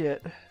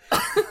shit.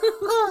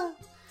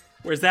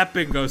 Where's that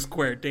bingo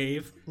square,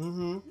 Dave?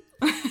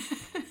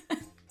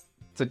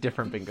 It's a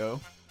different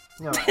bingo.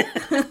 No.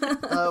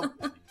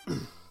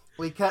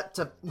 We cut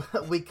to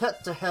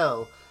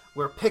hell,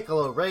 where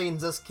Piccolo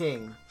reigns as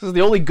king. This is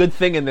the only good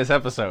thing in this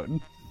episode.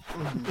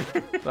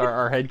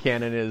 Our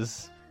headcanon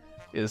is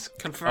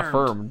Confirmed.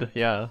 affirmed,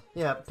 yeah.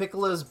 Yeah,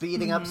 Piccolo's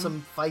beating up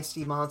some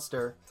feisty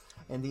monster,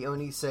 and the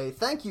Oni say,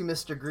 "Thank you,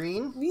 Mr.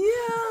 Green."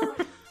 Yeah.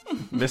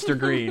 Mr.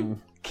 Green,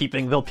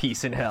 keeping the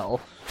peace in hell.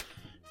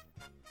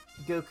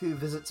 Goku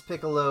visits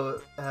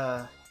Piccolo,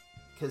 and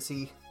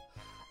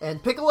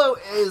Piccolo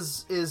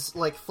is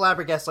like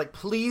flabbergasted, like,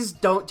 "Please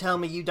don't tell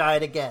me you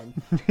died again.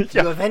 Do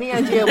you have any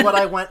idea what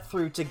I went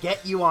through to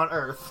get you on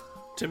Earth?"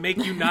 To make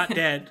you not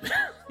dead.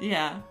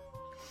 Yeah.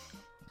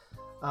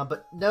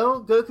 But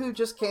no, Goku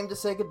just came to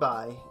say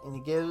goodbye, and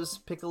he gives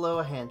Piccolo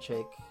a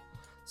handshake,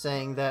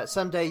 saying that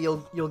someday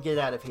you'll get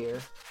out of here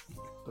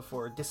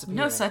before disappearing.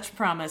 No such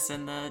promise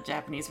in the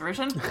Japanese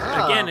version.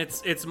 Again,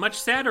 it's much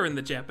sadder in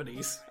the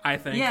Japanese, I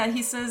think. Yeah,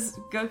 he says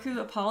Goku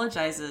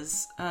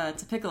apologizes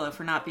to Piccolo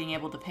for not being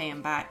able to pay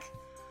him back,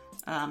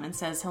 and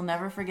says he'll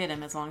never forget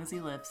him as long as he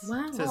lives.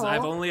 Wow. Says,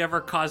 "I've only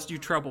ever caused you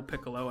trouble,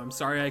 Piccolo. I'm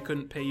sorry I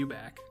couldn't pay you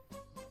back."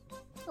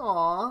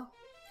 Aww.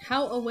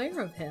 How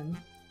aware of him.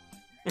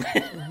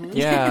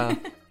 Yeah.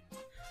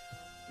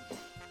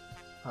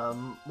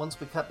 Once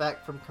we cut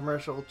back from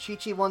commercial,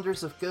 Chi-Chi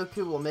wonders if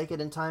Goku will make it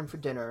in time for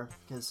dinner,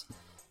 because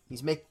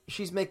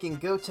she's making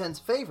Goten's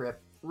favorite,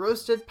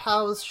 roasted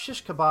Pow's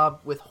shish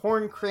kebab with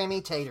horn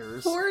crammy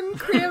taters. Horn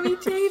crammy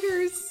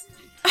taters.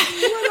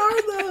 What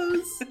are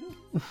those?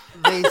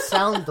 They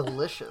sound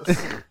delicious.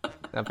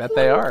 I bet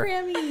they are.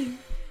 Crammy.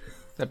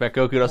 I bet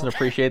Goku doesn't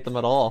appreciate them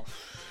at all.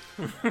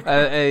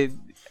 I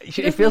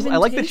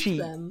like that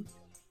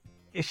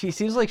she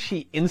seems like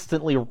she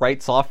instantly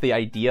writes off the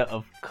idea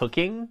of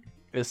cooking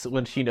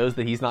when she knows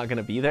that he's not going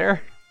to be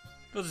there.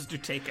 They'll just do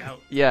takeout.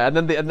 Yeah, and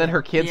then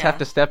her kids Yeah. have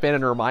to step in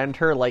and remind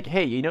her, like,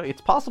 hey, it's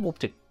possible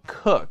to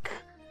cook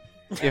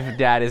if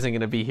Dad isn't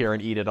going to be here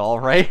and eat it all,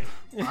 right?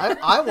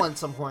 I want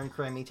some horn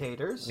crammy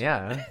taters.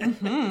 Yeah.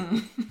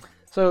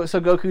 So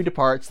Goku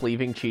departs,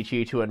 leaving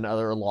Chi-Chi to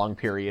another long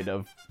period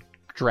of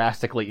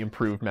drastically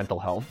improved mental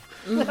health.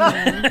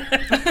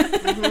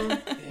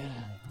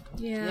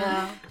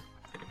 Yeah.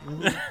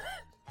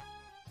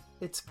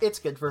 It's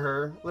good for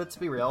her. Let's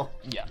be real.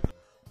 Yeah.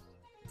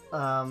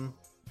 Oob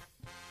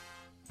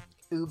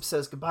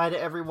says goodbye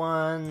to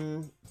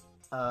everyone.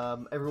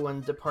 Everyone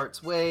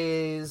departs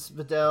ways.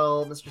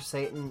 Videl, Mr.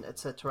 Satan,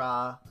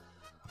 etc.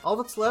 All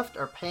that's left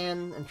are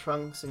Pan and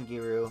Trunks and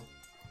Giru.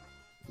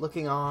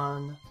 Looking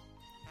on,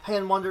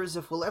 Pan wonders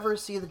if we'll ever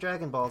see the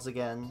Dragon Balls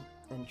again,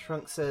 and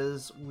Trunks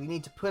says we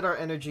need to put our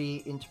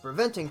energy into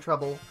preventing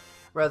trouble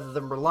rather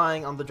than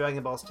relying on the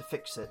Dragon Balls to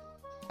fix it.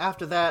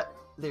 After that,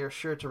 they are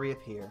sure to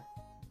reappear.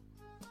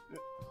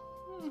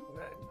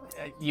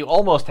 You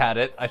almost had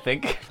it, I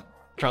think,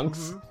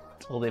 Trunks,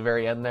 till the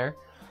very end there.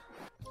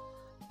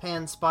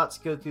 Pan spots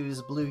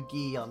Goku's blue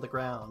gi on the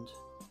ground.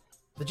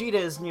 Vegeta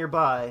is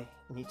nearby,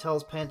 and he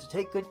tells Pan to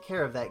take good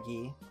care of that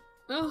gi.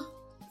 Oh,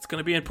 It's going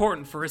to be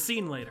important for a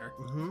scene later.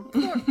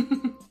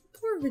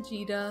 poor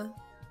Vegeta.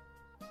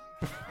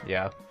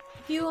 Yeah.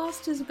 He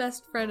lost his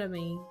best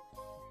frenemy.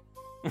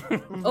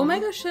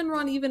 Omega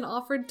Shenron even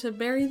offered to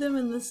bury them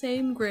in the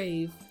same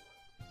grave.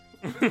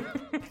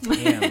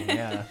 Damn,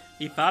 yeah.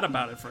 He thought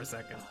about it for a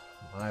second.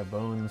 My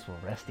bones will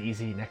rest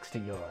easy next to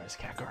yours,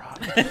 Kakarot.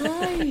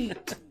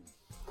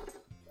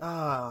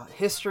 Right.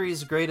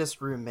 History's greatest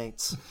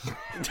roommates.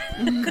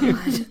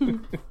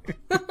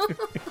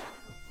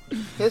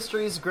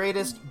 History's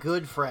greatest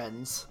good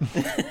friends.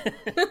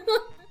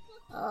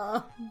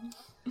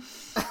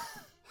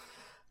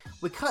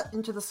 We cut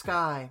into the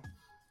sky.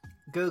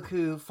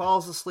 Goku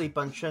falls asleep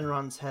on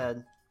Shenron's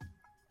head,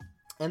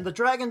 and the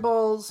Dragon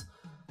Balls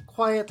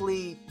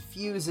quietly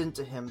fuse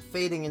into him,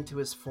 fading into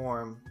his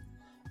form,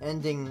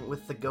 ending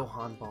with the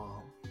Gohan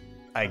Ball.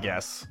 I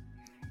guess.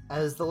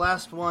 As the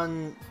last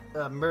one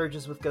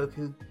merges with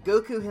Goku,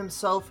 Goku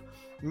himself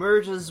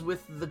merges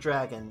with the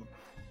dragon,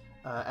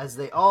 as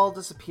they all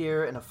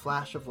disappear in a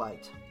flash of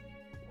light.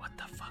 What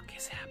the fuck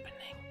is happening?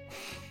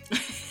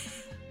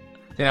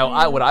 You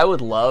know, what I would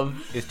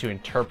love is to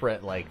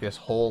interpret like this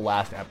whole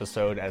last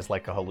episode as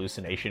like a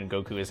hallucination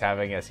Goku is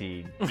having as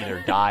he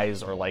either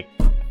dies or like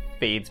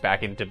fades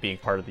back into being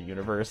part of the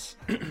universe.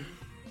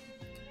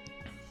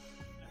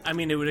 I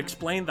mean, it would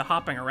explain the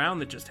hopping around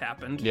that just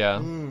happened. Yeah.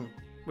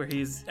 Where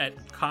he's at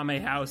Kame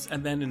House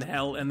and then in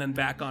Hell and then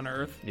back on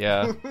Earth.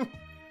 Yeah.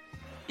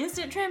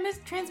 Instant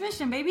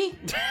transmission, baby.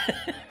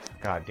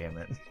 God damn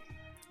it.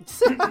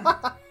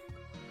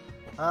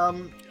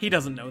 He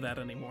doesn't know that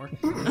anymore.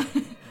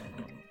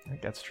 I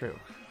think that's true.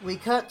 We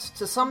cut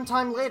to some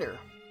time later.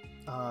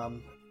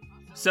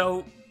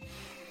 So,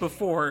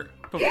 before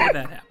that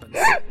happens,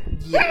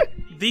 Yeah.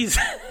 these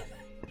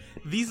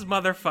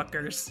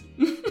motherfuckers,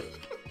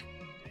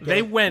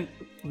 they went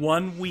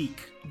 1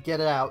 week. Get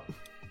it out.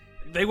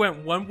 They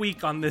went 1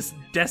 week on this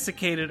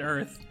desiccated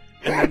Earth,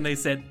 and then they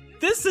said,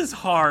 "This is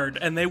hard,"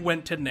 and they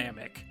went to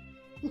Namek.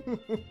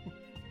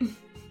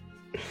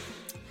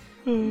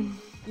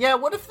 Yeah,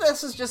 what if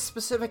this is just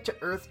specific to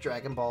Earth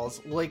Dragon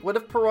Balls? Like, what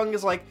if Parung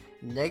is like,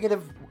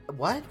 negative...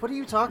 What? What are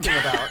you talking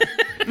about?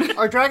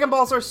 Our Dragon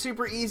Balls are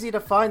super easy to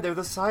find. They're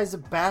the size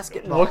of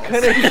basketballs. What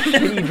kind of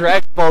shitty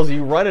Dragon Balls are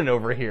you running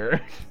over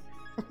here?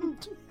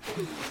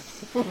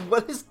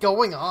 What is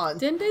going on?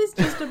 Dende's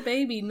just a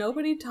baby.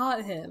 Nobody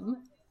taught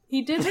him.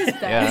 He did his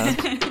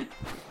best. Yeah,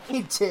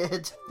 He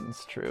did.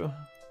 it's true.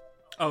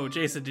 Oh,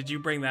 Jason, did you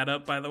bring that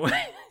up, by the way?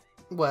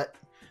 What?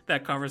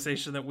 That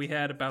conversation that we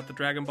had about the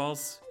Dragon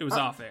Balls? It was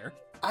off air.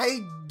 I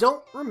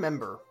don't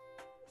remember.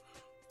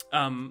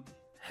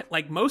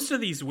 Like, most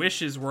of these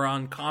wishes were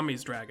on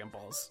Kami's Dragon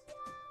Balls.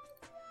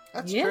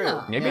 That's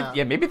Yeah.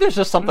 true. Maybe there's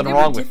just something They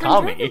wrong were with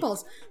different Dragon Kami.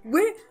 Balls.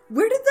 Where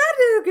did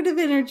that negative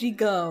energy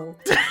go?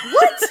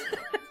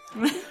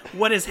 What?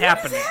 What is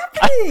happening?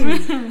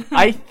 Happening?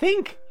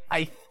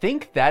 I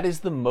think that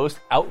is the most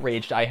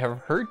outraged I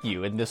have heard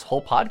you in this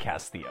whole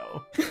podcast,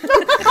 Theo.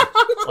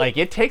 Like,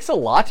 it takes a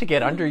lot to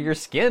get under your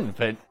skin,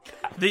 but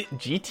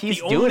GT's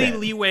doing it.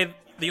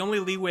 The only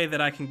leeway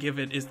that I can give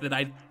it is that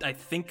I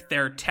think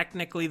they're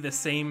technically the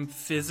same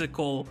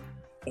physical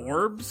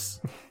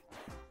orbs,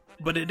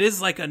 but it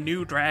is like a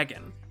new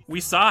dragon. We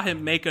saw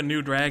him make a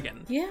new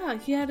dragon. Yeah,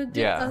 he had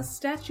a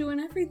statue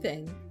and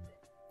everything.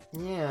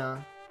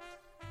 Yeah.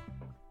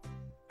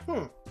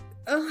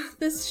 Ugh,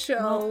 this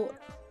show.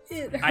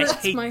 It I hurts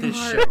hate my this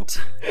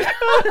heart.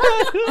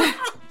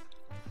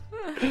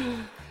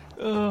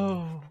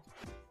 Oh.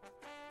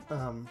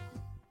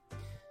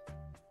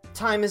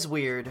 Time is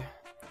weird.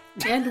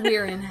 And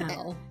we're in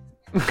hell.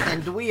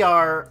 And we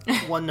are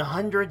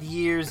 100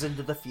 years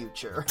into the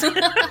future.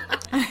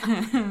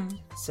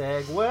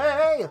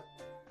 Segway!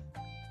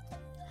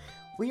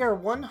 We are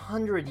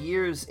 100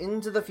 years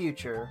into the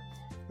future.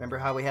 Remember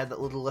how we had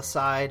that little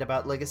aside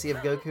about Legacy of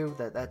Goku?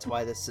 That's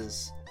why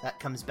that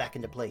comes back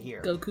into play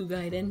here. Goku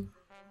Gaiden.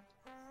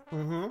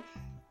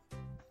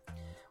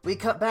 We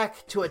cut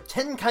back to a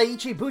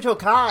Tenkaichi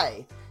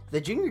Butokai,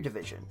 the junior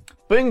division.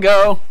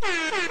 Bingo!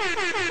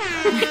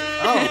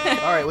 Oh,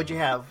 alright, what'd you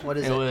have? What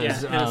is it? It was Yeah,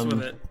 hit us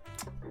with it.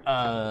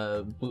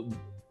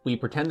 we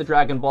pretend the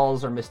Dragon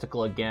Balls are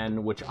mystical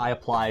again, which I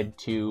applied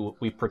to.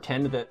 We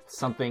pretend that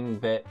something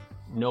that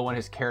no one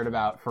has cared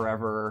about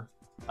forever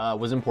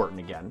was important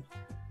again.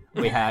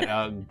 We had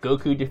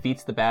Goku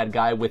defeats the bad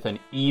guy with an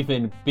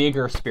even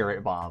bigger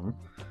spirit bomb.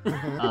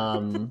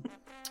 The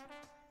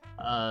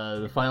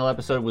final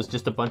episode was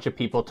just a bunch of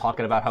people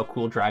talking about how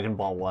cool Dragon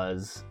Ball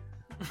was.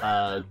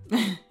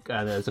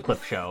 There's a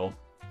clip show.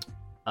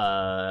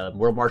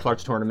 World Martial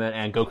Arts Tournament,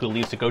 and Goku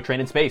leaves to go train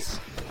in space.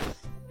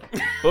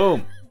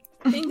 Boom.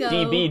 Bingo.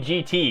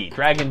 DBGT.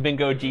 Dragon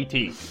Bingo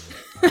GT.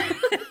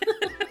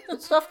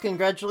 Good stuff.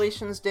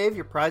 Congratulations, Dave.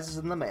 Your prize is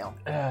in the mail.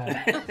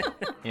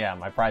 Yeah,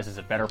 my prize is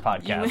a better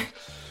podcast.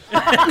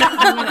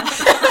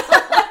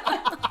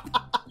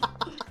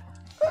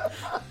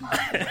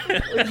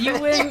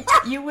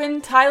 You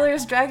win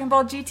Tyler's Dragon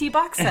Ball GT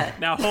box set.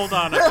 Now hold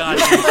on a goddamn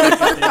second,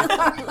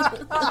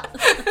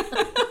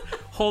 Dave.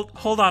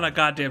 Hold on a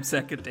goddamn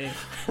second,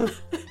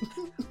 Dave.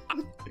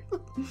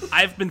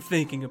 I've been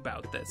thinking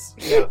about this.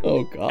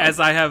 Oh god. As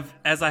I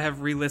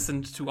have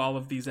re-listened to all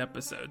of these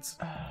episodes.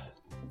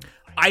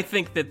 I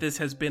think that this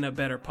has been a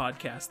better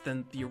podcast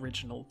than the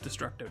original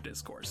Destructo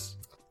Discourse.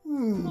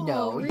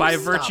 No, By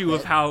stop virtue it.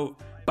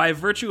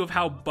 of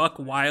how buck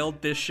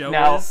wild this show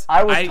Now, is.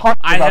 I was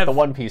talking about have, the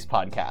One Piece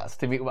podcast.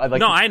 To me,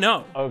 No, I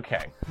know.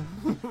 Okay.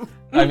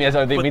 I mean,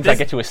 it means I this-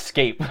 get to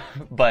escape,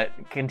 but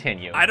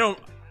continue. I don't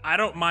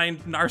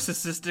mind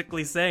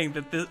narcissistically saying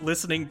that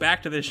listening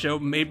back to this show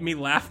made me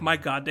laugh my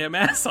goddamn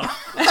ass off.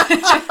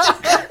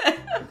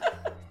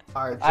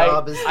 Our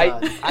job is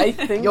done. I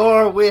think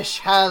Your wish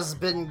has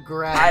been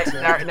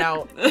granted.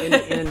 now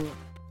in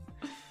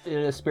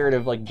a spirit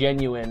of like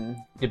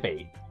genuine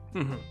debate,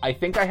 I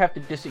think I have to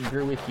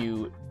disagree with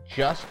you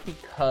just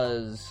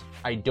because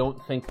I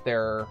don't think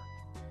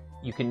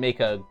you can make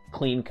a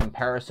clean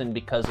comparison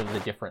because of the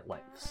different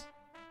lengths.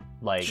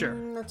 Like, Sure.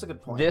 That's a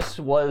good point. this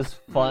was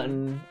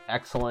fun,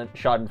 excellent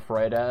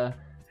Schadenfreude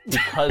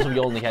because we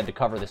only had to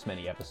cover this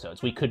many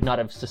episodes. We could not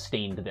have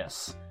sustained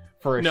this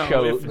for a No,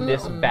 show if-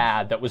 this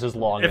bad that was as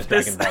long as If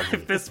this Dragon Ball Z.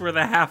 if this were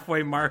the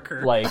halfway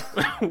marker, Like,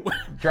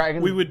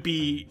 Dragon... we would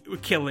be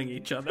killing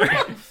each other.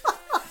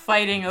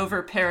 Fighting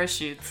over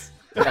parachutes.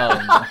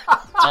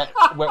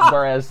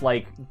 Whereas,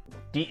 like,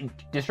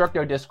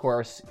 Destructo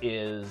Discourse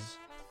is,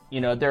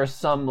 there's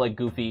some, like,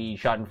 goofy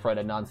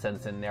Schadenfreude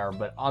nonsense in there,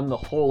 but on the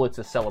whole, it's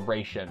a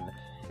celebration,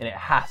 and it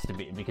has to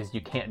be, because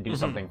you can't do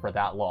something for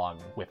that long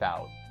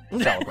without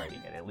celebrating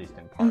it, at least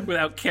in part.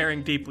 Without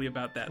caring deeply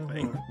about that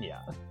thing. Yeah.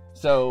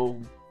 So,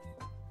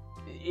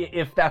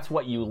 if that's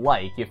what you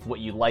like, if what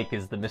you like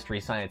is the Mystery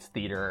Science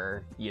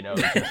Theater,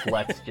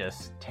 let's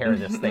just tear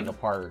this thing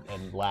apart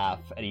and laugh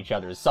at each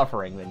other's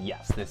suffering, then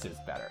yes, this is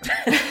better.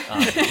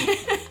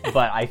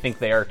 But I think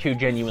they are two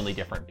genuinely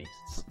different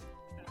beasts.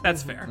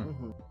 That's fair.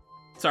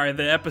 Sorry,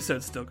 the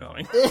episode's still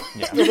going.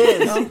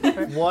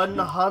 It is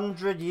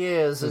 100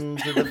 years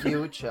into the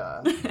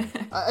future.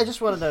 I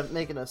just wanted to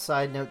make an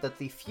aside note that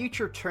the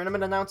future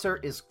tournament announcer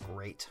is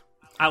great.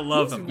 I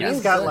love him.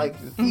 He's got like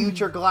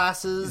future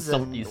glasses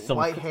and He's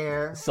white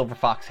hair. Silver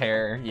fox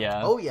hair, yeah.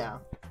 Oh yeah,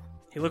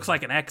 He looks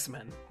like an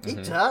X-Men. he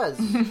does.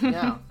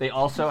 Yeah. They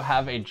also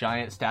have a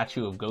giant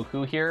statue of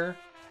Goku here,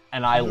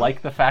 and I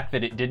like the fact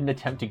that it didn't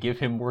attempt to give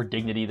him more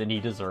dignity than he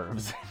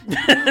deserves.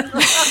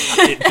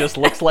 It just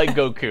looks like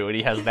Goku, and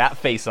he has that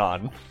face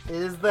on. It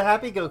is the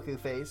happy Goku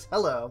face.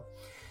 Hello.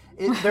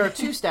 There are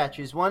two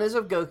statues. One is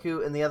of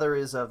Goku, and the other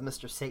is of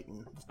Mr.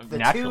 Satan. The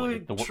Naturally,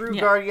 two the true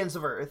Yeah. guardians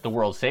of Earth. The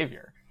world's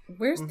savior.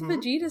 Where's the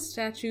Vegeta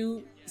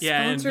statue?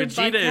 Yeah, and sponsored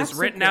by Vegeta is Capsule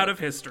written Corp? out of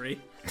history.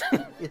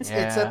 It's Yeah.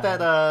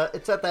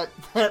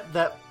 at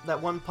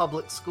that one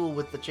public school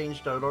with the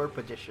Change.org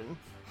petition.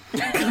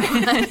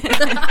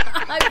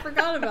 I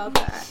forgot about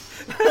that.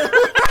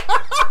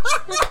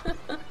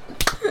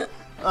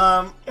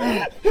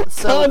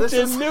 So this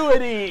is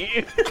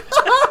Continuity!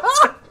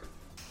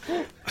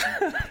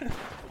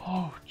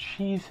 Oh,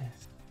 Jesus.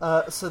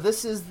 So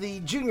this is the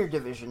junior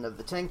division of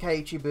the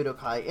Tenkaichi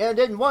Budokai, and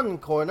in one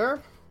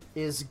corner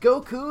is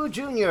Goku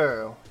Jr.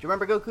 Do you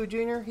remember Goku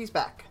Jr.? He's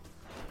back.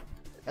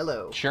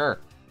 Hello. Sure.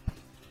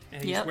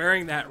 And he's Yep.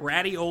 wearing that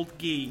ratty old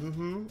gi.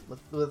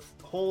 With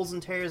holes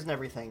and tears and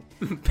everything.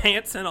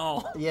 Pants and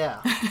all.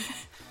 Yeah.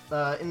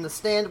 In the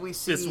stand we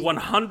see... This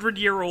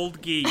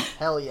 100-year-old gi.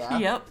 Hell yeah.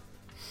 Yep.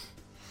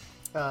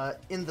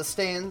 In the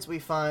stands we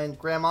find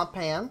Grandma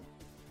Pan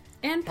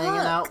And hanging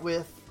Puck. out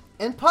with...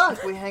 And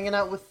Puck! We hanging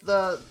out with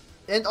the...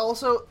 And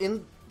also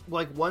in,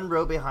 like, one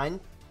row behind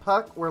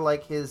Puck were,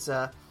 like, his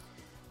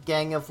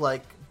gang of,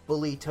 like,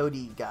 bully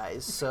toady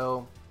guys.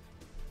 So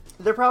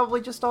they're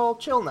probably just all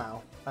chill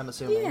now, I'm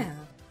assuming. Yeah.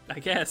 I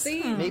guess.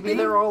 Maybe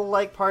they're all,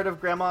 like, part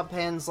of Grandma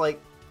Pan's,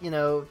 like,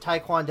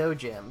 Taekwondo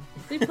gym.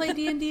 They play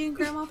D&D in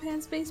Grandma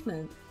Pan's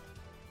basement.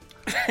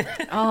 Oh,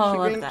 I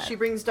love that. She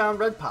brings down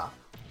Red Pop.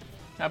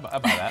 How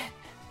about that?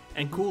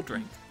 And Cool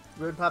Drink.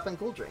 Red Pop and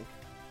Cool Drink.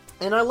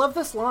 And I love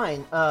this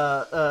line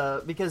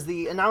because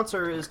the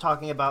announcer is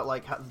talking about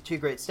like how the two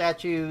great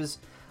statues,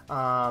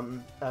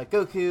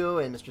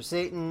 Goku and Mr.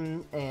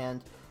 Satan,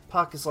 and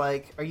Puck is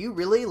like, "Are you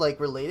really like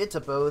related to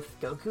both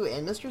Goku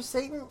and Mr.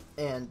 Satan?"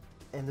 And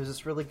there's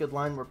this really good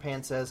line where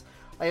Pan says,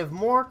 "I have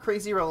more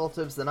crazy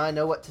relatives than I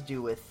know what to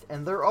do with,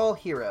 and they're all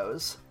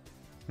heroes."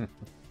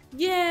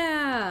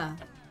 Yeah.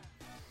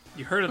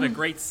 You heard of the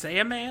Great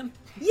Saiyaman?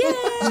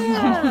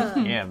 Yeah.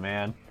 Yeah,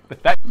 man.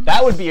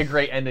 That would be a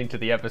great ending to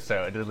the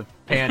episode.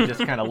 Pan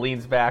just kind of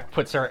leans back,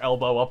 puts her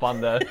elbow up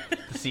on the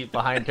seat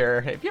behind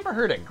her. Have you ever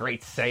heard of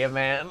Great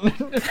Saiyaman?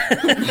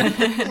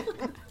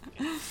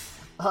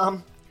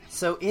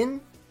 So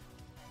in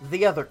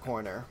the other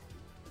corner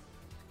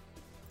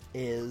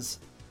is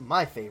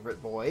my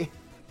favorite boy.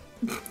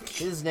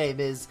 His name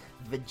is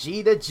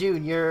Vegeta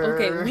Jr.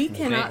 Okay, we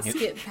cannot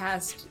skip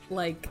past,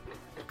 like,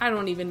 I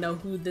don't even know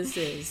who this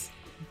is.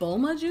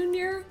 Bulma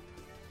Jr.?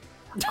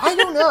 I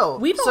don't know.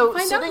 We don't so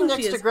find out sitting who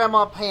next she to is.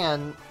 Grandma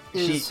Pan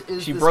is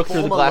she this broke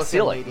through the glass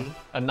Bulma-looking ceiling. lady.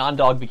 A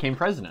non-dog became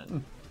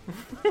president.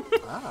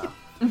 I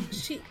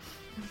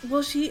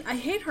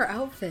hate her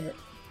outfit.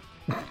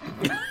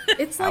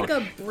 It's like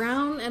a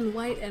brown and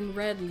white and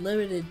red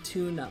limited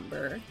 2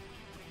 number.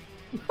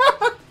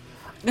 I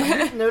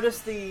didn't notice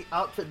the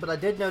outfit, but I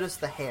did notice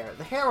the hair.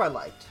 The hair I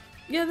liked.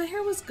 Yeah, the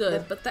hair was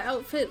good, but the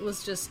outfit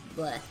was just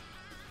bleh.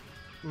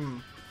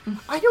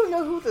 I don't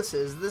know who this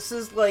is. This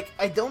is like,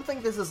 I don't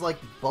think this is like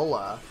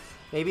Bulla.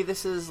 Maybe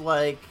this is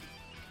like,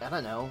 I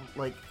don't know,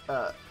 like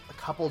a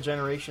couple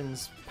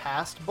generations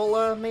past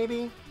Bulla,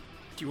 maybe?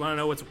 Do you want to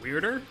know what's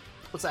weirder?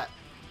 What's that?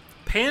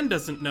 Pan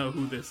doesn't know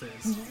who this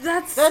is.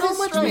 That's That so is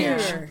much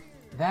strange. weirder.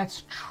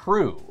 That's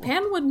true.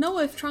 Pan would know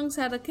if Trunks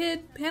had a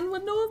kid. Pan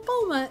would know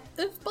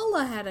if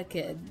Bulla had a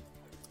kid.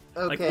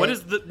 Okay. Like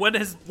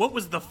what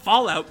was the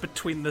fallout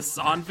between the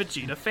San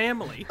Vegeta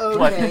family?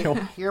 Okay,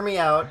 What? hear me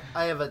out.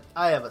 I have a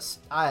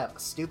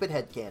stupid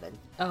headcanon.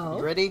 Oh.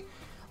 You ready?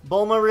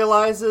 Bulma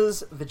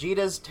realizes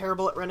Vegeta's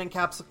terrible at running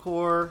Capsule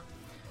Corps.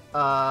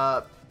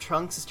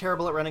 Trunks is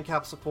terrible at running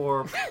Capsule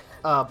Corps.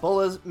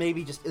 Bulla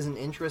maybe just isn't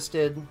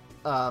interested.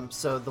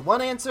 So the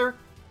one answer,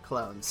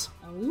 clones.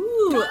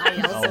 Ooh,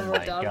 I also Oh wrote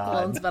my down God.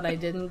 clones, but I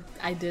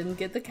didn't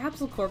get the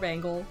Capsule Corp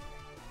angle.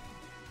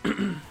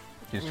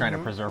 She's trying to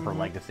preserve her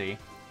legacy.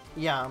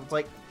 Yeah,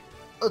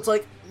 it's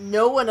like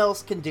no one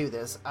else can do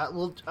this.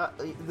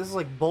 This is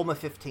like Bulma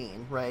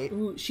 15, right?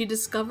 Ooh, she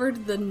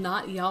discovered the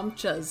not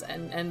Yamchas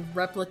and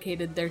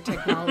replicated their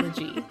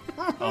technology.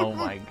 Oh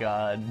my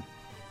god.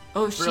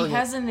 Oh, she Brilliant.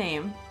 has a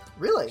name.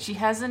 Really? She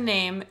has a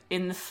name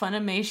in the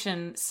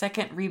Funimation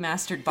second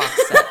remastered box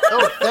set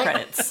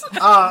credits.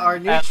 Our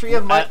new Tree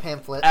of Might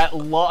pamphlet. I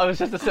was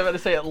just about to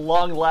say, at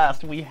long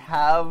last, we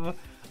have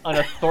an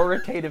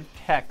authoritative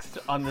text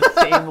on the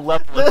same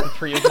level as the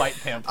Tree of Might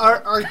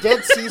pamphlet. Our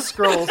Dead Sea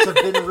Scrolls have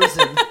been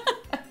risen.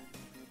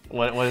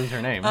 What is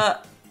her name?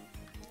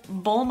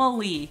 Bulma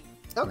Lee.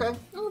 Okay.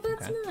 Oh,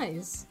 that's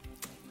nice.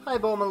 Hi,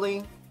 Bulma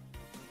Lee.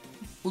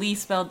 Lee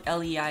spelled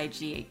Leigh.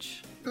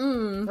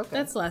 Okay.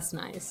 That's less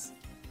nice.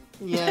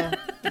 Yeah.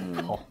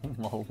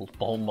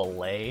 Bulma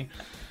Lay.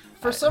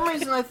 For some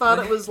reason, I thought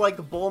it was like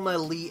Bulma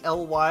Lee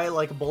Ly,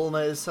 like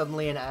Bulma is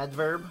suddenly an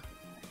adverb.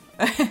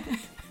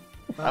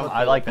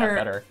 I like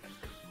that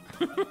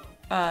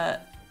better.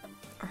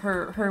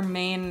 Her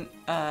main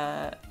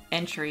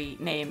entry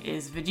name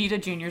is Vegeta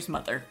Jr.'s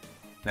mother.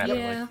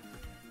 Yeah.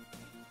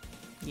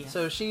 Yeah.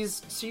 So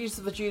she's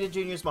Vegeta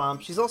Jr.'s mom.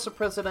 She's also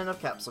president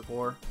of Capsule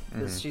Corps.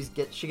 Because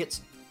she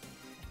gets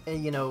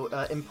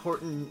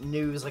important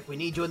news like we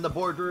need you in the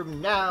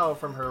boardroom now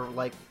from her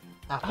like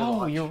after Oh,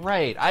 watch. you're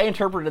right. I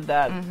interpreted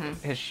that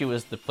as she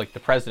was the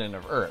president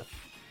of Earth.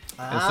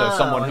 And so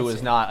someone who I is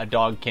see. not a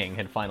dog king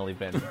had finally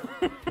been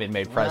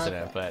made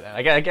president. Okay.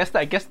 But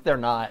I guess they're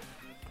not.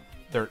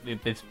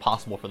 It's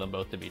possible for them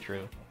both to be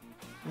true.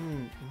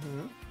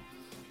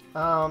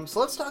 So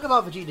let's talk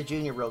about Vegeta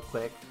Jr. real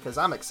quick because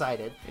I'm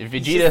excited.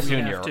 Vegeta We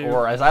have Jr., to.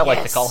 or as I like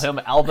Yes. to call him,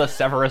 Alba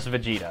Severus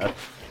Vegeta.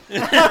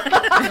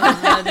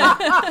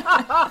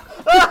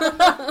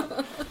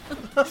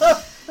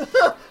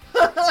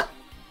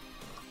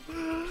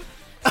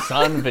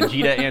 Son,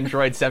 Vegeta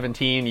Android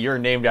 17, you're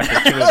named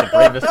after two of the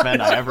bravest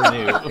men I ever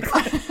knew.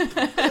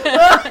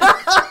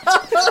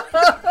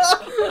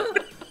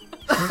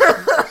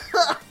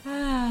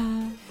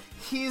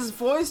 He's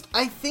voiced.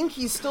 I think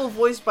he's still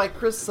voiced by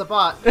Chris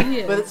Sabat,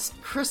 is. but it's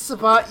Chris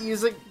Sabat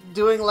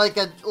doing like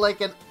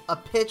a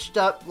pitched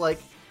up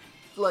like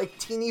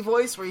teeny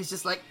voice where he's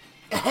just like,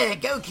 hey,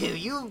 Goku,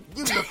 you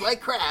look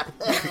like crap.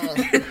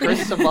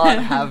 Chris Sabat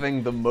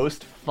having the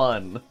most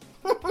fun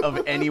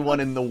of anyone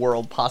in the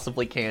world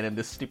possibly can in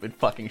this stupid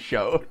fucking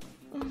show.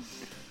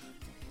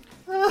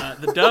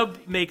 The dub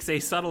makes a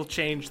subtle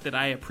change that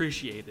I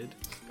appreciated.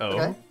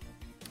 Oh.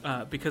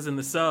 Okay. Because in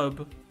the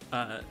sub,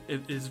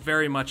 it is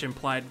very much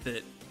implied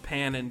that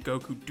Pan and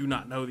Goku do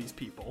not know these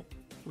people,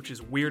 which is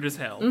weird as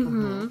hell.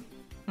 In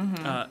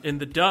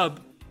the dub,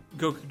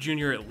 Goku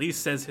Jr. at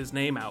least says his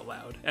name out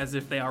loud, as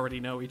if they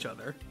already know each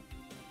other.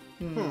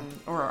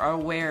 Or are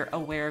aware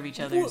of each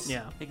other's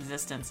Yeah.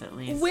 existence, at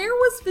least. Where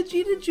was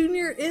Vegeta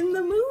Jr. in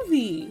the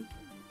movie?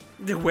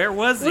 Where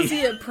was he? Was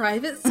he at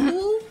private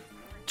school?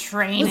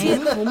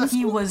 training.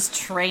 He was I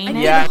training.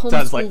 get Yeah, a it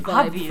sounds homeschool like-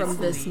 vibe from Obviously.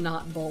 this,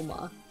 not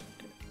Bulma.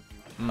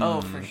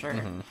 Oh, for sure.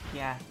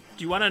 Yeah.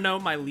 Do you want to know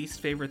my least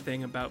favorite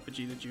thing about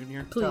Vegeta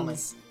Jr.? Tell me.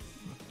 Please.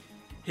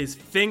 His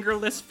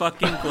fingerless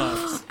fucking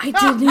gloves. I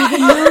didn't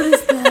even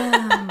notice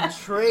them.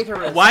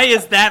 Traitorous. Why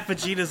is that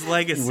Vegeta's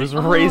legacy? He was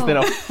raised in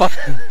a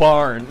fucking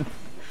barn.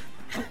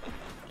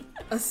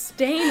 A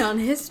stain on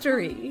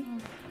history.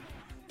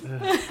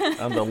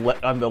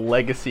 on the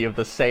legacy of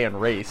the Saiyan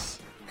race.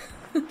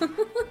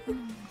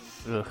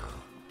 Ugh.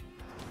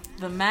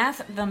 The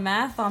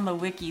math on the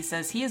wiki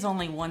says he is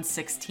only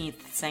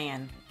 1/16th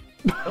Saiyan.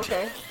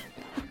 Okay.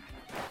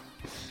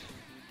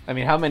 I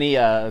mean, how many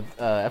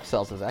F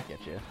cells does that get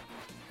you?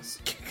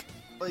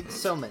 Like,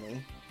 so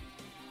many.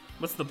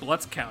 What's the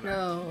Blutz counter?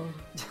 No.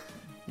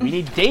 We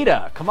need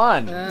data. Come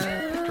on,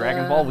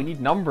 Dragon Ball. We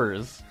need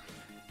numbers.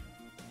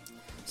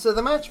 So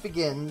the match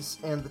begins,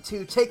 and the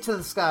two take to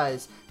the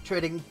skies,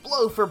 trading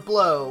blow for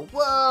blow.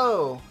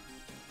 Whoa!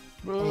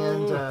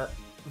 And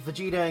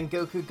Vegeta and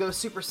Goku go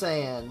Super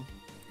Saiyan.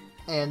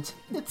 And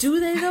Do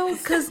they though?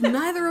 Because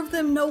neither of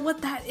them know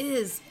what that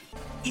is.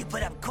 You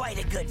put up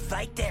quite a good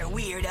fight there,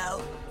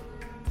 weirdo.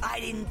 I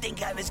didn't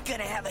think I was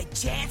gonna have a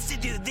chance to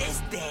do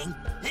this thing.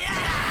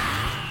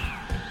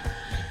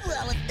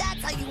 Well, if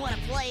that's how you want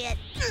to play it.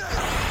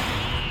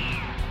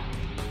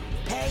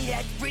 Hey,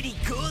 that's pretty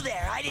cool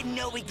there. I didn't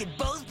know we could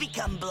both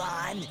become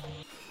blonde.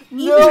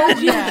 They're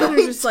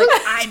just like,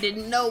 I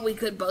didn't know we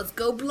could both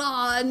go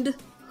blonde.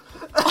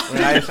 I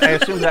mean, I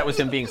assumed that was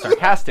him being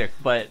sarcastic,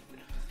 but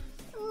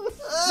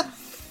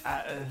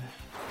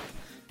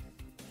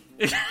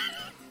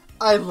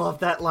I love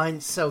that line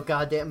so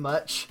goddamn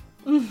much.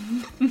 Do you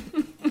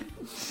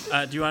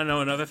want to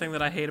know another thing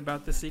that I hate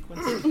about this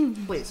sequence?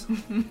 Please.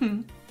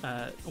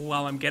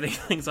 While I'm getting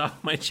things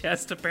off my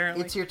chest,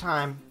 apparently. It's your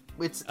time.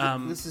 This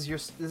is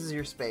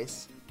your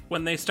space.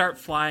 When they start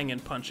flying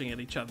and punching at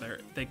each other,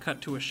 they cut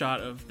to a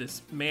shot of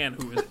this man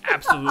who is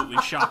absolutely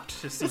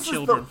shocked to see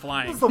children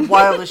flying. This is the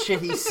wildest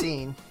shit he's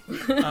seen.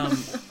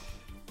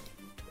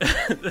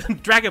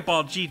 Dragon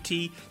Ball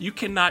GT, you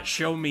cannot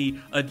show me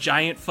a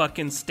giant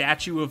fucking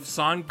statue of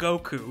Son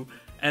Goku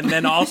and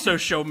then also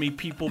show me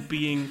people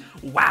being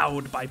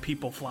wowed by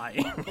people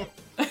flying.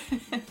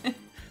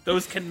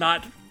 Those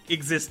cannot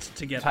exist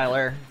together.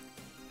 Tyler,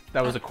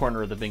 that was a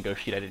corner of the bingo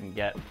sheet I didn't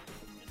get.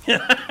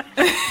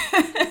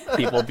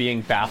 People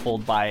being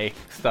baffled by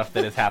stuff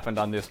that has happened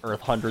on this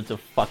earth hundreds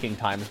of fucking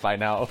times by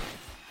now.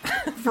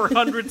 For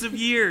hundreds of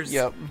years.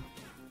 Yep.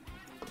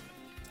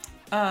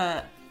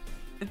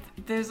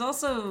 There's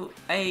also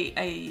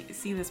I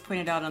see this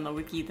pointed out on the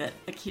wiki that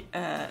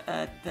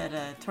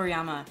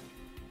Toriyama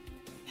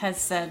has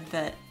said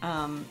that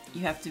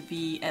you have to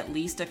be at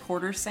least a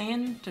quarter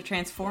Saiyan to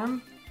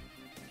transform.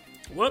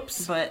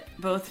 Whoops. But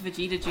both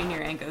Vegeta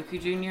Jr. and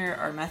Goku Jr.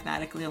 are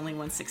mathematically only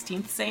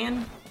 1/16th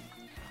Saiyan.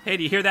 Hey,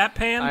 do you hear that,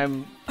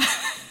 Pan?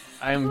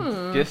 I'm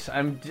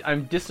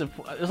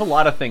disappointed. There's a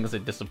lot of things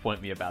that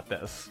disappoint me about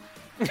this.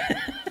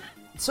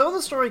 So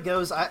the story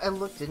goes, I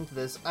looked into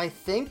this. I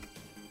think,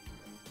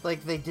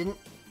 like, they didn't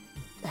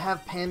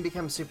have Pan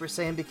become Super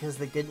Saiyan because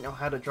they didn't know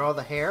how to draw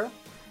the hair.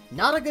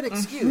 Not a good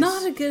excuse.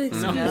 Not a good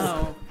excuse.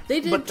 No. They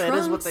did But Trunks. that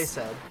is what they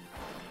said.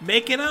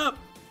 Make it up.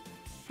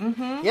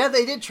 Yeah,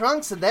 they did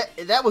Trunks, and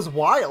that was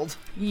wild.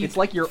 It's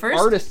like you're First-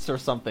 artists or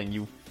something,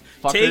 you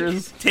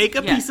fuckers. Take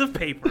a Yeah. piece of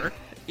paper,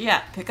 Yeah,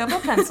 pick up a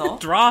pencil.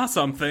 draw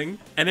something,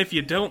 and if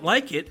you don't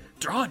like it,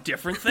 draw a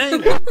different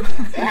thing.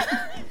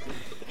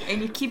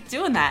 And you keep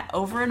doing that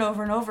over and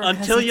over and over 'cause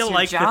Until it's you your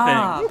like the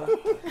job.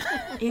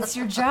 It's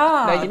your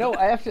job. Now, you know,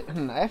 I have to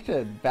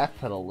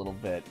backpedal a little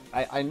bit.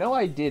 I know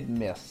I did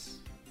miss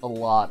a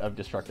lot of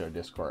Destructo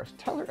Discourse.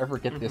 Tyler ever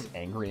get this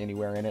angry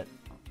anywhere in it?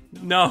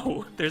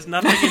 No, there's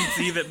nothing in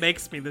Z that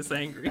makes me this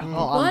angry.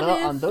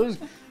 On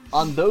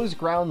those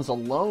grounds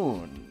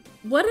alone,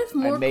 What if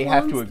more may clones,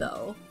 have to ag-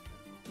 though?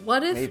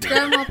 What if Maybe.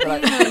 Grandma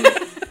Pan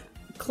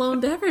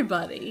cloned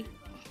everybody?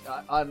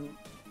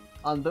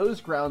 on those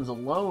grounds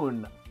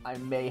alone, I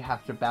may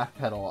have to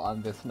backpedal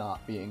on this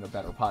not being a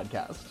better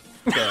podcast.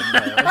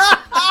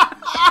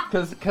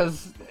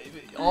 Because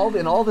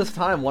all this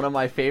time, one of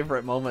my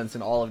favorite moments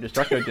in all of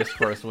Destructo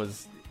Discourse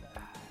was, I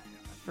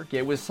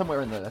forget, it was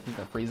somewhere in the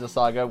Frieza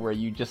saga where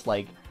you just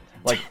like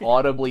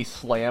audibly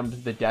slammed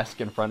the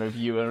desk in front of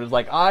you and was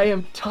like, "I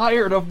am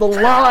tired of the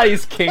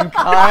lies, King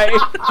Kai."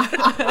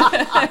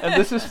 And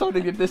this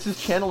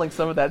is channeling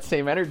some of that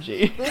same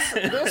energy.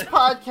 This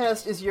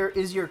podcast is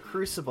your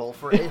crucible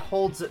for it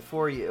holds it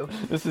for you.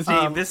 This is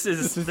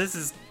This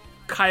is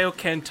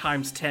Kaioken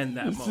times 10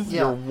 that moment.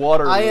 your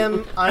water. I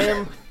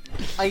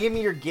am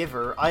your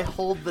giver. I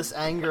hold this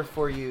anger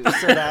for you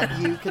so that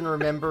you can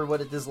remember what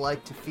it is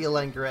like to feel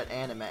anger at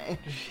anime.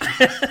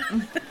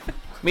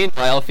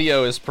 Meanwhile,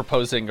 Theo is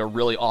proposing a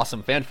really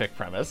awesome fanfic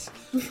premise.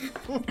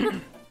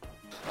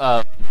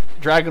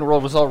 Dragon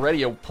World was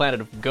already a planet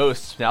of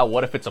ghosts. Now,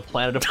 what if it's a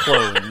planet of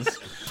clones?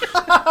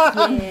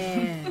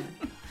 Yeah.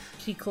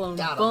 She cloned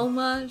Got 'em.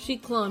 Bulma, she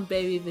cloned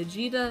baby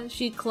Vegeta,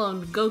 she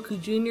cloned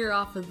Goku Jr.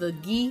 off of the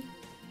Gi.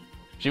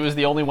 She was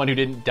the only one who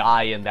didn't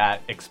die in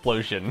that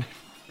explosion.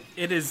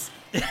 It is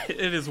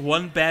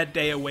one bad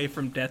day away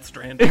from Death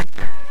Stranding.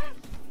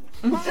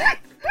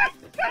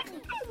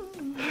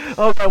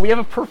 Oh God, we have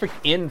a perfect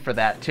in for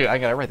that too. I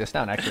gotta write this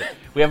down. Actually,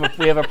 we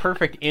have a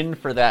perfect in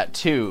for that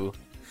too,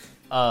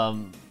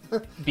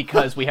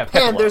 because we have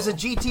Piccolo. And there's a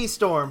GT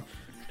storm.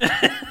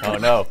 Oh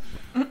no!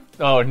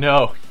 Oh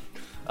no!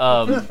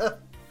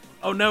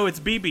 Oh no, it's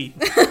BB.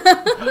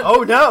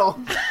 Oh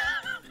no!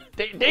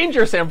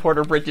 Danger, Sam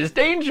Porter Bridges!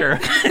 Danger!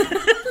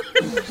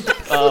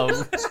 Well,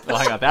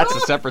 hang on, that's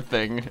a separate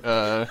thing.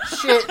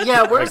 Shit,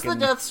 yeah, where's the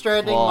Death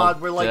Stranding Well, mod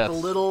where, like, Death the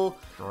little...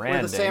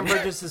 Where the Sam Stranding.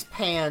 Bridges is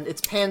Pan,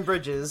 it's Pan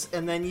Bridges,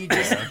 and then you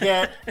just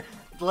get,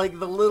 like,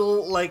 the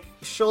little, like,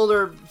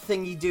 shoulder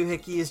thing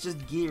doohickey is just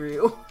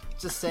Giru.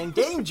 Just saying,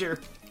 danger!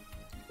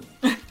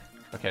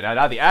 Okay,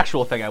 now the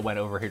actual thing I went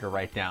over here to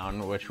write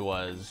down, which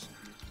was...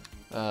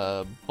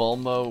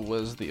 Bulma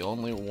was the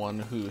only one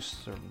who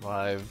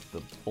survived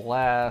the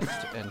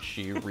blast, and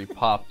she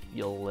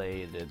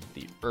repopulated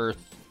the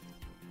Earth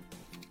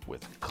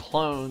with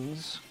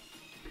clones.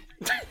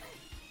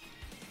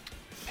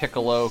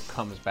 Piccolo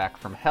comes back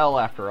from hell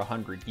after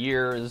 100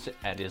 years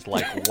and is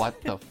like, what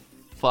the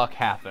fuck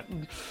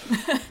happened?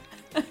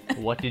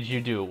 What did you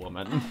do,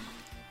 woman?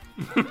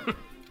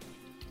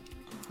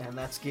 And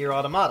that's Gear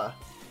Automata.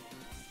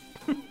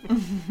 We're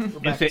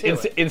back to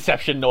it.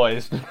 Inception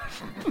noise.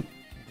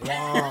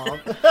 Wrong.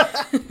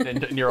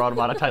 And your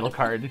Automata title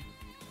card.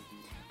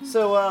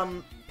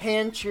 So,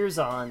 Pan cheers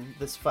on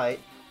this fight,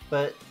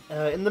 but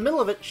in the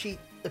middle of it, she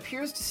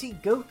appears to see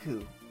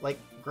Goku, like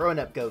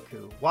grown-up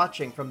Goku,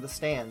 watching from the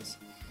stands.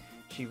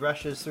 She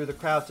rushes through the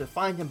crowd to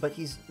find him, but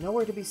he's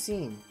nowhere to be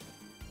seen.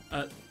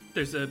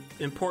 There's an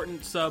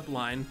important sub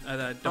line that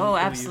I don't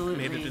believe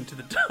absolutely. made it into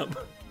the dub.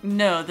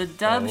 No, the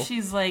dub, Oh.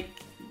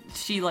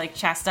 she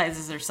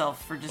chastises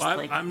herself for just, Well,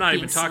 I'm not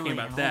being even talking silly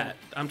about and that.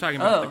 I'm talking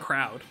about the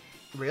crowd.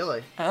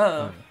 Really?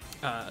 Oh.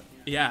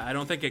 Yeah, I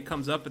don't think it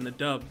comes up in the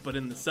dub, but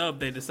in the sub,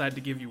 they decide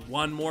to give you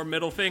one more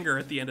middle finger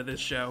at the end of this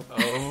show.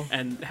 Oh.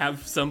 And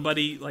have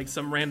somebody, like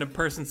some random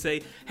person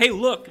say, hey,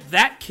 look,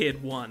 that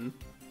kid won.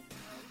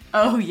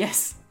 Oh,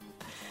 yes.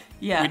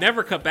 Yeah. We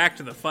never cut back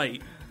to the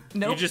fight.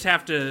 Nope. You just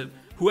have to,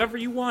 whoever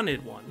you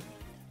wanted won.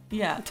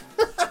 Yeah.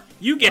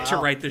 You get to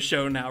write the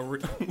show now,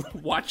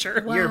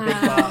 Watcher. You're a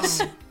big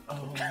boss.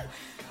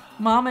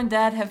 Mom and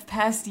Dad have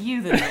passed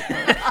you the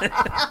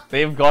notebook.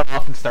 They've gone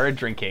off and started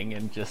drinking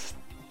and just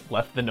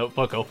left the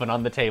notebook open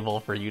on the table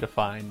for you to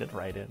find and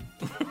write in.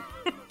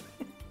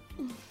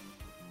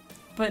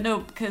 But no,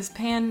 because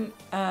Pan,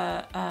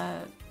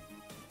 I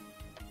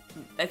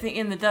think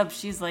in the dub,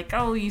 she's like,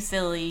 oh, you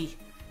silly,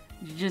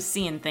 you're just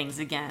seeing things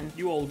again.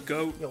 You old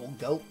goat. You old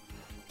goat.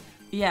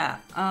 Yeah,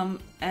 and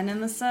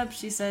in the sub,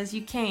 she says,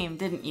 you came,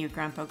 didn't you,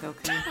 Grandpa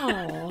Goku?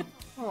 Aww.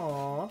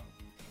 Aww.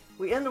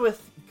 We end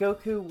with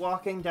Goku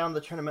walking down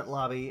the tournament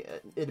lobby.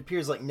 It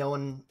appears like no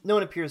one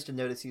appears to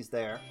notice he's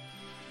there.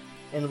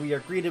 And we are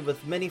greeted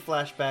with many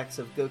flashbacks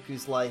of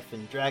Goku's life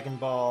in Dragon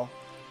Ball.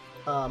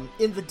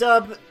 In the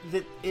dub,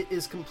 it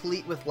is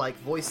complete with like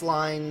voice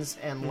lines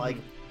and like,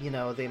 you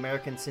know, the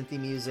American synthy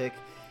music.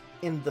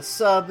 In the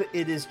sub,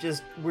 it is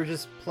just, we're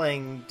just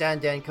playing Dan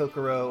Dan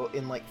Kokoro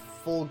in like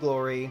full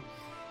glory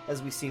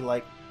as we see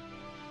like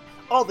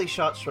all these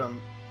shots from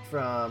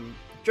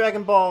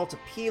Dragon Ball to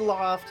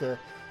Pilaf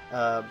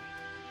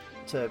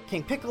to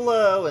King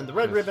Piccolo and the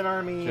Red Ribbon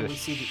Army. Just We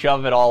see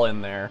shove it all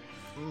in there.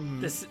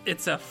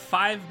 It's a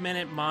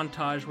 5-minute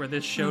montage where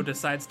this show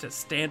decides to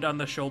stand on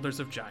the shoulders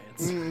of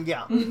giants.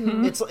 yeah,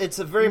 it's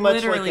a very much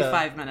Literally like a,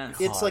 5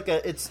 minutes.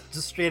 It's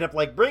just straight up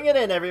like bring it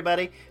in,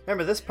 everybody.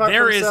 Remember this part.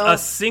 There from is Cell? a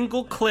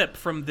single clip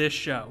from this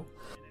show,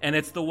 and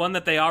it's the one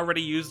that they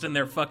already used in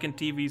their fucking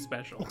TV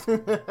special.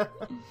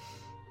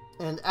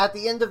 And at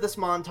the end of this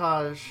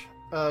montage,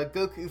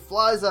 Goku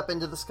flies up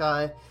into the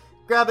sky,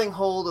 grabbing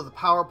hold of the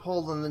power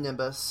pole in the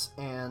Nimbus,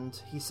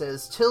 and he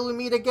says, "Till we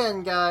meet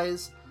again,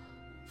 guys."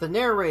 The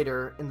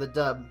narrator in the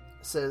dub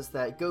says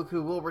that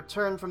Goku will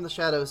return from the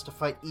shadows to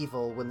fight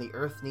evil when the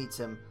Earth needs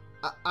him.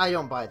 I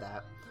don't buy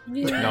that.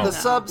 Yeah. The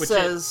sub Which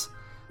says...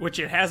 Which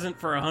it hasn't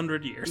for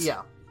 100 years.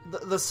 Yeah.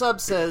 The sub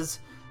says,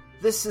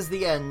 this is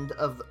the end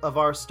of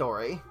our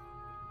story.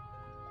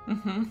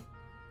 Mm-hmm.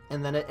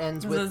 And then it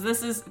ends with...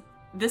 This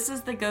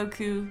is the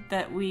Goku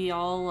that we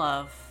all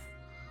love.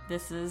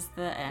 This is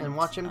the end. And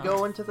watch him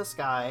go into the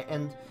sky,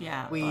 and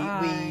Yeah, we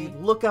bye.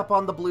 look up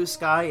on the blue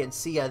sky and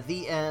see a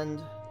the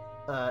end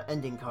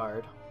ending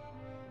card.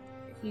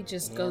 He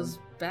just goes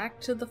back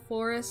to the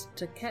forest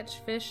to catch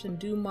fish and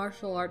do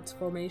martial arts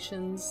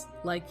formations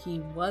like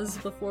he was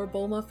before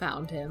Bulma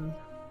found him.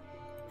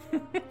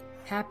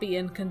 Happy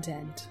and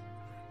content.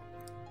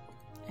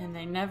 And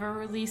they never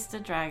released a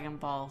Dragon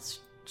Ball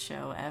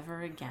show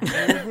ever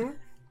again.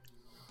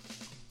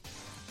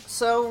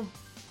 So,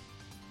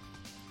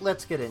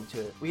 let's get into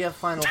it. We have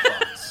final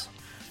thoughts.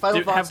 Final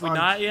Dude, thoughts have we on...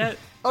 not yet?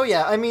 Oh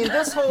yeah, I mean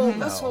this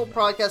whole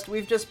podcast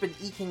we've just been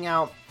eking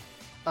out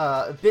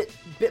bit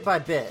by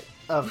bit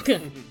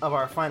of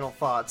our final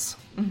thoughts.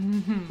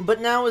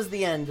 But now is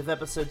the end of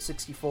episode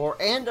 64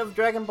 and of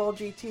Dragon Ball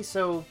GT,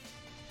 so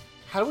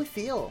how do we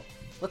feel?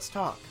 Let's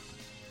talk.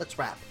 Let's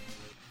wrap.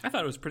 I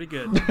thought it was pretty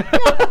good.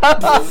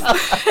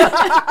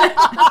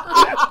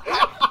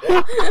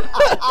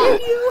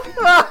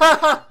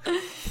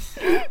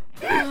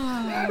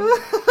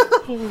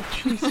 Oh,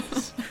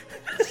 Jesus.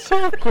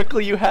 So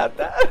quickly you had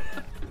that.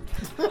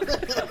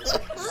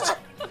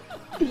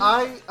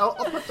 I'll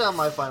put down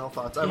my final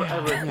thoughts. I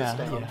wrote this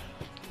down.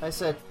 I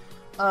said,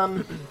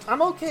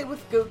 I'm okay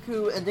with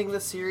Goku ending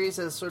the series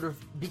as sort of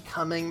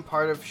becoming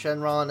part of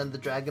Shenron and the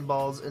Dragon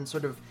Balls and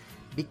sort of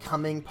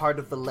becoming part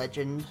of the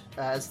legend,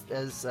 as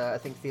I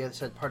think Thea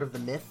said, part of the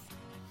myth.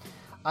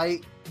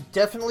 I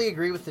definitely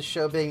agree with the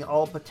show being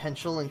all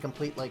potential and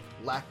complete, like,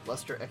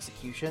 lackluster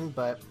execution,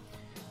 but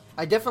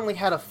I definitely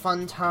had a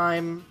fun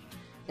time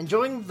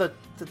enjoying the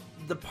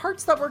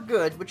parts that were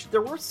good, which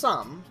there were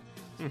some,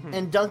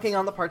 and dunking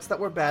on the parts that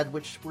were bad,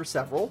 which were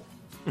several.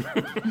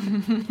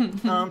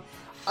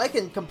 I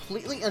can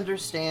completely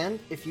understand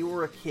if you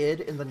were a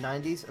kid in the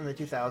 90s and the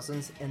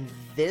 2000s, and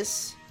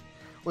this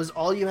was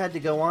all you had to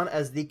go on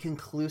as the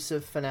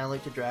conclusive finale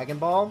to Dragon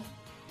Ball.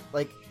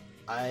 Like,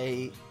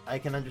 I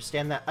can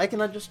understand that. I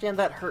can understand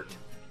that hurt.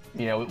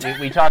 You know,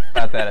 we talked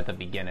about that at the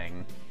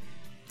beginning.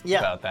 Yeah,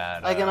 about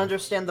that. I can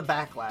understand the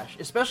backlash,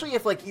 especially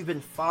if, like, you've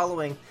been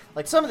following,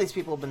 like, some of these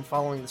people have been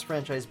following this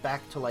franchise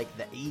back to, like,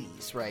 the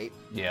 80s, right?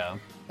 Yeah.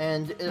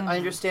 And I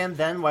understand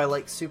then why,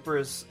 like, Super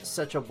is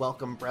such a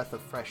welcome breath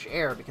of fresh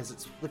air, because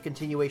it's the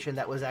continuation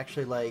that was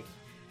actually, like,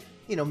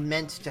 you know,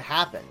 meant to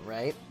happen,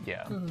 right?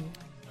 Yeah.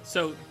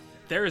 So,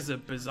 there is a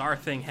bizarre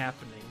thing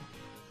happening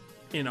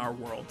in our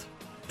world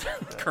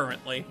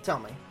currently. Tell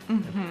me.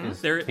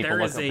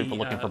 People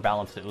looking for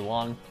balance to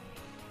Oolong.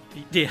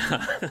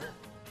 Yeah.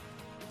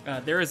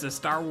 There is a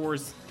Star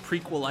Wars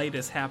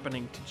prequelitis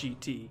happening to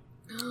GT.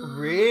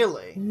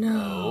 Really?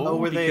 No. Oh,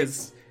 were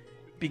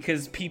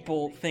because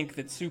people think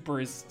that Super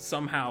is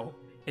somehow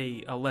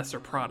a lesser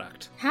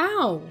product.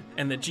 How?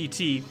 And that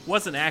GT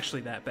wasn't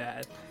actually that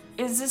bad.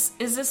 Is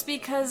this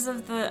because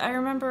of the? I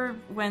remember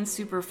when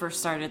Super first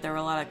started, there were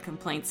a lot of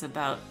complaints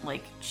about,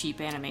 like,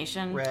 cheap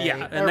animation. Right. Yeah, I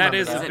and that remember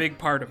is that. a big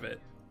part of it.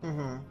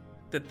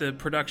 That the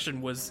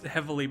production was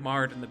heavily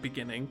marred in the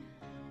beginning,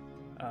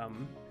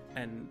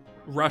 and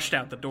rushed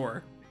out the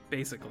door,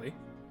 basically,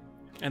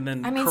 and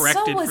then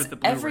corrected so was for the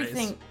Blu-rays.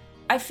 everything.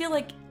 I feel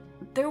like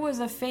there was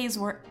a phase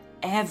where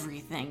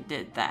everything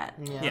did that.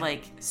 Yeah.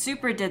 Like,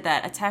 Super did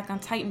that, Attack on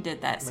Titan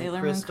did that,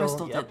 Sailor Moon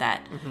Crystal yep. did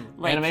that.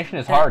 Like, Animation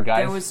is hard,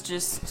 guys. There was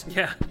just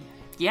Yeah.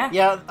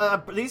 Yeah,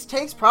 these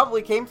takes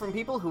probably came from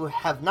people who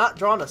have not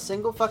drawn a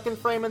single fucking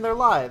frame in their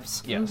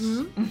lives. Yes.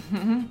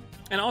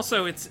 And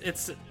also,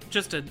 it's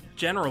just a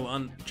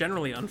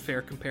generally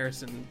unfair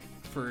comparison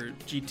for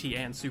GT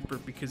and Super,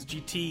 because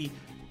GT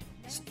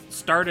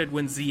started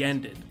when Z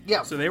ended.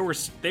 Yeah. So they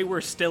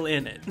were still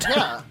in it.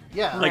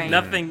 Yeah. Like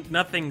Right.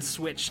 nothing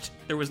switched.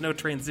 There was no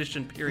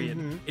transition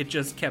period. It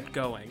just kept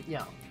going.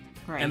 Yeah.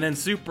 right. And then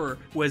Super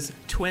was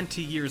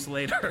 20 years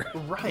later.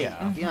 Right.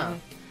 Yeah.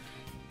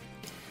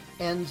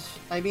 And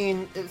I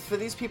mean, for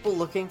these people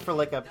looking for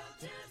like a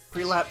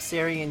prelapse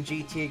Sarian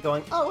GT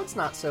going, oh, it's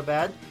not so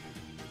bad.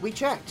 We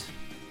checked.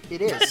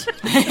 It is.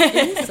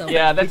 So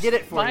Yeah, that's We did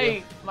it for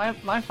you.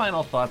 my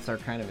final thoughts are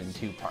kind of in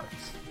two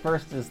parts.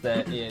 First is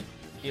that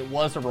it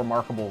was a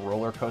remarkable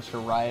roller coaster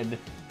ride,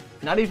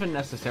 not even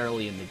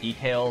necessarily in the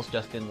details,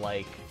 just in,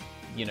 like,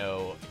 you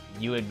know,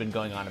 you had been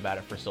going on about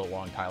it for so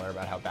long, Tyler,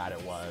 about how bad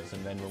it was,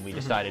 and then when we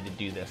decided to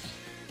do this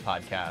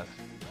podcast,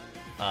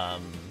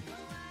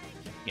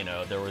 you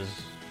know, there was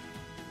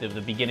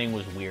the beginning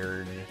was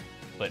weird,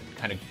 but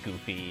kind of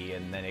goofy,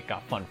 and then it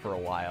got fun for a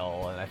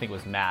while, and I think it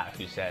was Matt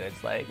who said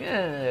it's like,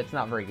 it's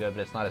not very good,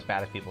 but it's not as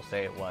bad as people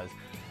say it was.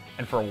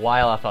 And for a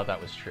while I thought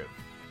that was true.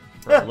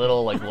 For a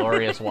little, like,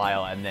 glorious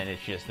while, and then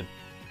it's just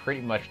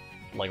pretty much,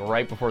 like,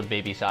 right before the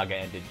Baby Saga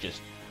ended,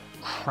 just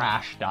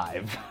crash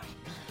dive.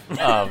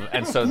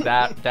 And so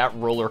that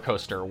roller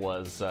coaster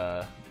was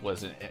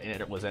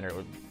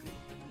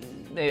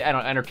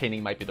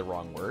entertaining might be the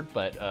wrong word,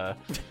 but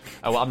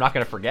I'm not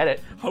going to forget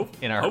it.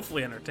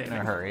 Hopefully entertaining. In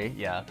a hurry,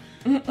 yeah.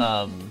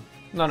 No.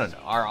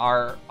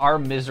 Our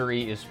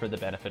misery is for the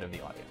benefit of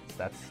the audience.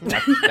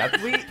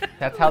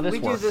 That's how this We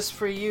works. do this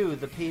for you,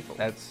 the people.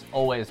 That's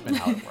always been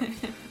how it works.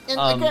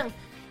 And again,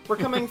 we're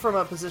coming from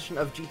a position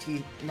of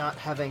GT not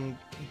having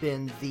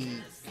been the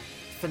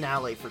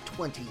finale for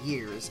 20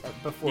 years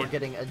before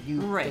getting a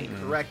new Right. and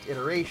correct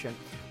iteration.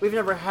 We've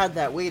never had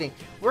that waiting.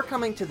 We're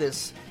coming to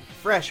this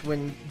fresh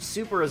when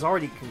Super is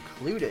already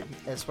concluded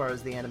as far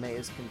as the anime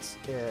is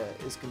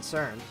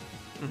concerned.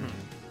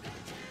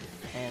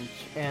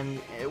 And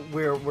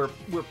we're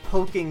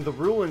poking the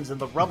ruins and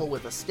the rubble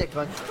with a stick,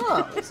 going,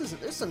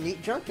 there's some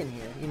neat junk in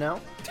here, you know?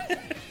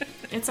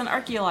 It's an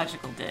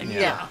archaeological dig.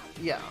 Yeah.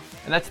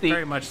 And that's the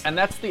Very much so. and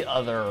that's the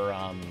other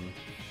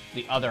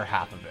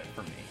half of it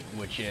for me,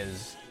 which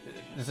is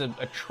there's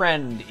a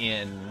trend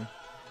in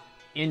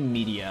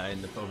media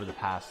over the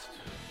past,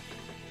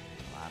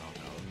 I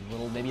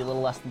don't know, maybe a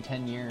little less than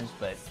 10 years,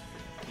 but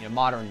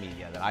modern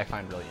media that I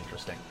find really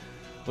interesting,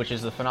 which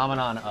is the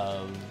phenomenon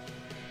of,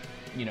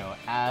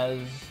 as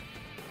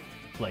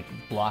like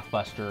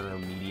blockbuster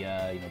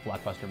media,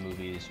 blockbuster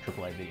movies,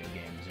 AAA video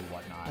games and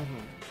whatnot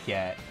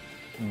get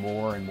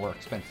more and more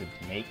expensive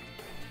to make,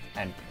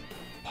 and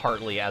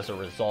partly as a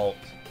result,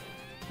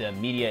 the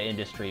media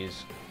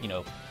industries,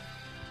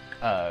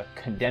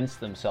 condense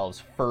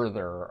themselves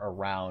further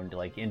around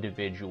like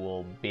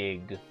individual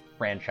big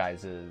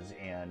franchises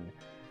and,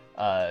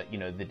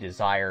 the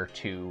desire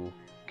to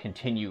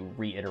continue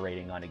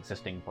reiterating on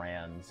existing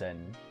brands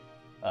and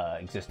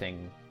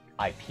existing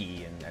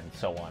IP and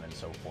so on and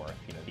so forth.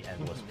 The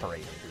endless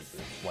parade of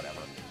reboots,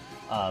 whatever.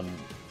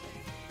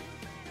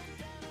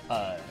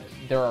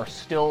 There are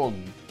still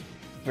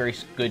very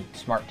good,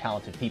 smart,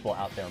 talented people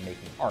out there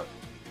making art.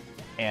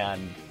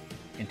 And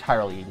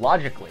entirely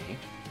logically,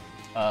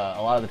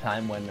 a lot of the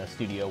time when a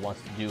studio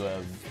wants to do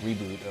a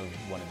reboot of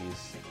one of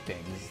these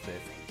things that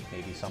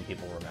maybe some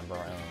people remember,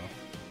 I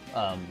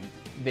don't know,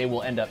 they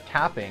will end up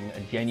tapping a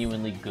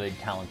genuinely good,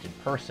 talented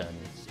person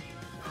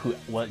who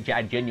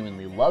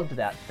genuinely loved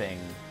that thing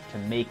to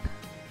make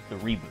the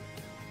reboot,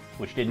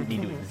 which didn't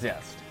need to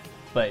exist.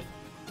 But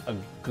a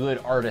good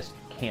artist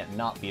can't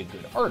not be a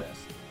good artist.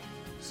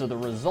 So the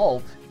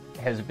result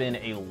has been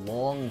a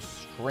long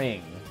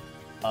string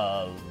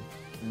of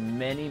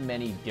many,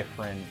 many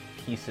different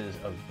pieces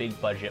of big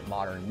budget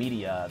modern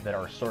media that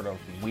are sort of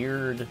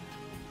weird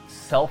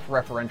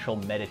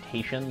self-referential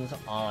meditations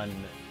on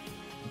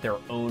their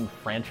own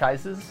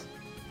franchises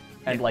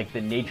and like the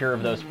nature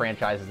of those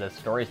franchises as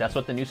stories. That's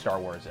what the new Star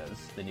Wars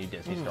is, the new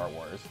Disney Star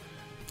Wars.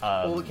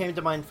 Well, what came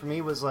to mind for me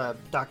was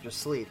Dr.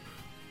 Sleep.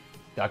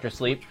 Dr.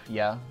 Sleep,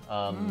 yeah.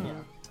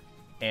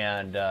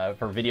 And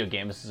for video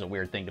games, this is a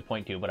weird thing to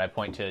point to, but I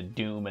point to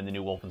Doom and the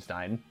new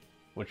Wolfenstein,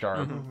 which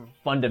are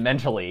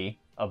fundamentally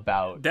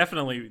about...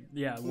 Definitely,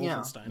 yeah,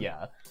 Wolfenstein.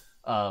 Yeah.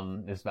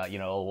 It's about,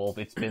 well,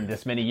 it's been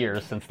this many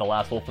years since the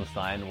last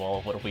Wolfenstein,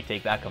 well, what if we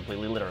take that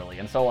completely literally,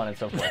 and so on and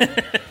so forth.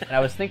 And I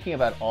was thinking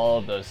about all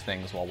of those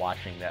things while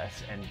watching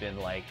this, and been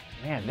like,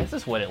 man, this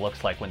is what it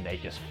looks like when they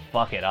just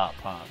fuck it up,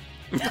 huh?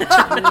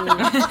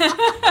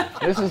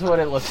 This is what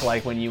it looks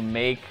like when you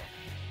make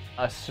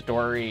a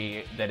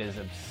story that is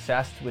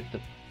obsessed with the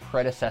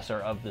predecessor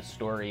of the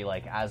story,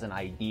 like, as an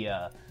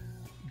idea,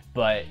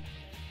 but...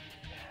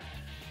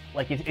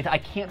 like, I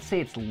can't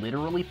say it's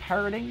literally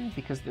parroting,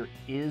 because there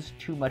is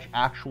too much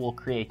actual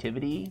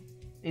creativity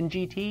in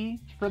GT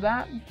for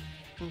that.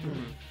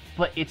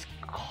 But it's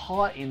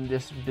caught in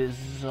this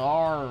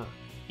bizarre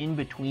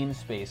in-between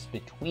space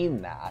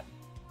between that,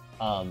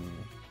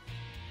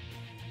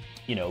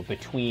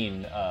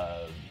 between,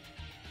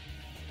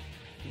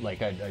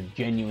 like, a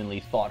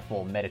genuinely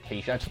thoughtful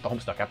meditation. That's what the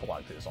Homestuck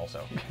Epilogue is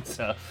also. It's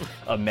a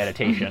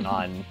meditation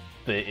on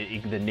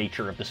the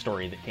nature of the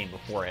story that came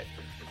before it.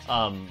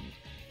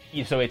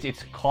 So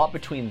it's caught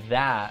between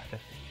that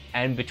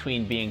and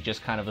between being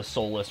just kind of a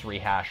soulless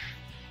rehash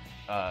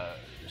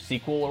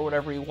sequel or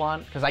whatever you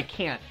want, because I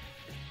can't.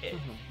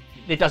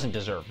 It doesn't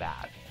deserve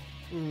that.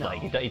 No.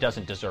 Like it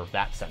doesn't deserve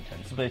that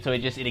sentence. But so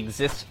it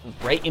exists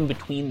right in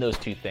between those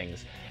two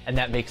things, and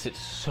that makes it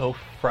so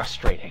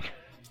frustrating.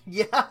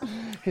 Yeah.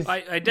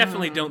 I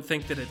definitely don't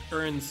think that it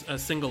earns a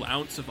single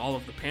ounce of all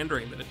of the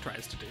pandering that it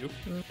tries to do.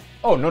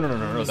 Oh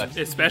no! That's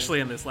especially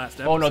in this last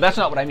episode. Oh no, that's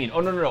not what I mean. Oh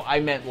no! I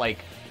meant like,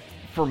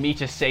 for me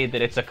to say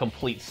that it's a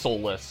complete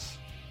soulless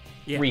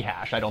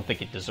rehash, I don't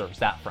think it deserves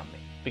that from me.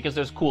 Because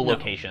there's cool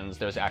locations,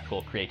 there's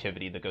actual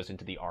creativity that goes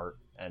into the art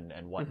and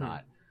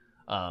whatnot.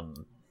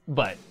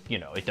 But,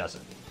 it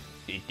doesn't.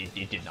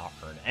 It did not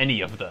earn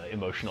any of the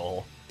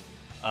emotional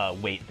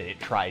weight that it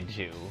tried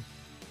to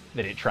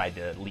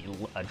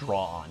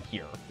draw on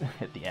here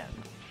at the end.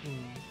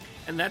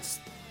 And that's,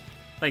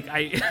 like,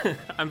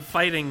 I'm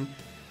fighting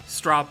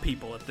straw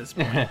people at this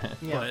point.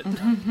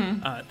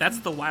 But that's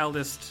the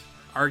wildest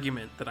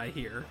argument that I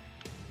hear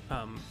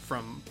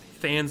from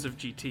fans of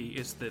GT,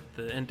 is that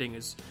the ending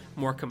is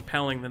more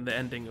compelling than the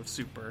ending of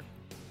Super.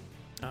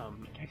 I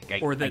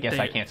guess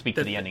I can't speak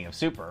to the ending of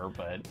Super,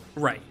 but...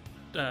 Right.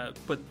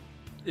 But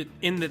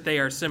in that they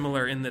are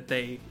similar in that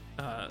they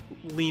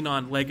lean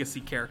on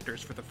legacy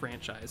characters for the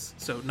franchise,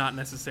 so not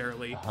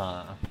necessarily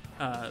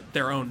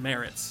their own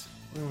merits,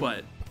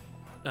 but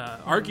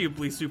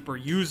arguably Super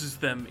uses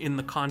them in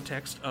the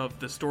context of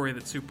the story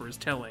that Super is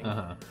telling,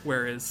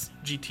 whereas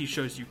GT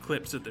shows you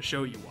clips of the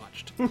show you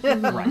watched.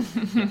 Right.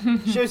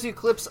 Shows you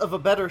clips of a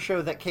better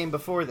show that came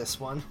before this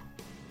one.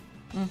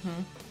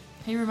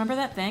 Hey, remember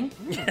that thing?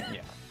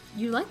 Yeah.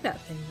 You like that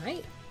thing,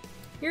 right?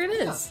 Here it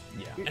is.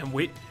 Yeah.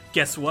 And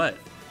guess what?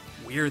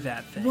 We're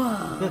that thing.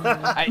 Whoa.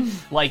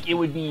 It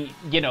would be,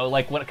 when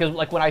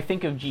I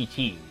think of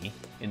GT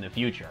in the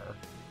future,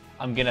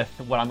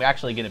 what's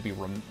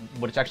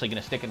actually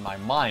gonna stick in my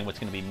mind, what's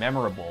gonna be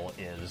memorable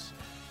is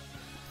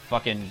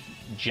fucking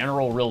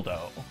General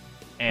Rildo,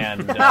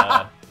 and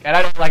I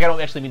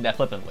don't actually mean that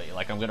flippantly.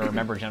 Like, I'm gonna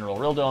remember General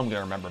Rildo, I'm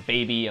gonna remember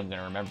Baby, I'm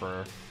gonna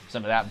remember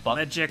some of that Buck.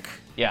 Magic.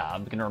 Yeah,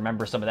 I'm gonna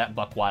remember some of that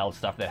Buck Wild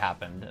stuff that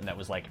happened, and that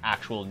was like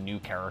actual new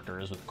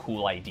characters with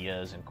cool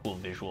ideas and cool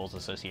visuals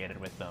associated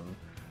with them.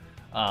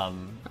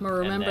 I'm gonna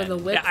remember the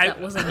whip that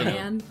was a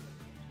man.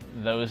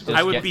 Those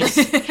I would be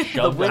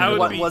shoved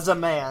What was a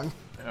man?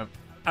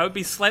 I would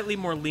be slightly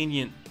more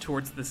lenient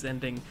towards this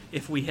ending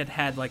if we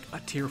had like a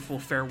tearful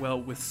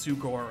farewell with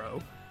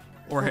Sugoro,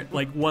 or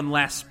like one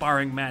last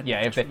sparring match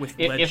with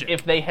Legend.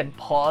 If they had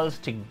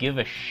paused to give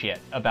a shit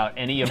about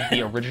any of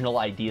the original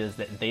ideas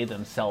that they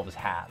themselves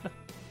had.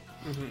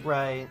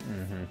 Right.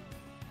 Mm-hmm.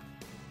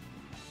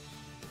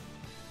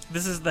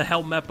 This is the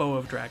Helmeppo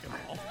of Dragon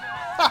Ball.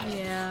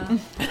 Yeah.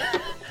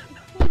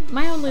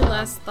 My only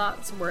last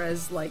thoughts were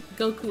as like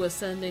Goku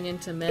ascending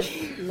into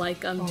myth,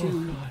 like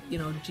unto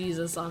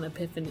Jesus on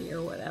Epiphany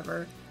or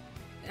whatever,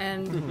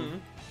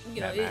 and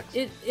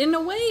it in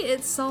a way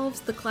it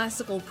solves the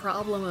classical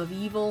problem of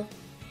evil.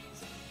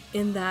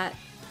 In that,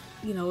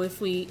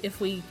 if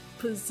we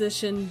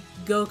position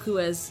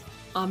Goku as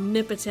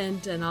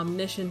omnipotent and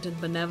omniscient and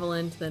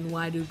benevolent, then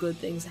why do good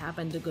things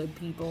happen to good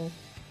people?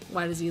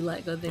 Why does he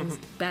let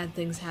bad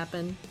things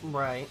happen?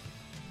 Right.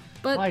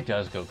 But why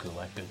does Goku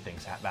let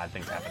bad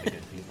things happen to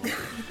good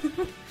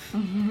people?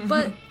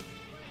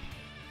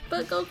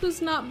 but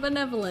Goku's not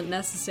benevolent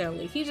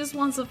necessarily. He just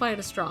wants to fight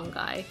a strong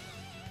guy.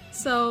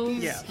 So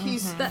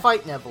he's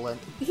fight-nevolent.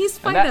 He's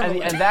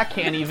fight-nevolent.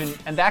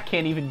 And that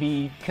can't even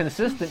be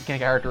consistent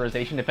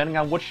characterization depending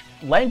on which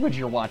language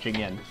you're watching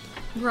in.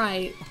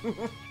 Right.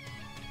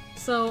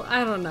 So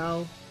I don't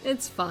know.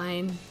 It's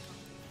fine.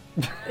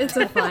 It's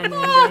a fine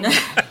ending.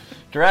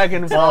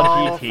 Dragon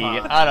Ball GT.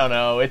 Fine. I don't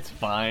know. It's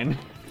fine.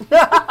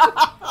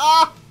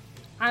 I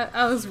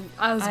was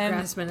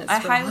grasping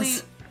at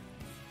straws.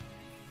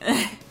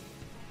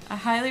 I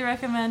highly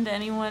recommend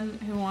anyone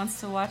who wants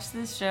to watch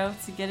this show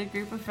to get a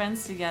group of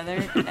friends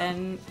together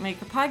and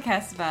make a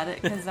podcast about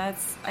it, because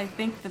that's, I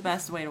think, the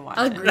best way to watch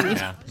it. Agreed.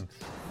 Yeah.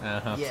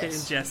 To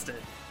ingest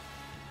it.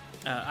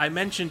 I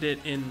mentioned it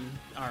in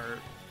our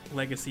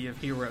Legacy of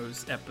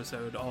Heroes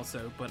episode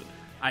also, but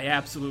I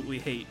absolutely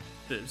hate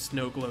the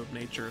snow globe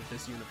nature of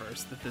this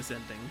universe that this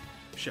ending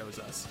shows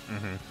us.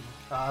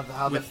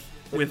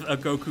 With a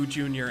Goku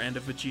Jr. and a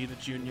Vegeta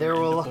Jr. and a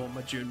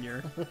Bulma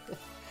Jr.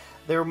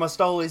 There must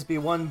always be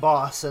one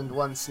boss and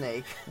one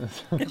snake.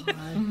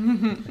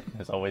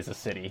 There's always a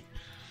city.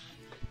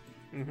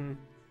 Mm-hmm.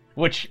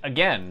 Which,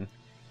 again,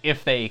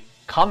 if they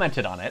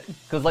commented on it,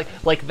 because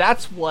like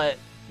that's what,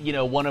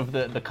 one of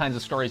the kinds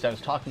of stories I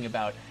was talking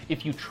about,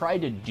 if you try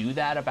to do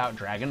that about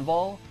Dragon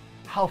Ball,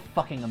 how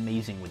fucking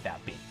amazing would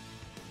that be?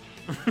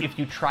 If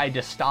you tried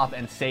to stop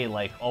and say,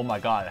 like, oh my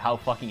god, how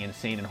fucking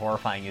insane and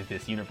horrifying is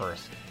this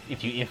universe?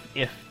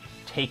 If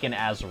taken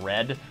as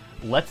read,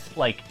 let's,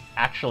 like,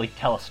 actually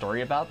tell a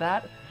story about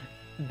that.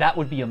 That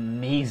would be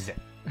amazing.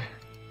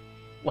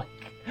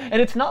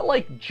 And it's not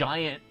like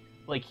giant,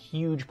 like,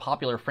 huge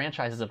popular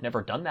franchises have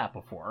never done that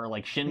before.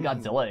 Like, Shin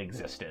Godzilla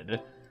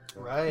existed.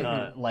 Right.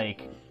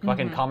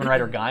 Fucking Kamen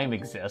Rider Gaim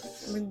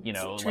exists.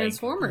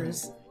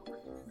 Transformers.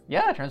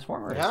 Yeah,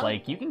 Transformers. Yeah.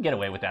 Like, you can get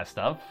away with that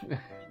stuff.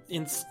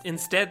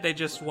 Instead, they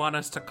just want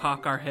us to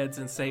cock our heads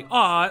and say,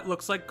 "Aw, it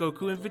looks like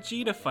Goku and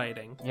Vegeta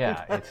fighting."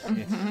 Yeah, it's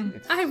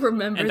I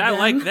remember and them. I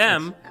like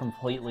them. It's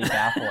completely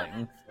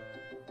baffling.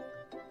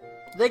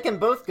 They can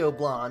both go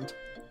blonde.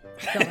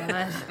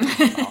 God.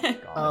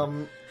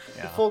 God.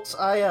 Folks,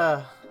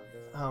 I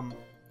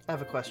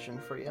have a question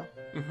for you.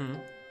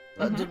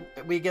 Mm-hmm. Did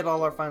we get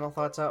all our final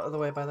thoughts out of the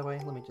way, by the way?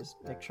 Let me just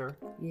make sure.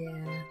 Yeah.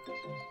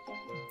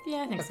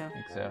 Yeah, I think so.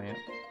 Yeah.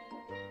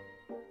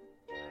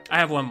 I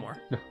have one more.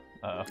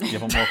 You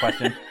have one more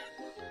question?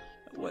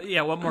 Well,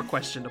 yeah, one more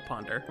question to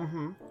ponder.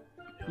 Mm-hmm.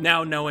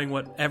 Now knowing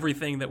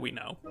everything that we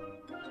know,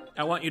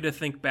 I want you to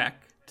think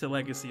back to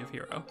Legacy of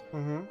Hero.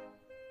 Mm-hmm.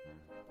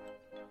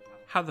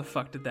 How the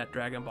fuck did that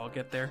Dragon Ball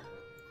get there?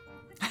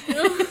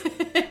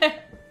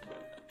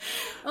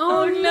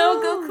 Oh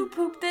no, Goku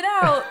pooped it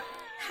out.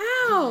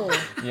 How?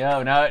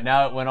 Yeah,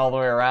 now it went all the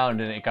way around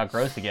and it got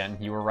gross again.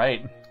 You were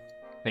right.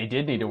 They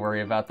did need to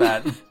worry about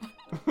that.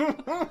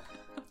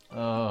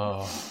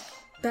 Oh.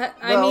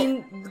 I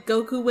mean,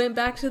 Goku went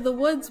back to the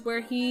woods where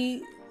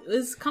he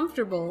was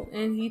comfortable,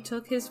 and he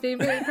took his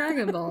favorite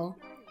Dragon Ball.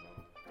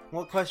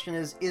 Well, question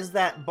is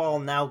that ball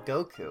now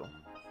Goku?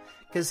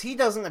 Because he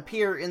doesn't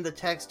appear in the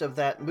text of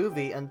that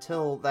movie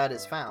until that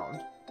is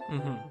found.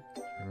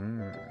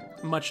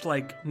 Mm-hmm. Much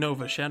like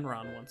Nova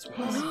Shenron once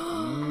was.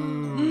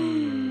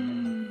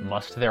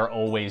 Must there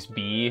always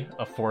be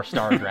a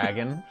 4-star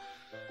dragon?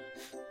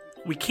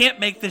 We can't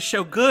make this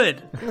show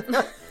good.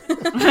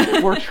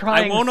 We're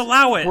trying. I won't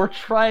allow it. We're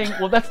trying.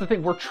 Well, that's the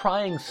thing. We're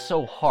trying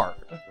so hard,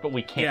 but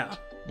we can't. Yeah.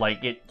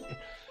 Like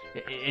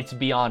it's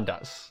beyond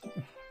us.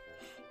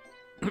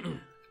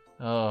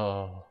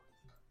 Oh.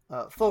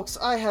 Folks,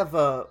 I have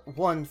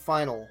one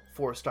final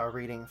 4-star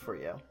reading for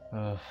you.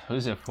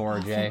 Who's it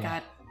for, Jay?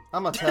 God.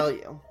 I'm gonna tell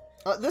you.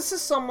 This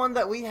is someone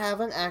that we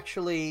haven't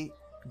actually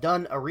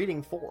done a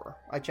reading for.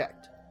 I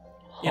checked.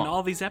 In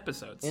all these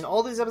episodes. In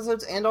all these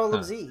episodes and all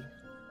of Z.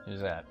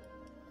 Who's that?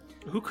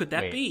 Who could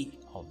that be?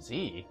 All of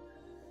Z?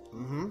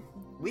 Mm-hmm.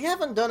 We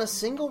haven't done a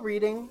single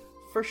reading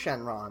for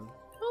Shenron.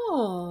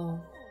 Oh.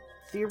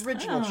 the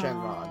original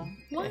Shenron.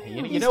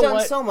 You He's know done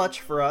what? so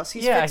much for us.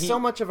 He's Yeah, fixed so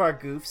much of our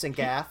goofs and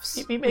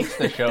gaffes. He makes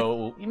the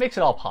show. He makes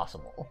it all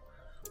possible.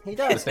 He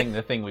does.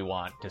 The thing we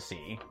want to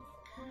see.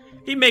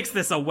 He makes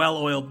this a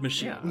well-oiled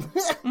machine.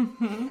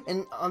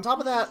 And on top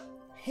of that,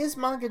 his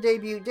manga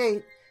debut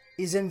date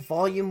is in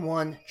Volume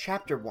 1,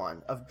 Chapter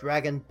 1 of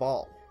Dragon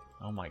Ball.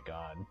 Oh my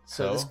god!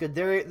 So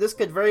this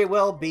could very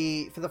well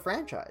be for the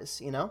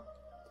franchise, you know?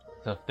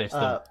 So it's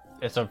a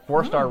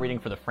 4-star reading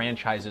for the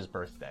franchise's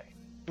birthday.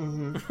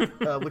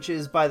 Which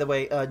is, by the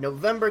way,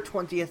 November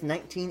 20th,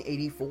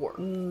 1984.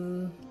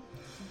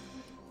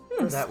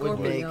 That would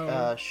make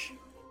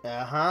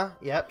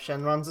yep,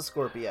 Shenron's a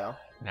Scorpio.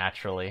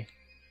 Naturally.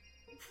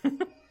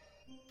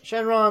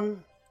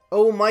 Shenron,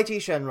 oh mighty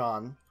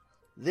Shenron,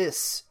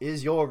 this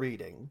is your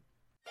reading.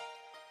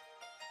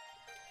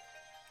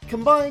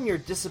 Combine your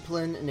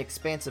discipline and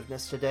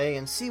expansiveness today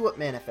and see what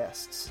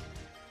manifests.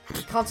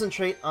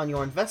 Concentrate on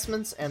your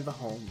investments and the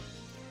home.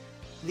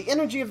 The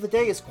energy of the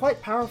day is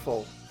quite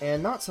powerful,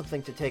 and not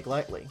something to take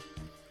lightly.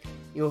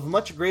 You have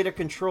much greater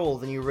control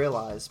than you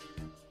realize,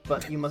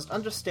 but you must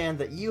understand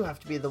that you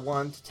have to be the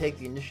one to take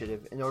the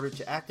initiative in order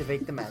to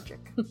activate the magic.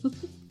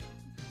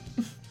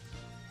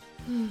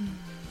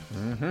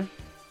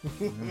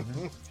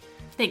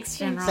 Thanks,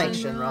 Shenron. Thanks,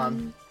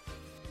 Shenron.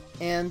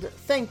 And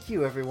thank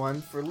you,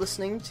 everyone, for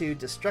listening to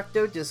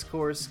Destructo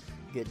Discourse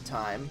Good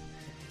Time.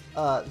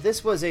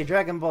 This was a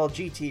Dragon Ball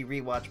GT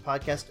rewatch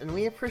podcast, and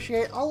we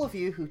appreciate all of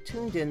you who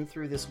tuned in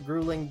through this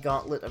grueling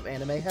gauntlet of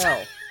anime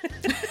hell.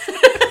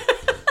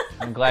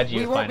 I'm glad you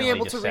We won't be finally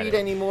able to just said read it.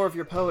 any more of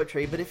your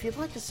poetry, but if you'd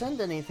like to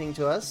send anything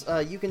to us,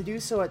 you can do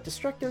so at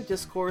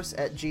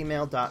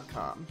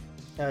destructodiscourse@gmail.com.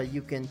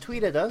 You can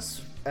tweet at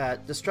us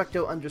at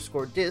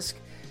destructo_disc,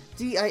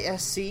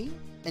 DISC,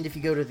 and if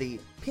you go to the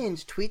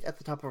pinned tweet at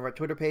the top of our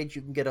Twitter page,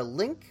 you can get a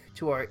link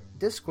to our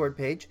Discord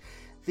page,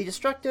 the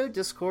Destructo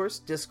Discourse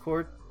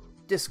Discord.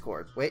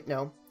 Wait,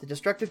 no. The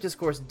Destructive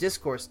Discourse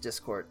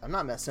Discord. I'm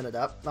not messing it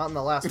up. Not in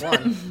the last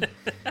one.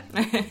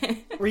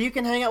 Where you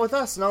can hang out with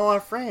us and all our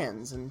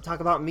friends and talk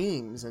about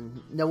memes and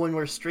know when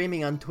we're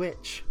streaming on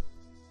Twitch.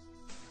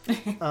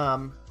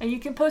 And you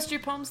can post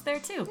your poems there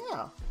too.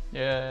 Yeah.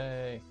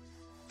 Yay.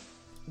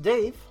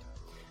 Dave,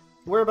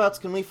 whereabouts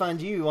can we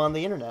find you on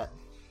the internet?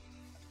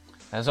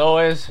 As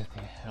always,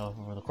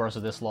 over the course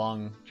of this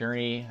long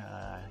journey,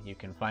 you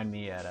can find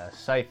me at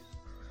Scythe,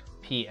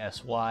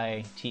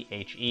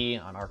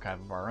 PSYTHE, on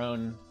Archive of Our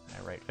Own.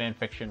 I write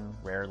fanfiction,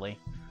 rarely,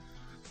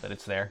 but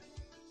it's there.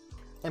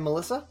 And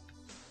Melissa?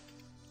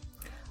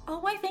 Oh,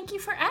 why, thank you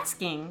for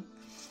asking.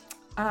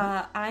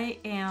 I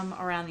am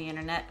around the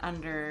internet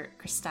under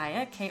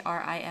Kristaia,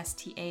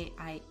 KRISTAIA,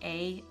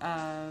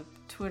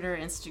 Twitter,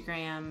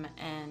 Instagram,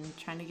 and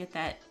trying to get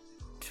that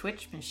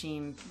Twitch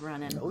machine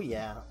running. Oh,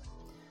 yeah.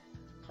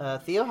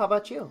 Theo, how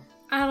about you?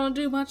 I don't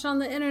do much on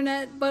the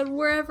internet, but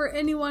wherever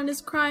anyone is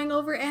crying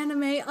over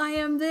anime, I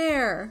am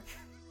there.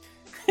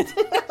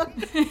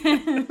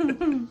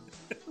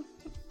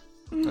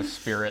 A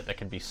spirit that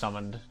can be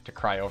summoned to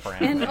cry over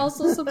anime. And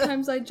also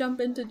sometimes I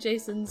jump into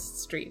Jason's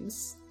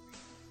streams.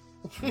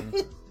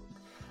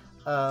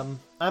 I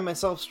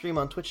myself stream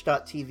on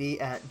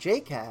twitch.tv at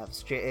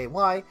jcalves,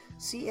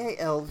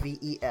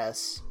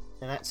 JAYCALVES,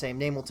 and that same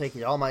name will take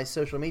you to all my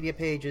social media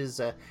pages,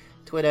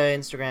 Twitter,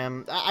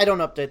 Instagram. I don't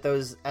update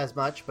those as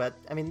much, but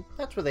I mean,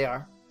 that's where they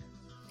are.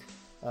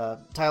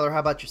 Tyler, how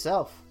about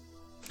yourself?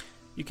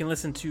 You can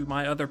listen to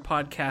my other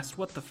podcast,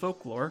 What the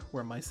Folklore,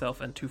 where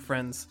myself and two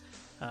friends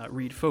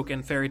read folk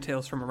and fairy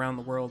tales from around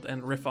the world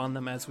and riff on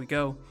them as we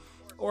go.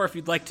 Or if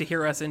you'd like to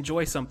hear us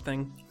enjoy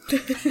something,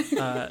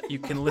 you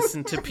can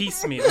listen to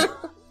Piecemeal,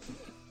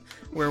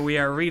 where we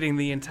are reading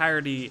the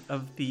entirety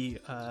of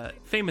the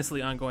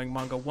famously ongoing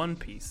manga One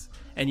Piece.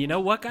 And you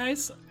know what,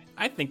 guys?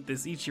 I think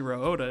this Ichiro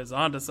Oda is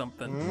onto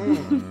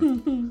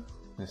something.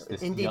 This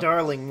Indie young,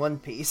 darling One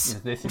Piece.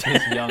 This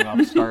young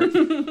upstart.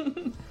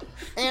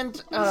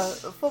 And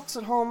folks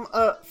at home,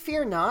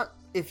 fear not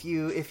if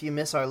you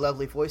miss our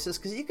lovely voices,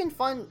 because you can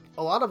find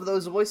a lot of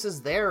those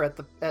voices there at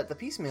the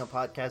Piecemeal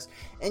podcast,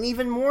 and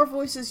even more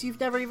voices you've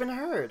never even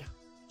heard.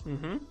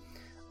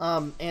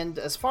 And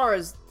as far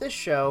as this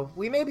show,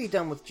 we may be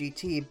done with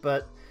GT,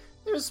 but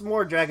there's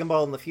more Dragon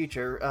Ball in the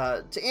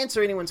future. To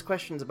answer anyone's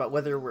questions about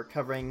whether we're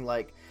covering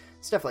like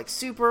stuff like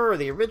Super or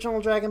the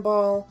original Dragon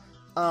Ball,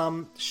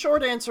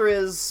 short answer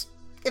is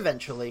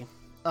eventually.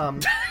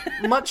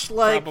 Much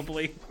like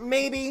Probably.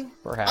 maybe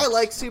Perhaps. I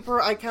like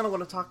Super. I kind of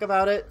want to talk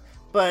about it,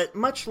 but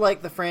much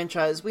like the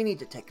franchise, we need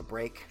to take a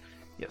break.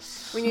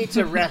 Yes. We need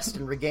to rest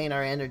and regain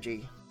our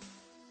energy.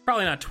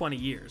 Probably not 20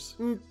 years.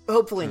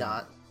 Hopefully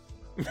not.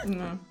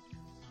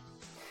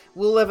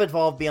 We'll have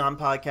evolved beyond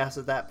podcasts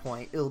at that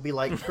point. It'll be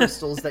like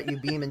crystals that you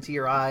beam into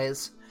your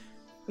eyes.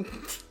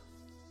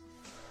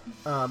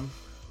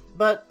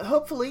 But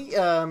hopefully,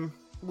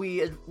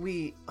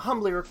 we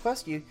humbly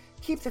request you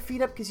keep the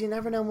feet up, because you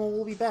never know when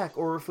we'll be back,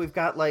 or if we've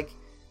got like,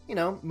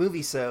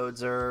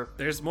 movie-sodes or.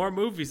 There's more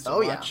movies to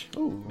watch.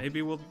 Yeah.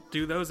 Maybe we'll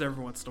do those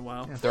every once in a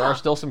while. There are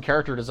still some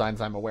character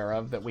designs I'm aware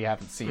of that we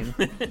haven't seen.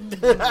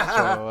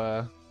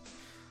 So,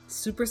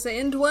 Super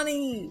Saiyan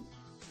 20!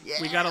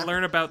 Yeah. We gotta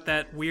learn about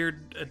that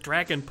weird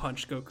dragon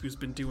punch Goku's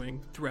been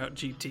doing throughout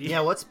GT.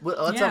 Yeah, what's Yeah.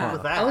 up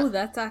with that? Oh,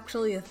 that's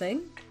actually a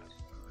thing?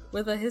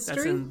 With a That's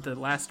history? in the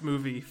last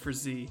movie for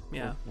Z.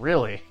 Yeah.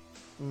 Really?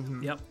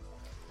 Yep.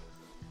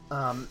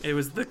 It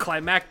was the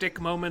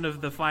climactic moment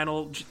of the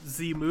final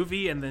Z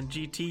movie, and then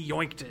GT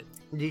yoinked it.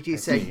 GT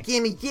said,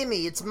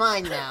 gimme, it's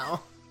mine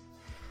now.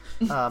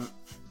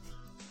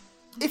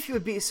 If you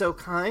would be so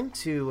kind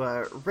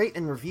to rate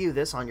and review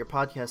this on your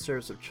podcast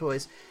service of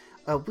choice,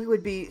 we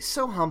would be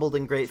so humbled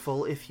and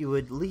grateful if you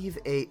would leave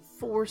a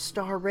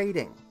 4-star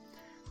rating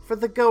for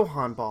the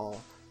Gohan Ball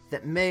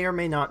that may or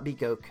may not be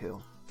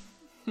Goku.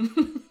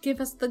 Give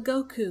us the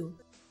Goku.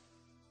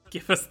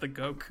 Give us the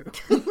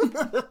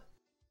Goku.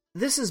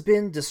 This has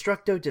been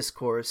Destructo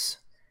Discourse,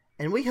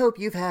 and we hope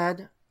you've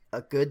had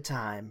a good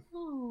time.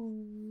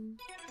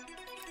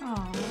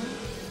 Aww.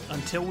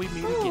 Until we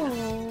meet again.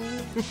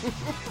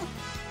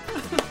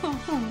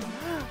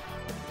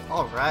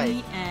 All right.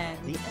 The end.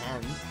 The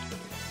end.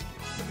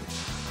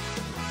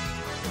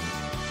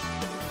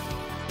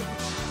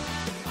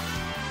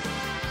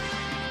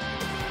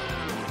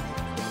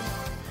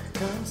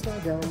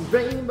 Constant down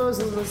rainbows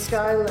in the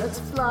sky, let's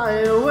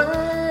fly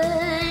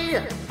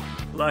away.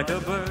 Like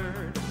a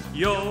bird,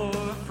 you're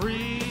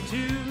free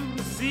to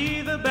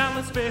see the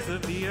boundless face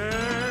of the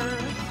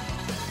earth.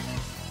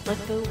 Let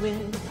the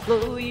wind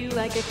blow you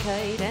like a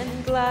kite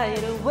and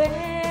glide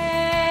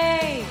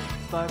away.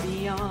 Far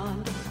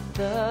beyond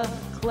the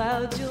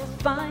clouds you'll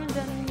find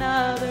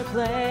another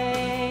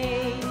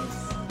place.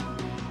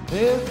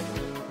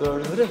 If the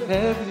road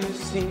ahead you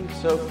seem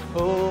so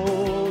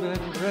cold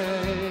and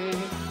gray.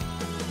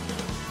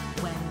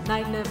 When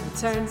night never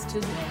turns to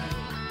day,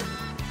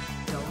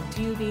 don't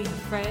you be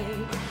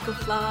afraid to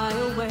fly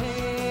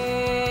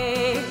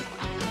away.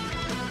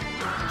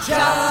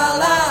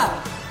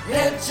 Chala!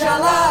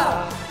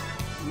 Chala!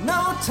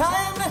 No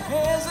time to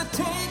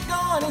hesitate, go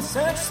on and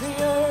search the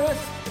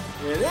earth.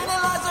 Within it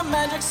lies a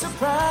magic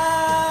surprise.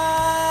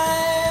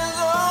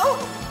 Oh!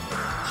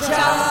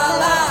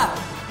 Chala!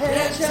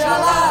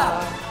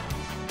 Chala!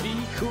 Be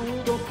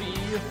cool, don't be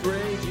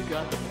afraid, you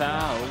got the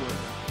power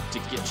to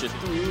get you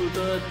through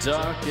the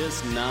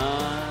darkest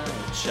night.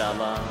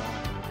 Chala.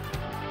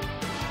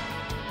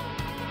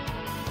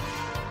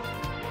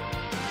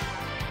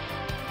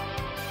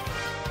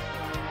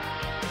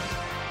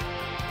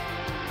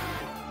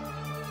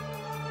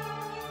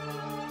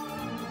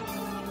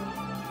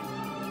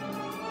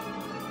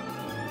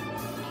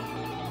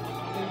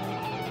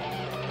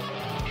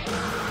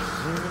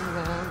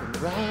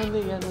 Round the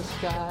endless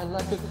sky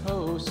like a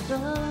coaster.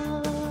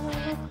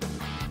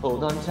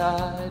 Hold on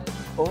tight,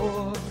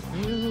 or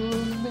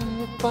you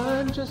may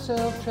find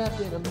yourself trapped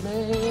in a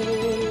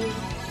maze.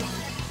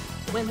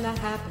 When that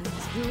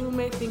happens, you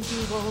may think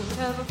you won't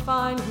ever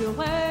find your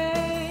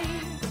way,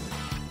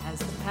 as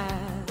the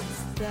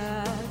paths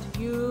that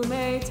you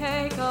may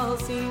take all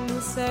seem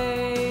the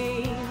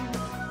same.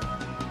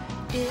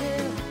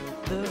 If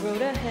the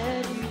road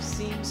ahead you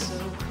seem so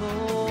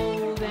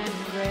cold and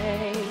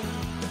gray.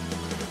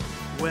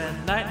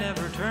 When night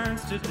never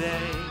turns to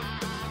day,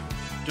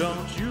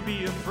 don't you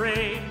be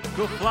afraid,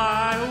 go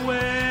fly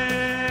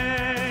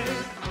away.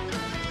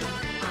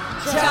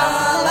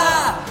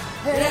 Chala!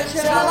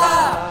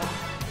 Chala!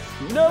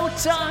 No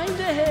time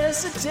to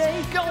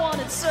hesitate, go on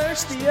and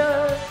search the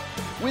earth.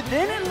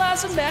 Within it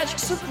lies a magic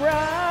surprise.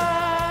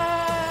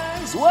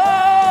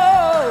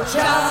 Whoa!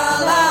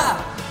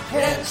 Chala!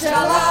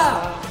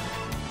 Chala!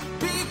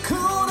 Be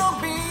cool, don't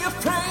be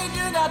afraid,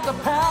 you got the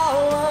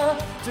power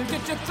to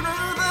get you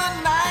through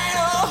the night.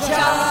 Oh,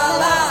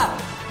 Chala!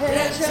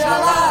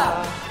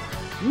 Chala!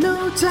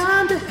 No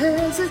time to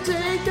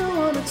hesitate, go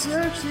on and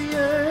search the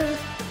earth.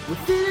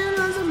 Within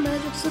us a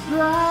magic surprise.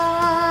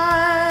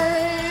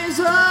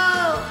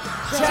 Oh!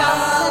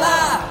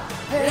 Chala!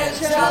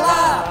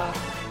 Chala!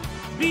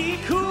 Be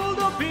cool,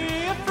 don't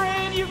be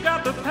afraid, you've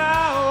got the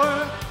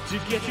power to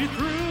get you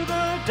through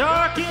the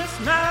darkest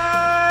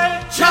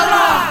night.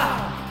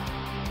 Chala!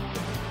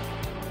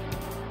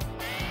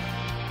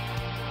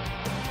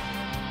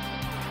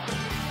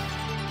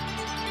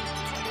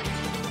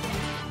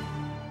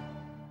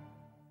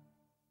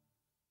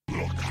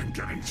 Look, I'm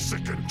getting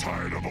sick and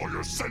tired of all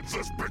your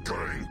senseless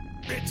bickering.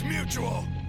 It's mutual.